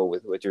you go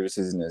with what your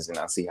decision is, and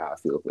I'll see how I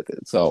feel with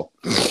it. So,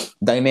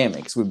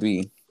 dynamics would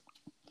be,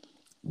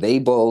 they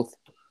both,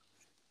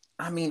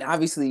 I mean,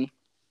 obviously,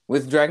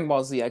 with Dragon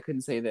Ball Z, I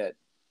couldn't say that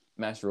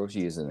Master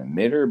Roshi is an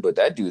emitter, but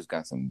that dude's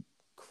got some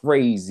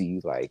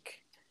crazy like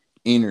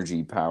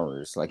energy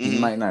powers. Like he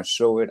might not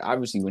show it.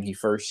 Obviously, when he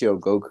first showed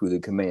Goku the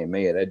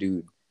Kamehameha, that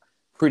dude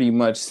pretty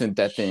much sent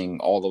that thing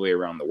all the way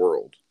around the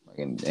world, like,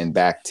 and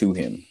back to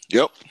him.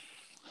 Yep.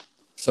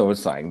 So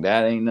it's like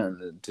that ain't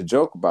nothing to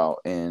joke about.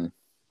 And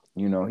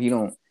you know,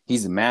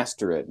 he's a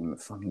master at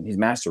he's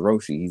Master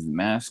Roshi. He's a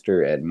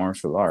master at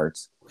martial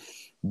arts.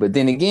 But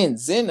then again,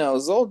 Zeno,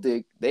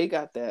 Zoldyck, they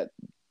got that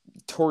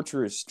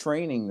torturous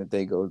training that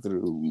they go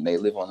through. They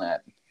live on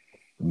that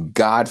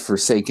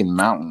godforsaken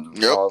mountain.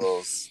 Yep. All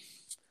those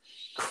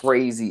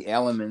crazy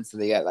elements that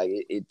they got. Like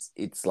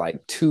it's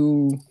like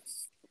two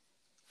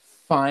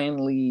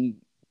finely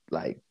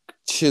like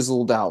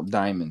chiseled out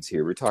diamonds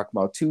here. We're talking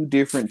about two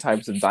different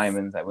types of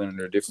diamonds that went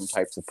under different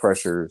types of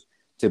pressures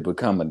to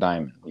become a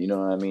diamond. You know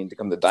what I mean? To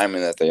become the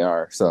diamond that they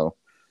are. So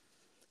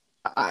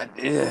I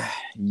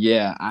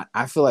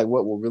feel like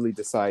what will really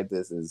decide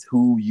this is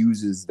who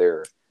uses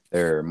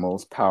their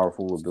most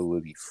powerful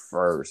ability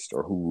first,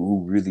 or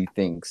who really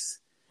thinks,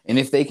 and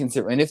if they can,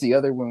 and if the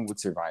other one would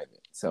survive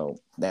it. So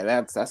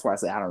that's why I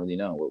say I don't really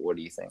know. What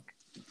do you think?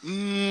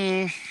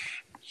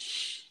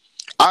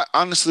 I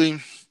honestly,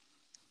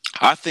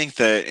 I think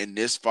that in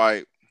this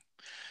fight,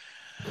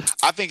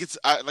 I think it's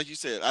like you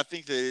said. I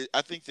think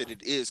that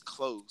it is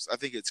close. I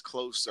think it's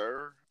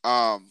closer.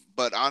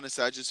 But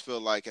honestly, I just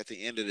feel like at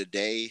the end of the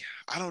day,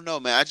 I don't know,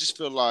 man. I just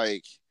feel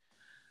like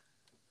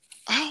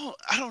I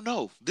don't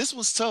know. This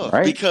one's tough,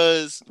 right?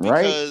 because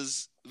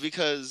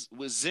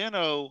with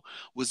Zeno,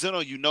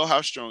 you know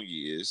how strong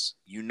he is.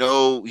 You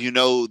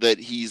know that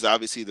he's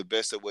obviously the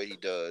best at what he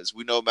does.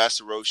 We know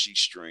Master Roshi's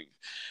strength.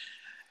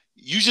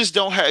 You just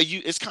don't have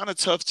you. It's kind of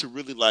tough to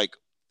really like.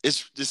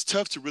 It's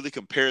tough to really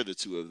compare the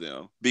two of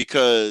them,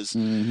 because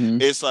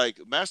it's like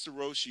Master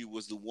Roshi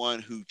was the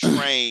one who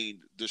trained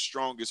the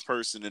strongest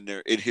person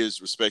in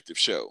his respective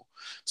show.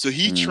 So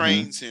he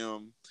trains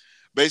him,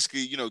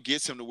 basically,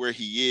 gets him to where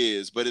he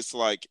is. But it's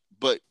like,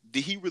 but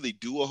did he really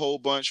do a whole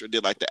bunch, or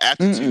did like the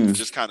aptitude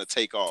just kind of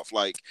take off?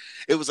 Like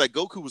it was like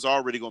Goku was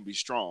already going to be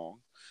strong.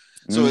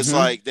 So it's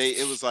like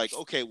it was like,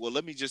 okay, well,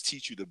 let me just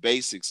teach you the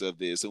basics of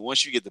this. And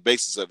once you get the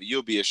basics of it,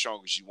 you'll be as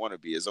strong as you want to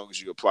be, as long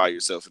as you apply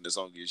yourself and as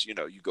long as, you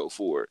go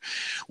for it.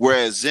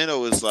 Whereas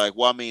Zeno is like,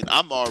 well, I mean,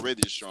 I'm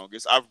already the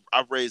strongest.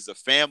 I've raised a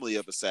family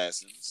of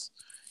assassins.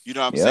 You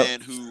know what I'm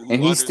saying? Who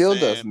and he still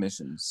does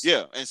missions.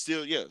 Yeah, and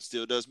still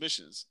does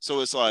missions.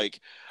 So it's like,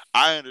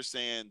 I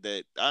understand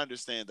that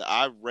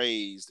I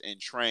raised and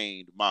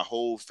trained my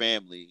whole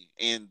family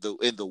in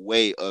the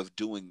way of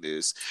doing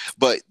this.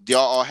 But y'all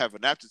all have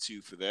an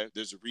aptitude for that.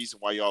 There's a reason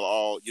why y'all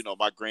all,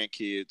 my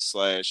grandkids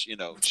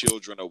 /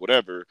 children or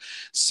whatever.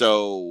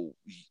 So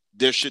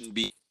there shouldn't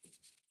be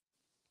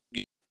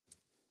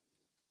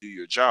do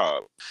your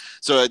job.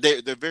 So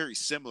they're very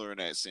similar in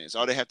that sense.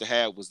 All they have to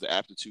have was the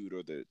aptitude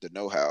or the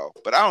know-how.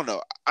 But I don't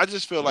know. I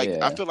just feel like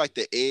I feel like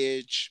the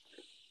edge.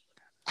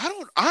 I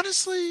don't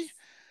honestly,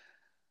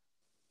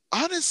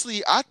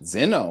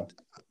 Zeno.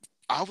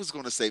 I was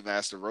gonna say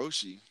Master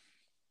Roshi.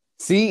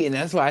 See, and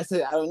that's why I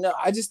said I don't know.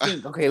 I just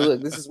think, okay,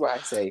 look, this is why I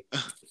say,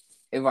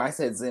 if I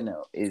said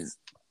Zeno is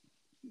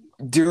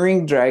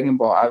during Dragon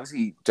Ball,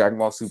 obviously Dragon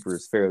Ball Super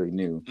is fairly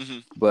new,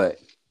 but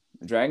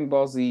Dragon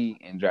Ball Z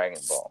and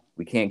Dragon Ball,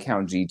 we can't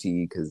count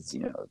GT because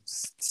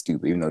it's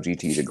stupid. Even though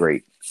GT is a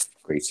great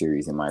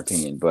series in my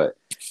opinion, but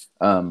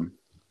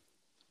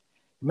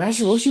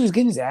Master Roshi was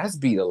getting his ass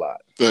beat a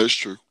lot. That's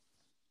true.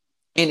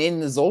 And in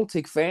the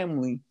Zoldyck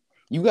family,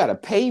 you got to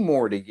pay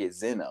more to get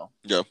Zeno.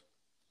 Yeah.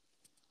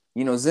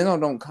 Zeno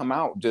don't come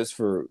out just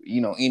for,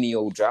 any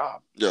old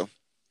job. Yeah.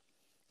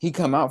 He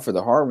come out for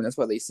the hard one. That's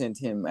why they sent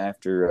him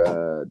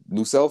after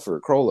Lucifer,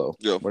 Crollo.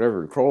 Yeah.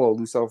 Whatever. Crollo,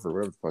 Lucifer,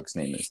 whatever the fuck his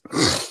name is.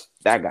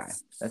 That guy.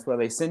 That's why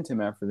they sent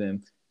him after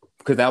them.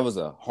 Because that was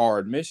a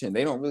hard mission.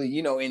 They don't really,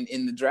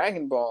 in the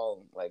Dragon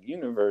Ball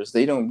universe,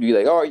 they don't be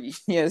like, oh,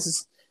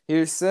 yes,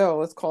 here's Cell.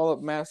 Let's call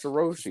up Master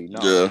Roshi.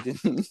 No, yeah.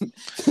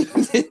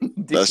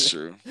 That's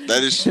true.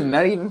 That is true.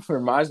 Not even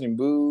for Majin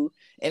Buu.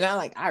 And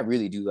I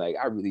really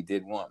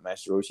did want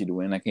Master Roshi to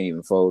win. I can't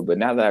even fold. But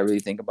now that I really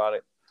think about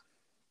it,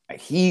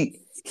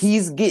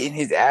 he's getting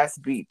his ass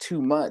beat too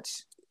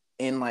much.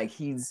 And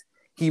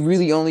he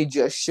really only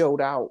just showed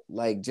out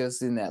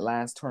just in that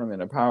last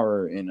tournament of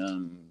power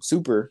in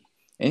Super.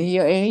 And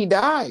he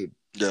died.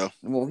 Yeah.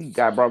 Well, he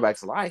got brought back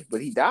to life,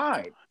 but he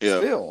died. Yeah.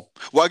 Still.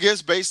 Well, I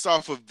guess based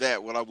off of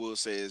that, what I will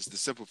say is the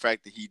simple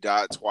fact that he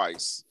died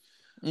twice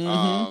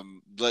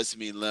lets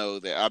me know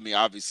that, I mean,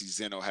 obviously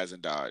Zeno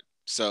hasn't died.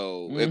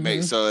 So that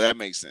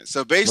makes sense.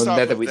 So based off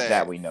of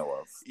that we know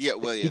of. Yeah,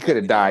 well, yeah, he could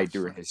have died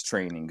during his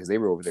training because they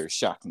were over there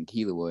shocking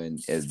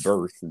Killua as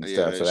birth and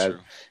stuff. So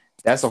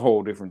that's a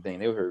whole different thing.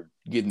 They were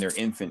getting their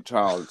infant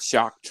child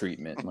shock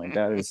treatment. Like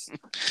that is,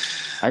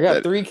 I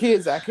got 3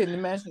 kids. I couldn't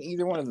imagine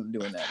either one of them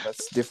doing that.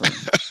 That's different.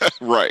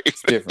 Right.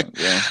 It's different.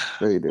 Yeah,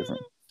 very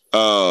different.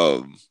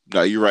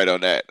 No, you're right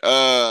on that.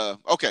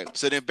 Okay,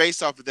 so then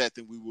based off of that,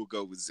 then we will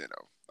go with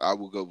Zeno. I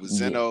will go with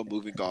Yeah, Zeno.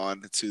 Moving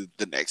on to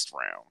the next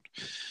round.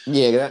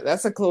 yeah,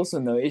 that's a close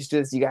one though. It's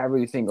just you gotta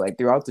really think like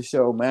throughout the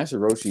show, Master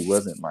Roshi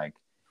wasn't like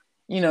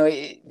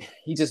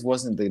he just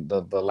wasn't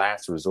the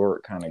last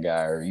resort kind of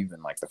guy, or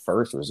even like the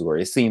first resort.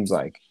 It seems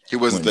like He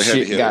wasn't when the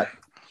heavy shit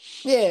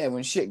hitter.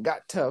 when shit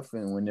got tough,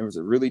 and when there was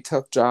a really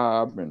tough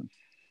job and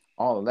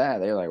all of that,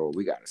 they're like, well,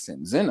 we gotta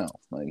send Zeno.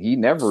 Like he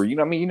never, you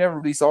never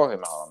really saw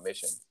him out on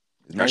mission.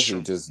 It's That's mostly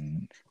true. just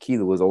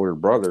Kila's older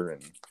brother,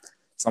 and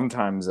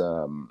sometimes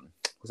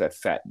was that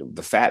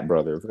the fat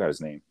brother? I forgot his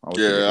name. I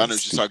always forget Yeah, I know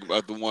his what you're talking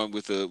about, the one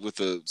with the all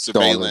the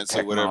surveillance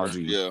or whatever.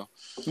 technology. Yeah.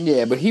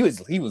 Yeah, but he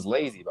was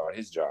lazy about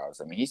his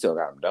jobs. I mean, he still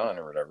got them done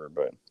or whatever,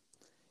 but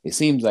it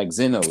seems like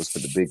Zeno was for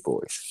the big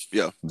boys.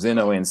 Yeah.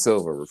 Zeno and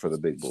Silver were for the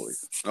big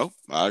boys. Oh,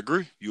 I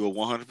agree. You are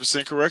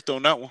 100% correct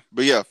on that one.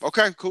 But yeah,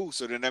 okay, cool.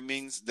 So then that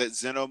means that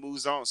Zeno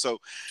moves on. So,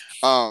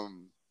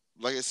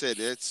 like I said,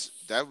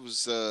 that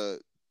was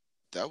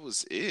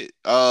it.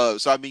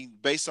 So I mean,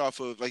 based off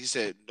of like you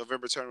said,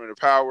 November Tournament of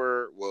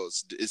Power. Well,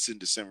 it's in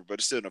December, but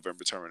it's still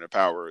November Tournament of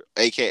Power,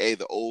 aka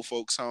the old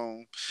folks'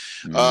 home.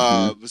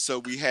 Mm-hmm. So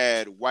we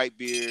had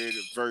Whitebeard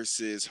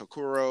versus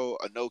Hakuro,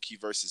 Anoki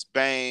versus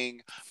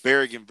Bang,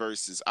 Berrigan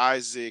versus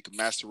Isaac,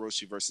 Master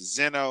Roshi versus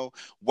Zeno.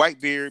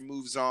 Whitebeard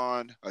moves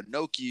on,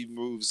 Anoki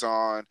moves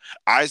on,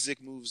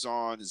 Isaac moves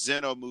on,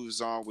 Zeno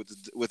moves on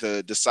with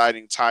a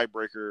deciding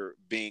tiebreaker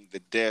being the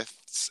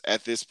deaths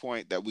at this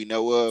point that we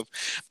know of,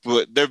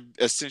 but they're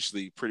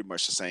essentially pretty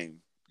much the same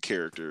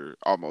character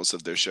almost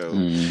of their show.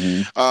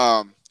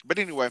 Mm-hmm. But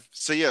anyway,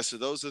 so yeah, so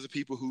those are the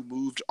people who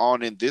moved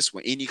on in this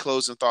one. Any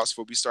closing thoughts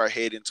before we start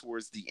heading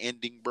towards the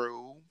ending,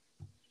 bro?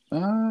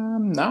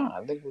 Nah,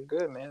 I think we're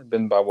good, man. It's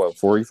been about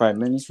 45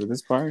 minutes for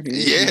this part.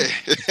 Yeah,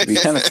 We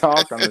kind of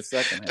talk on the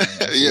second half.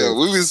 yeah,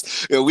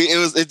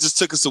 it just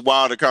took us a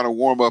while to kind of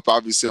warm up,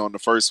 obviously, on the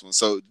first one.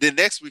 So the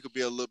next week will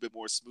be a little bit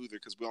more smoother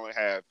because we only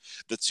have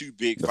the two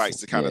big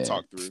fights to kind of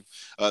talk through,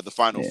 the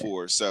final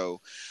four.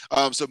 So,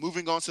 so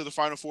moving on to the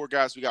final four,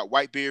 guys, we got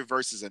Whitebeard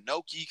versus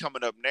Anoki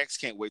coming up next.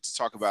 Can't wait to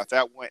talk about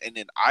that one, and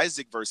then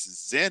Isaac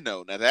versus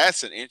Zeno. Now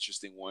that's an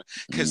interesting one,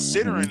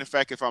 considering the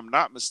fact, if I'm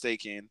not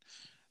mistaken.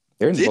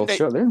 They're in both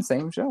shows. They're in the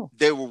same show.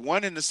 They were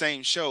one in the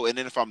same show, and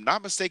then if I'm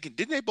not mistaken,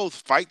 didn't they both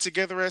fight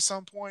together at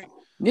some point?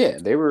 Yeah,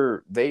 they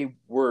were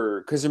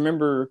because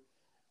remember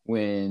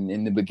when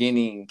in the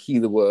beginning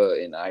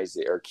Killua and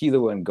Isaac or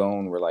Killua and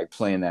Gon were like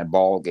playing that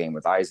ball game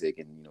with Isaac,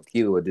 and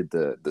Killua did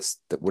the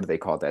what do they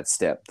call that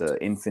step?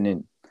 The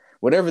infinite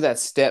whatever that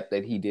step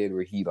that he did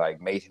where he like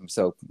made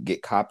himself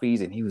get copies,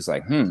 and he was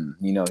like,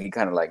 he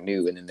kind of like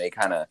knew, and then they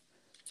kind of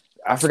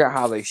I forgot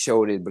how they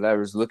showed it, but I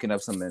was looking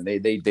up something.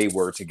 They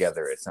were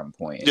together at some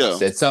point. Yeah.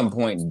 At some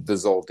point, the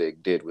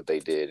Zoldyck did what they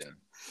did, and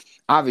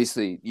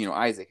obviously,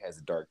 Isaac has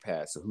a dark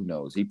past, so who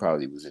knows? He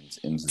probably was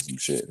into some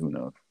shit. Who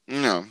knows?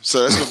 No,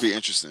 so that's gonna be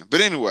interesting.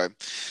 But anyway,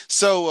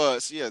 so I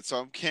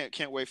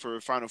can't wait for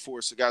Final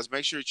Four. So guys,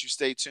 make sure that you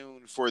stay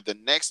tuned for the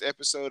next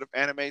episode of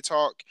Anime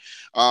Talk.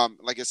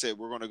 Like I said,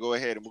 we're gonna go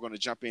ahead and we're gonna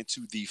jump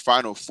into the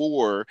Final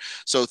Four.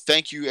 So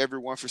thank you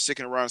everyone for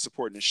sticking around and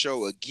supporting the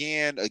show.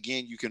 Again,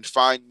 you can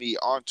find me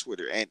on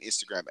Twitter and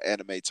Instagram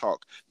at Anime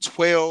Talk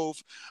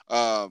 12.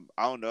 I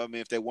don't know. I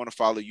mean, if they want to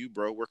follow you,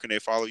 bro, where can they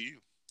follow you?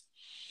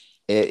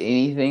 At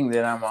anything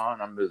that I'm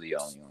on, I'm really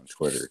only on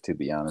Twitter, to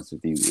be honest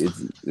with you.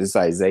 It's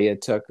Isaiah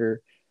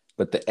Tucker,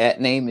 but the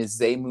at name is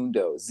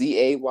Zaymundo.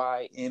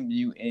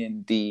 ZAYMUNDOO.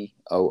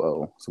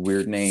 It's a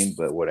weird name,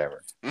 but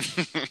whatever.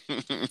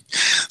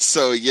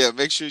 So yeah,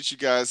 make sure that you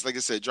guys, like I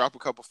said, drop a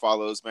couple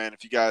follows, man.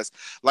 If you guys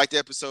like the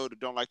episode or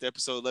don't like the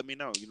episode, let me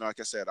know.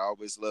 Like I said, I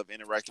always love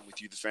interacting with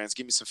you, the fans.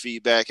 Give me some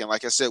feedback, and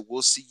like I said,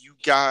 we'll see you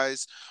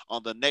guys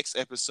on the next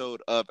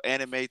episode of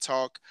Anime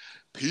Talk.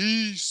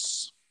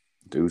 Peace.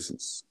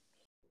 Deuces.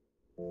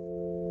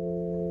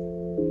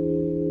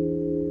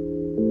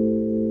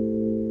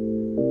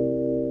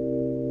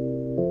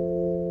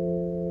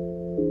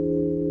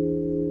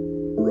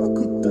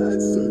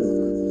 Rakutazu.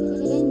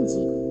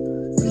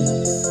 Genji.